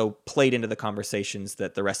 but also played into the conversations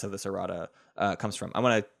that the rest of this errata comes from. I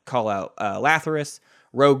want to call out Latharus,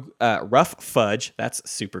 Rogue, Rough Fudge, that's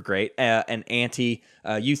super great, and Anti.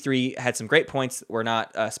 You three had some great points. We're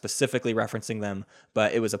not specifically referencing them,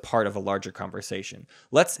 but it was a part of a larger conversation.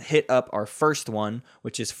 Let's hit up our first one,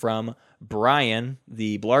 which is from Brian,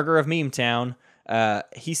 the blogger of Meme Town.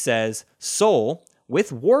 He says, Soul,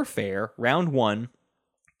 with Warfare, round 1,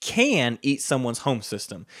 can eat someone's home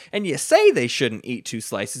system. And you say they shouldn't eat 2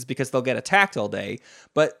 slices because they'll get attacked all day,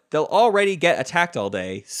 but they'll already get attacked all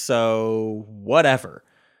day, so whatever.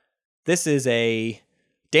 This is a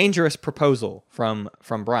dangerous proposal from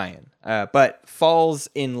Brian, but falls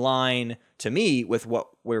in line to me with what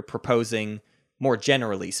we're proposing more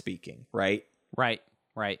generally speaking, right? Right.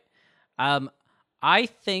 I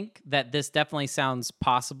think that this definitely sounds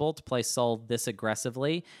possible to play Soul this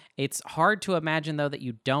aggressively. It's hard to imagine, though, that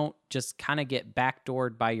you don't just kind of get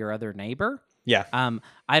backdoored by your other neighbor. Yeah.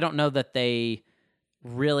 I don't know that they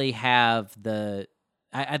really have the...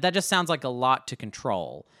 that just sounds like a lot to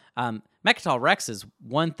control. Mechatol Rex is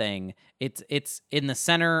one thing. It's in the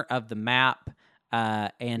center of the map,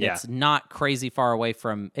 and it's not crazy far away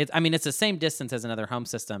from it. I mean, it's the same distance as another home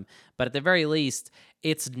system, but at the very least,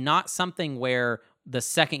 it's not something where the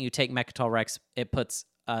second you take Mechatol Rex, it puts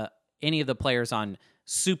any of the players on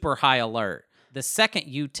super high alert. The second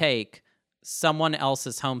you take someone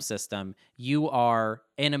else's home system, you are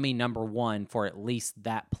enemy number one for at least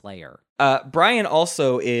that player. Brian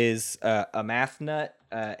also is a math nut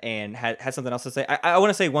and had something else to say. I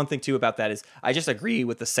want to say one thing too about that is I just agree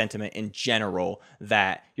with the sentiment in general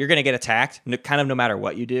that you're going to get attacked kind of no matter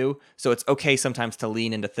what you do. So it's okay sometimes to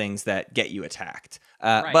lean into things that get you attacked.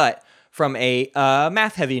 Right. But from a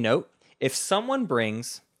math heavy note, if someone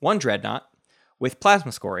brings 1 dreadnought with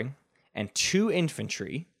plasma scoring and 2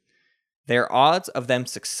 infantry, their odds of them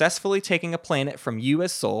successfully taking a planet from you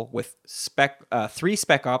as Sol with 3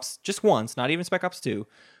 Spec Ops, just once, not even Spec Ops 2,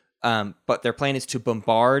 but their plan is to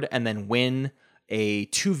bombard and then win a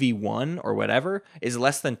 2v1 or whatever, is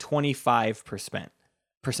less than 25%.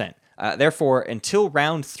 Therefore, until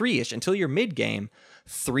round 3-ish, until your mid-game,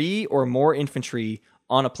 3 or more infantry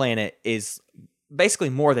on a planet is basically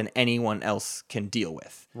more than anyone else can deal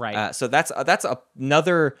with. Right. So that's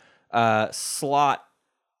another slot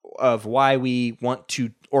of why we want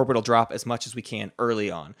to orbital drop as much as we can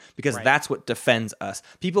early on, because that's what defends us.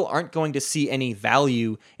 People aren't going to see any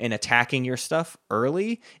value in attacking your stuff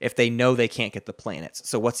early if they know they can't get the planets.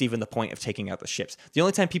 So what's even the point of taking out the ships? The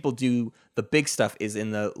only time people do the big stuff is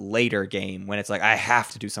in the later game when it's like, I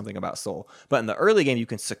have to do something about Sol. But in the early game, you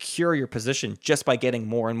can secure your position just by getting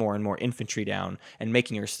more and more and more infantry down and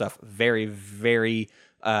making your stuff very, very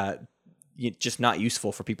just not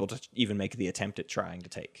useful for people to even make the attempt at trying to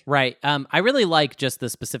take. Right. I really like just the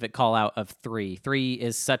specific call out of 3. 3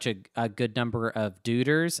 is such a good number of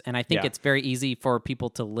duders, and I think it's very easy for people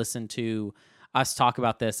to listen to us talk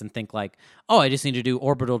about this and think like, oh, I just need to do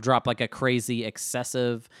orbital drop like a crazy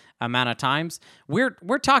excessive amount of times. We're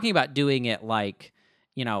talking about doing it like,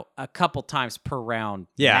 you know, a couple times per round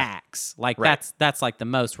max. Like that's like the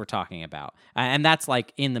most we're talking about. And that's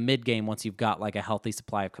like in the mid game once you've got like a healthy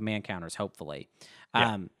supply of command counters, hopefully.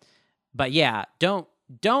 But yeah, don't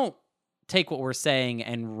take what we're saying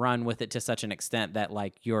and run with it to such an extent that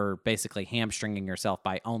like you're basically hamstringing yourself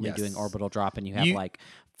by only doing orbital drop and you have like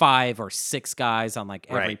 5 or 6 guys on like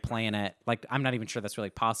every planet. Like, I'm not even sure that's really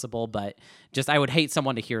possible, but just I would hate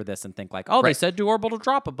someone to hear this and think like, oh, they said do orbital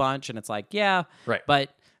drop a bunch, and it's like, but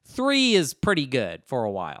 3 is pretty good for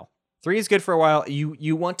a while. 3 is good for a while.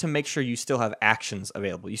 You want to make sure you still have actions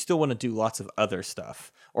available. You still want to do lots of other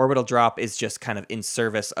stuff. Orbital drop is just kind of in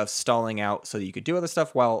service of stalling out so that you could do other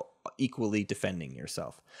stuff while equally defending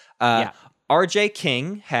yourself. RJ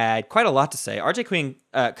King had quite a lot to say. RJ King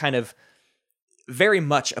kind of very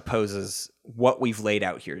much opposes what we've laid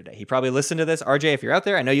out here today. He probably listened to this. RJ, if you're out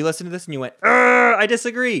there, I know you listened to this and you went, I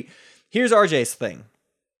disagree. Here's RJ's thing.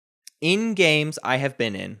 In games I have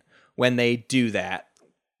been in, when they do that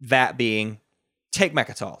being, take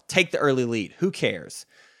Mechatol, take the early lead, who cares?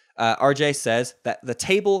 RJ says that the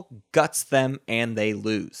table guts them and they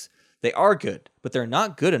lose. They are good, but they're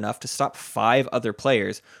not good enough to stop 5 other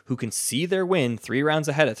players who can see their win 3 rounds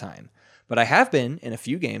ahead of time. But I have been in a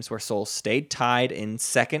few games where Sol stayed tied in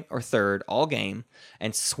 2nd or 3rd all game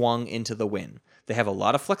and swung into the win. They have a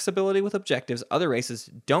lot of flexibility with objectives other races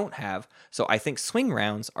don't have, so I think swing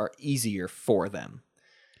rounds are easier for them.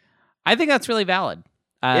 I think that's really valid.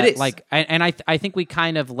 It is. Like, and I think we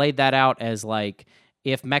kind of laid that out as like,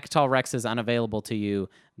 if Mechatol Rex is unavailable to you,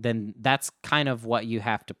 then that's kind of what you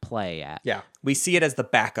have to play at. Yeah, we see it as the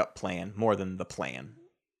backup plan more than the plan.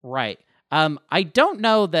 Right. I don't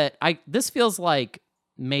know that this feels like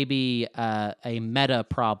maybe a meta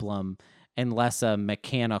problem and less a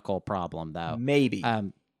mechanical problem, though. Maybe.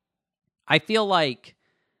 I feel like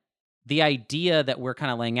the idea that we're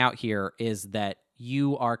kind of laying out here is that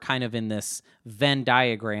you are kind of in this Venn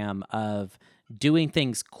diagram of doing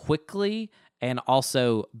things quickly and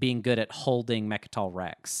also being good at holding Mechatol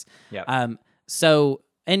Rex. Yeah.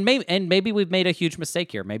 And maybe we've made a huge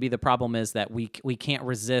mistake here. Maybe the problem is that we can't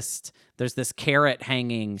resist. There's this carrot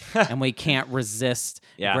hanging, and we can't resist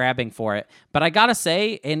grabbing for it. But I gotta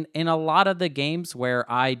say, in a lot of the games where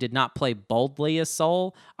I did not play boldly as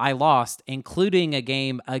Sol, I lost, including a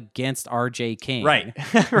game against RJ King, Right.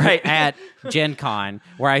 at Gen Con,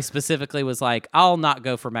 where I specifically was like, I'll not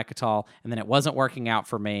go for Mechatol, and then it wasn't working out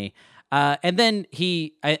for me. And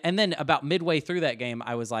then about midway through that game,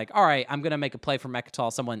 I was like, all right, I'm going to make a play for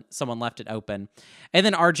Mechatol. Someone left it open. And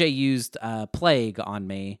then RJ used Plague on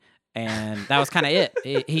me, and that was kind of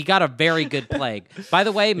it. He got a very good Plague. By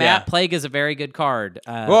the way, Matt, Plague is a very good card.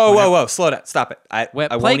 Whoa. Slow down. Stop it. I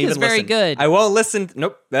Plague won't even is very listen. good. I won't listen.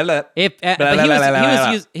 Nope. But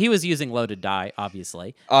he was using loaded die,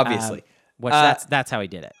 obviously. Which that's how he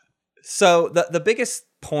did it. So the biggest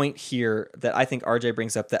point here that I think RJ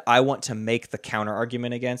brings up that I want to make the counter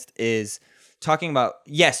argument against is talking about,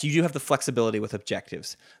 yes, you do have the flexibility with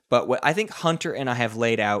objectives, but what I think Hunter and I have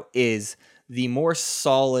laid out is the more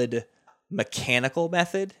solid mechanical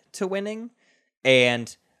method to winning,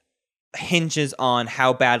 and hinges on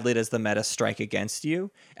how badly does the meta strike against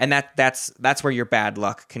you, and that's where your bad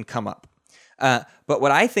luck can come up. But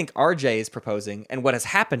what I think RJ is proposing, and what has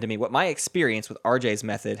happened to me, what my experience with RJ's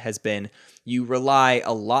method has been, you rely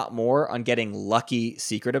a lot more on getting lucky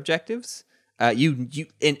secret objectives. You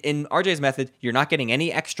in RJ's method, you're not getting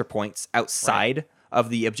any extra points outside of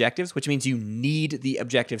the objectives, which means you need the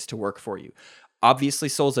objectives to work for you. Obviously,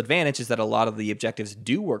 Soul's advantage is that a lot of the objectives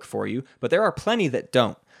do work for you, but there are plenty that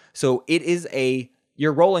don't. So it is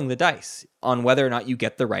you're rolling the dice on whether or not you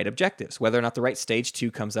get the right objectives, whether or not the right stage 2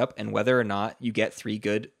 comes up, and whether or not you get 3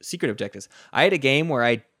 good secret objectives. I had a game where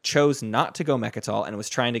I chose not to go Mechatol and was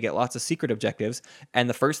trying to get lots of secret objectives, and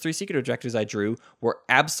the first 3 secret objectives I drew were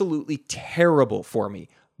absolutely terrible for me.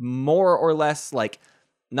 More or less, like,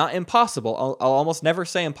 not impossible. I'll almost never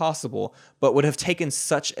say impossible, but would have taken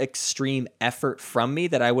such extreme effort from me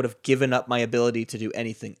that I would have given up my ability to do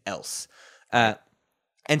anything else.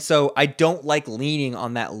 And so I don't like leaning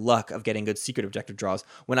on that luck of getting good secret objective draws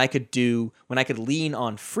when I could lean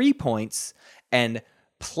on free points and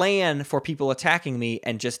plan for people attacking me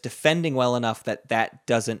and just defending well enough that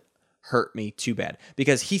doesn't hurt me too bad.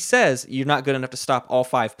 Because he says you're not good enough to stop all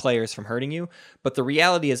 5 players from hurting you, but the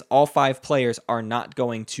reality is all 5 players are not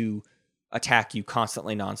going to attack you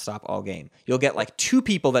constantly nonstop all game. You'll get like 2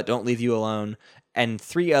 people that don't leave you alone and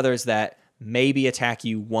 3 others that maybe attack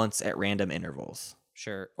you once at random intervals.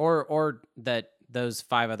 Sure. Or that those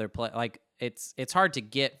 5 other it's hard to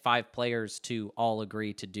get 5 players to all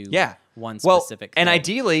agree to do one specific thing. And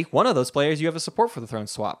ideally, one of those players you have a support for the throne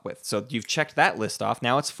swap with. So you've checked that list off.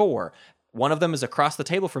 Now it's 4. One of them is across the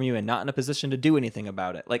table from you and not in a position to do anything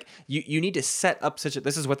about it. Like you need to set up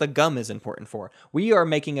this is what the gum is important for. We are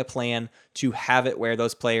making a plan to have it where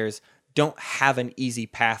those players don't have an easy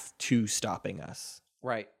path to stopping us.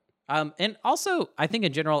 Right. And also, I think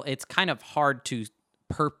in general, it's kind of hard to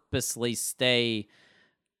purposely stay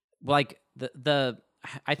like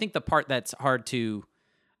I think the part that's hard to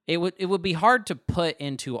it would be hard to put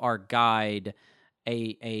into our guide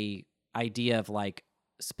a idea of like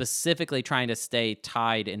specifically trying to stay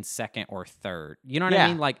tied in second or third. You know what I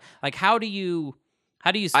mean? Like how do you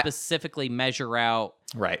specifically measure out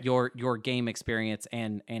your game experience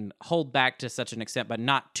and hold back to such an extent, but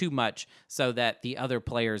not too much so that the other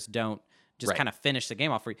players don't just kind of finish the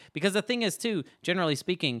game off for you? Because the thing is, too, generally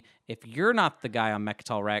speaking, if you're not the guy on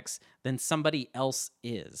Mechatol Rex, then somebody else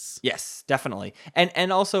is. Yes, definitely.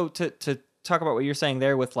 And also to talk about what you're saying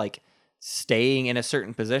there with like staying in a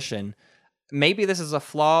certain position, maybe this is a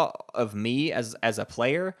flaw of me as a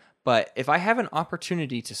player, but if I have an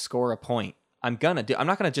opportunity to score a point, I'm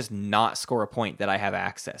not gonna just not score a point that I have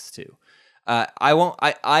access to.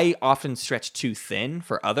 I often stretch too thin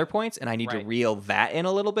for other points, and I need to reel that in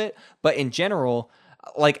a little bit. But in general,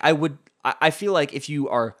 like I feel like if you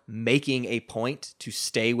are making a point to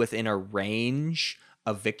stay within a range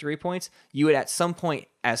of victory points, you would at some point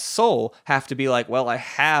as Soul have to be like, well, I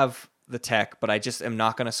have the tech, but I just am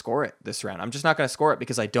not going to score it this round. I'm just not going to score it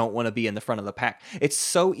because I don't want to be in the front of the pack. It's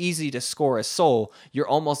so easy to score as Soul. You're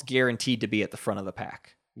almost guaranteed to be at the front of the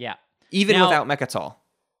pack. Yeah. Even without Mechatol.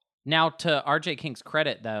 Now, to RJ King's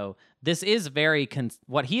credit, though, this is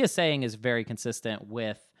what he is saying is very consistent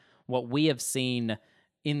with what we have seen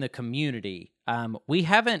in the community.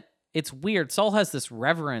 It's weird. Soul has this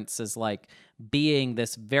reverence as like being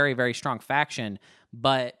this very, very strong faction,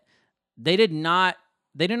 but they did not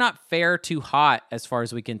fare too hot as far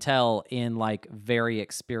as we can tell in like very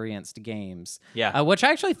experienced games. Yeah. Which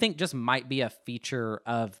I actually think just might be a feature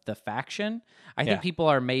of the faction. I think people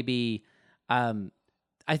are maybe,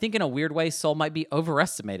 I think in a weird way, Soul might be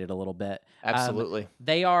overestimated a little bit. Absolutely.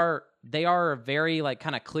 They are a very like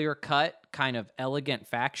kind of clear cut, kind of elegant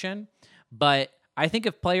faction. But I think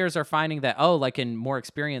if players are finding that, like in more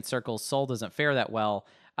experienced circles, Soul doesn't fare that well,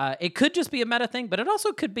 it could just be a meta thing, but it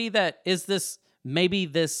also could be that maybe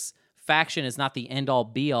this faction is not the end all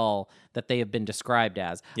be all that they have been described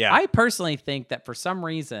as. Yeah. I personally think that for some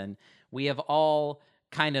reason we have all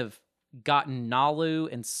kind of gotten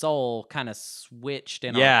Nalu and Soul kind of switched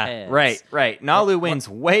in our heads. Right. Nalu wins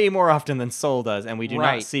way more often than Soul does, and we do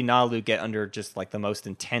not see Nalu get under just like the most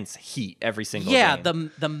intense heat every single game. Yeah,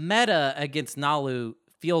 the meta against Nalu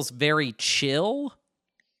feels very chill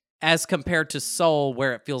as compared to Soul,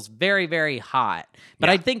 where it feels very, very hot. But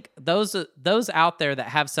I think those out there that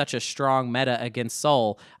have such a strong meta against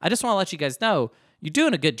Soul, I just want to let you guys know, you're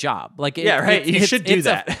doing a good job. Like, You should do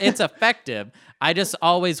that. It's effective. I just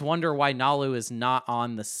always wonder why Nalu is not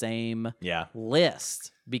on the same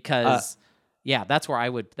list because, that's where I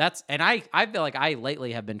would. And I feel like I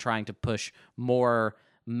lately have been trying to push more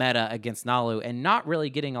meta against Nalu and not really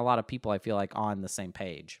getting a lot of people, I feel like, on the same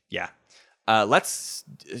page. Yeah. Let's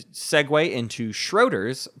segue into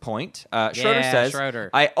Schroeder's point. Schroeder says,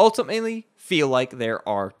 I ultimately feel like there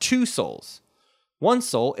are two souls. One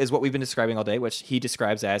soul is what we've been describing all day, which he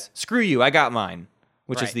describes as, screw you, I got mine,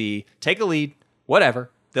 which is the take a lead,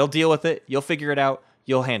 whatever. They'll deal with it. You'll figure it out.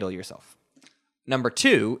 You'll handle yourself. Number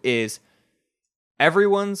two is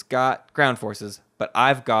everyone's got ground forces, but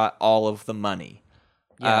I've got all of the money.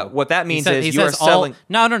 What that means is you are selling.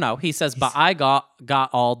 No. He says, but I got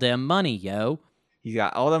all them money, yo. You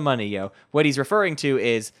got all the money, yo. What he's referring to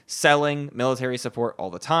is selling military support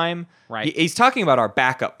all the time. Right. He's talking about our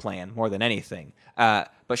backup plan more than anything.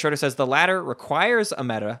 But Schroeder says the latter requires a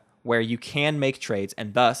meta where you can make trades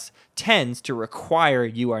and thus tends to require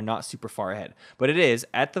you are not super far ahead. But it is,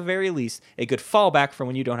 at the very least, a good fallback for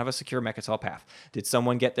when you don't have a secure Mechatol path. Did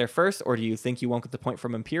someone get there first, or do you think you won't get the point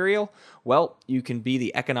from Imperial? Well, you can be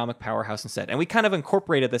the economic powerhouse instead. And we kind of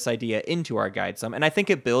incorporated this idea into our guide some, and I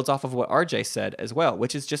think it builds off of what RJ said as well,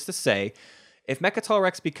 which is just to say, if Mechatol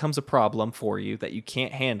Rex becomes a problem for you that you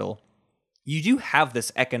can't handle, you do have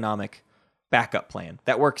this economic backup plan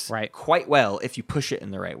that works quite well if you push it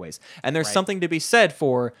in the right ways. And there's something to be said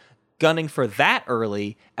for gunning for that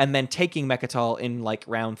early and then taking Mechatol in like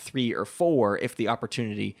round 3 or 4 if the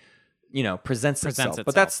opportunity, presents itself.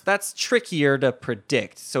 But that's trickier to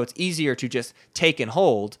predict. So it's easier to just take and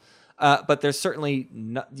hold. But there's certainly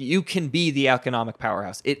you can be the economic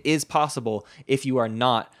powerhouse. It is possible if you are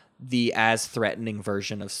not the as threatening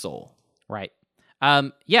version of Sol. Right.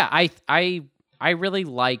 I really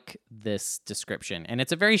like this description, and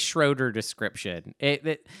it's a very Schroeder description.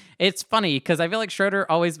 It's funny because I feel like Schroeder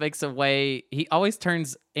always makes he always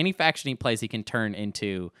turns any faction he plays, he can turn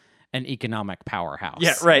into an economic powerhouse.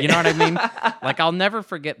 Yeah, right. You know what I mean? Like, I'll never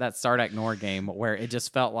forget that Sardak Nor game where it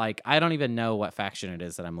just felt like I don't even know what faction it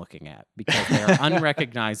is that I'm looking at because they're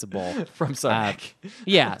unrecognizable from Sardak.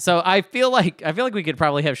 So I feel like we could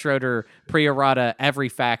probably have Schroeder pre-errata every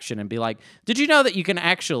faction and be like, did you know that you can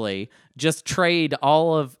actually just trade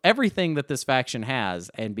all of everything that this faction has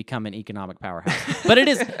and become an economic powerhouse?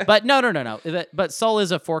 But no. But Sol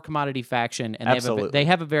is a 4 commodity faction, and they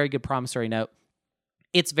have a very good promissory note.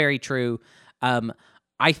 It's very true.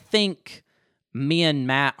 I think me and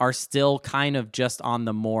Matt are still kind of just on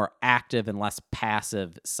the more active and less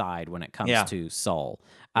passive side when it comes to Sol.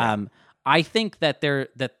 I think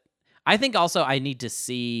I think also I need to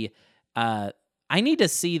see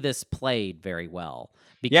this played very well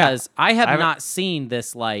because I have not seen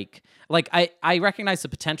this like I recognize the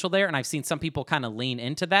potential there, and I've seen some people kind of lean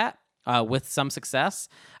into that with some success.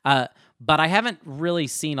 But I haven't really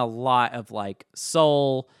seen a lot of like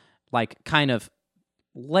Sol, like kind of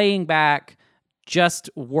laying back, just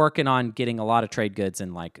working on getting a lot of trade goods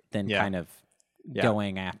and like then kind of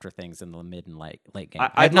going after things in the mid and late game.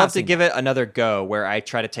 I'd love to give it another go where I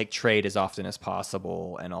try to take trade as often as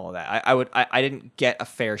possible and all of that. I didn't get a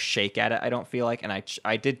fair shake at it, I don't feel like, and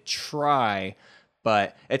I did try.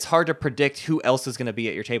 But it's hard to predict who else is going to be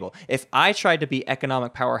at your table. If I tried to be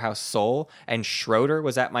economic powerhouse Sol and Schroeder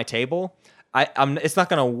was at my table, it's not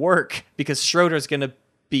going to work because Schroeder's going to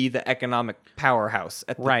be the economic powerhouse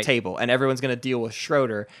at the table, and everyone's going to deal with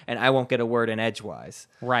Schroeder, and I won't get a word in edgewise.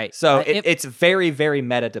 Right. So it's very, very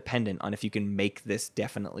meta dependent on if you can make this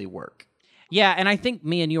definitely work. Yeah, and I think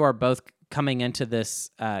me and you are both coming into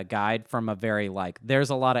this guide from a very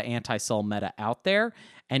there's a lot of anti-Sol meta out there,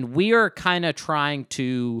 and we are kind of trying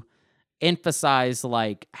to emphasize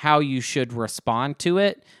how you should respond to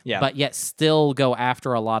it, but yet still go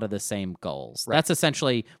after a lot of the same goals. Right. That's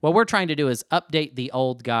essentially what we're trying to do, is update the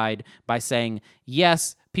old guide by saying,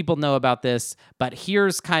 yes, people know about this, but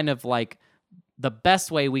here's kind of the best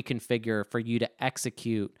way we can figure for you to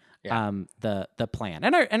execute the plan.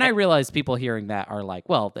 And I realize people hearing that are like,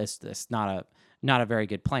 well, this not a very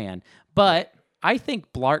good plan, but I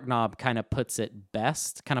think Blarknob kind of puts it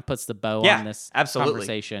best, kind of puts the bow on this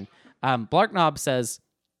conversation. Blarknob says,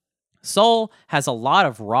 Sol has a lot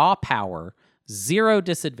of raw power, 0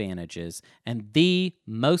 disadvantages, and the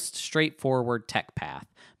most straightforward tech path.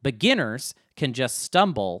 Beginners can just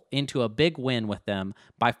stumble into a big win with them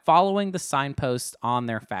by following the signposts on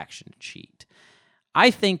their faction sheet. I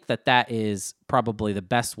think that is probably the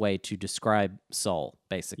best way to describe Sol,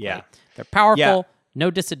 basically. Yeah. They're powerful, no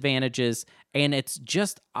disadvantages, and it's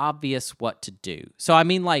just obvious what to do. So, I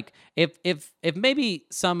mean, if maybe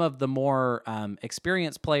some of the more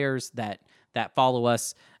experienced players that that follow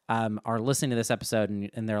us are listening to this episode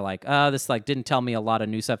and they're like, oh, this like didn't tell me a lot of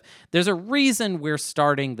new stuff. There's a reason we're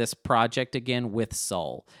starting this project again with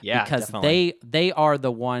Soul. Yeah, because definitely. they are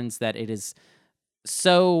the ones that it is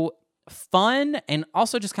so fun and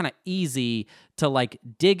also just kind of easy to like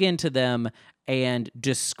dig into them and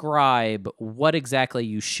describe what exactly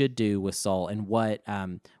you should do with Soul and what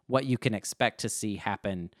you can expect to see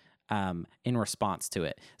happen in response to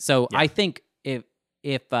it. So I think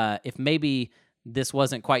if maybe this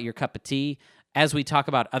wasn't quite your cup of tea, as we talk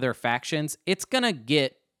about other factions, it's gonna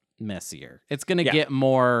get messier. It's gonna get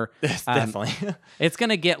more. Definitely. It's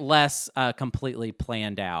gonna get less completely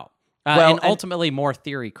planned out. Well, and ultimately more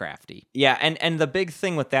theory crafty. Yeah, and the big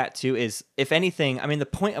thing with that too is, if anything, I mean, the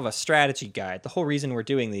point of a strategy guide, the whole reason we're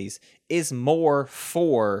doing these is more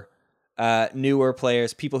for newer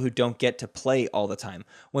players, people who don't get to play all the time.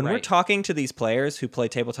 When we're talking to these players who play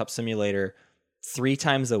Tabletop Simulator 3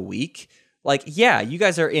 times a week, like, yeah, you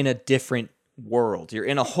guys are in a different world. You're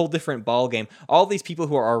in a whole different ball game. All these people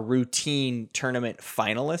who are routine tournament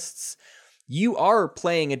finalists, you are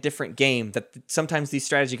playing a different game that sometimes these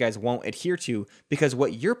strategy guys won't adhere to, because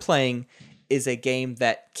what you're playing is a game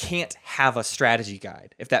that can't have a strategy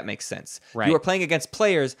guide, if that makes sense. Right. You are playing against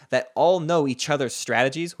players that all know each other's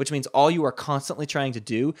strategies, which means all you are constantly trying to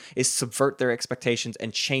do is subvert their expectations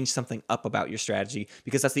and change something up about your strategy,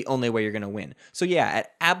 because that's the only way you're going to win. So yeah,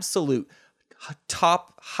 at absolute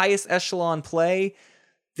top, highest echelon play,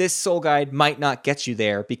 this Soul Guide might not get you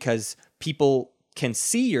there because people can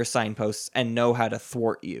see your signposts and know how to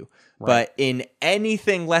thwart you. Right. But in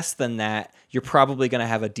anything less than that, you're probably going to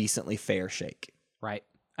have a decently fair shake. Right.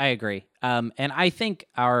 I agree. And I think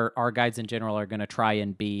our guides in general are going to try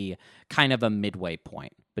and be kind of a midway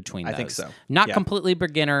point between those. I think so. Not completely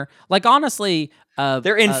beginner. Like, honestly...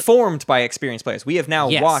 they're informed by experienced players. We have now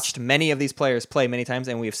Yes. watched many of these players play many times,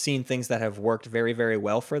 and we have seen things that have worked very, very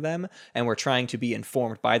well for them, and we're trying to be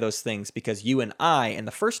informed by those things, because you and I, in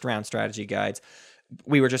the first round strategy guides,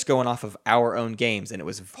 we were just going off of our own games, and it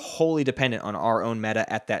was wholly dependent on our own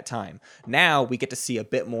meta at that time. Now we get to see a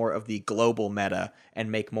bit more of the global meta and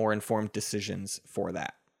make more informed decisions for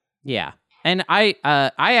that. Yeah. And I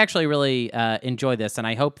actually really enjoy this, and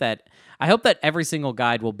I hope that every single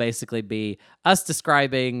guide will basically be us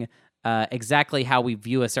describing exactly how we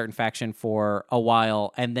view a certain faction for a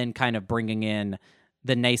while, and then kind of bringing in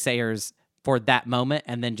the naysayers for that moment,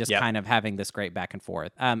 and then just kind of having this great back and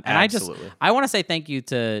forth. And Absolutely. I want to say thank you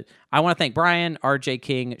I want to thank Brian, RJ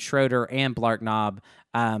King, Schroeder, and Blark Knob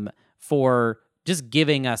for just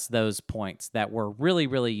giving us those points that were really,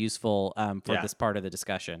 really useful for this part of the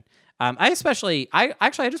discussion. I just want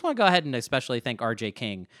to go ahead and especially thank RJ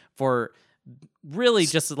King for really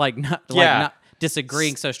just not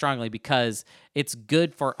disagreeing so strongly, because it's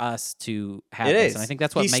good for us to have It this. is. And I think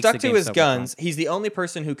that's what he makes stuck the to game his so guns. fun. He's the only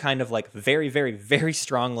person who kind of like very, very, very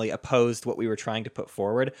strongly opposed what we were trying to put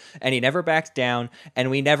forward, and he never backed down, and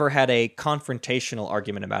we never had a confrontational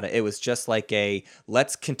argument about it. It was just like a,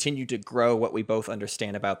 let's continue to grow what we both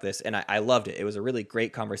understand about this, and I loved it. It was a really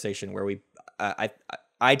great conversation where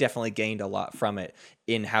I definitely gained a lot from it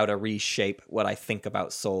in how to reshape what I think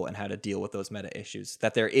about Soul and how to deal with those meta issues.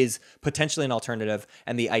 That there is potentially an alternative,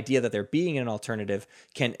 and the idea that there being an alternative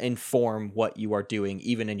can inform what you are doing,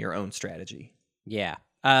 even in your own strategy. Yeah.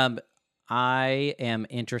 I am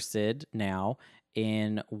interested now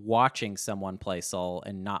in watching someone play Soul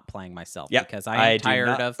and not playing myself, because I am tired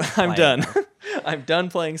of I'm playing. done. I'm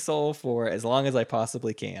done playing Soul for as long as I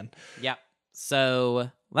possibly can. Yep.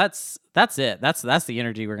 So that's it. That's the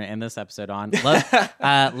energy we're gonna end this episode on.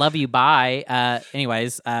 Love you. Bye.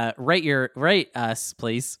 Anyways, rate us,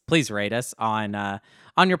 please. Please rate us on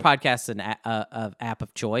your podcast and app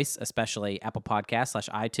of choice, especially Apple Podcasts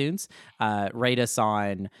 / iTunes. Rate us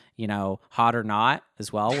on Hot or Not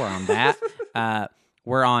as well. We're on that.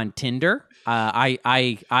 We're on Tinder.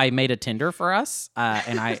 I made a Tinder for us,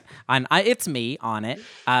 and it's me on it,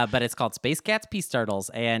 but it's called Space Cats Peace Turtles,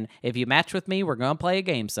 and if you match with me, we're gonna play a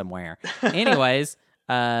game somewhere. Anyways,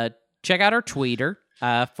 check out our Twitter.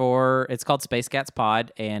 It's called Space Cats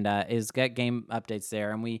Pod, and it's got game updates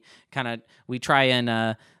there, and we try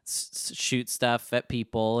and shoot stuff at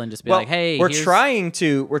people and just be like, hey, we're trying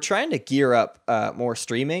to gear up more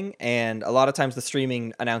streaming, and a lot of times the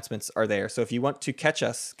streaming announcements are there. So if you want to catch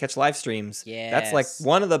live streams, that's like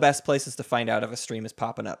one of the best places to find out if a stream is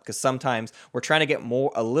popping up, because sometimes we're trying to get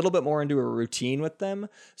a little bit more into a routine with them.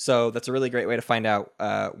 So that's a really great way to find out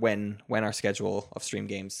when our schedule of stream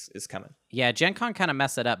games is coming. Yeah, Gen Con kind of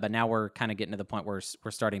messed it up, but now we're kind of getting to the point where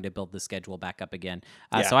we're starting to build the schedule back up again.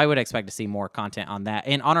 Yeah. So I would expect to see more content on that.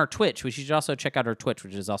 And on our Twitch, we should also check out our Twitch,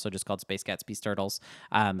 which is also just called Space Cats Peace Turtles.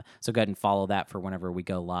 So go ahead and follow that for whenever we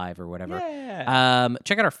go live or whatever. Yeah.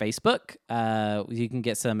 Check out our Facebook. You can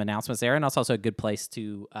get some announcements there. And it's also a good place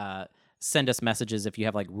to send us messages if you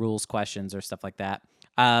have like rules questions or stuff like that.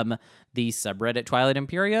 The subreddit Twilight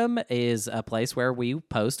Imperium is a place where we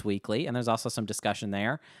post weekly, and there's also some discussion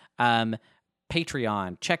there.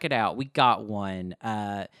 Patreon, check it out. We got one.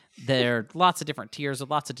 There are lots of different tiers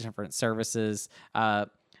with lots of different services.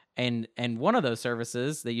 And one of those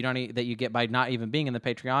services that you get by not even being in the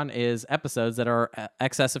Patreon is episodes that are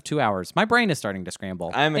excess of 2 hours. My brain is starting to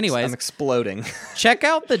scramble. I'm exploding. Check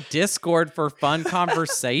out the Discord for fun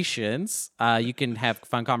conversations. You can have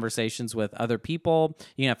fun conversations with other people.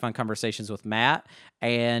 You can have fun conversations with Matt.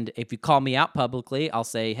 And if you call me out publicly, I'll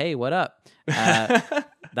say, "Hey, what up?"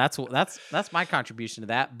 That's my contribution to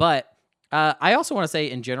that. But I also want to say,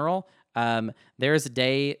 in general, there is a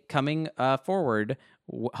day coming forward,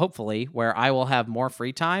 hopefully, where I will have more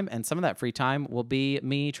free time, and some of that free time will be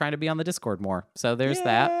me trying to be on the Discord more. So there's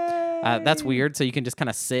that. That's weird. So you can just kind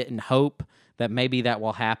of sit and hope that maybe that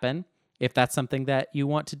will happen if that's something that you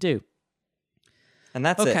want to do. And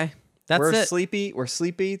that's it. Okay. That's We're it. sleepy. We're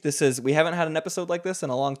sleepy. We haven't had an episode like this in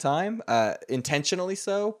a long time, intentionally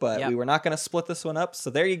so, but we were not going to split this one up. So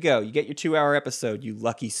there you go. You get your 2-hour episode, you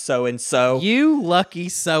lucky so-and-so. You lucky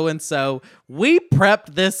so-and-so. We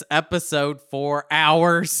prepped this episode for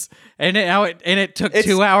hours, and it took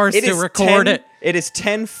 2 hours to record it. It is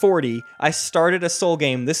 10:40. I started a Soul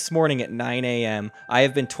game this morning at 9 a.m. I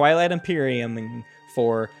have been Twilight Imperium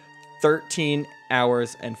for 13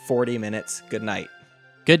 hours and 40 minutes. Good night.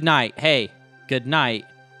 Good night. Hey, good night,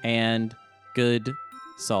 and good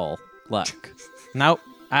soul luck. Nope.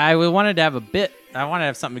 I wanted to have a bit. I wanted to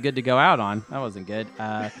have something good to go out on. That wasn't good.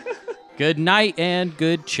 Good night and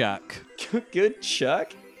good Chuck. Good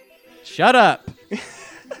Chuck? Shut up.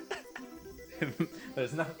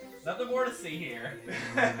 There's nothing more to see here.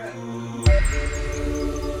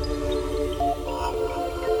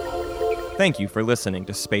 Thank you for listening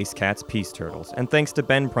to Space Cats Peace Turtles, and thanks to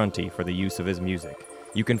Ben Prunty for the use of his music.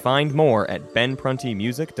 You can find more at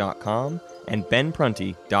benpruntymusic.com and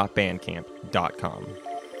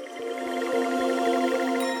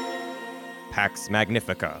benprunty.bandcamp.com. Pax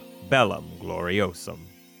Magnifica, Bellum Gloriosum.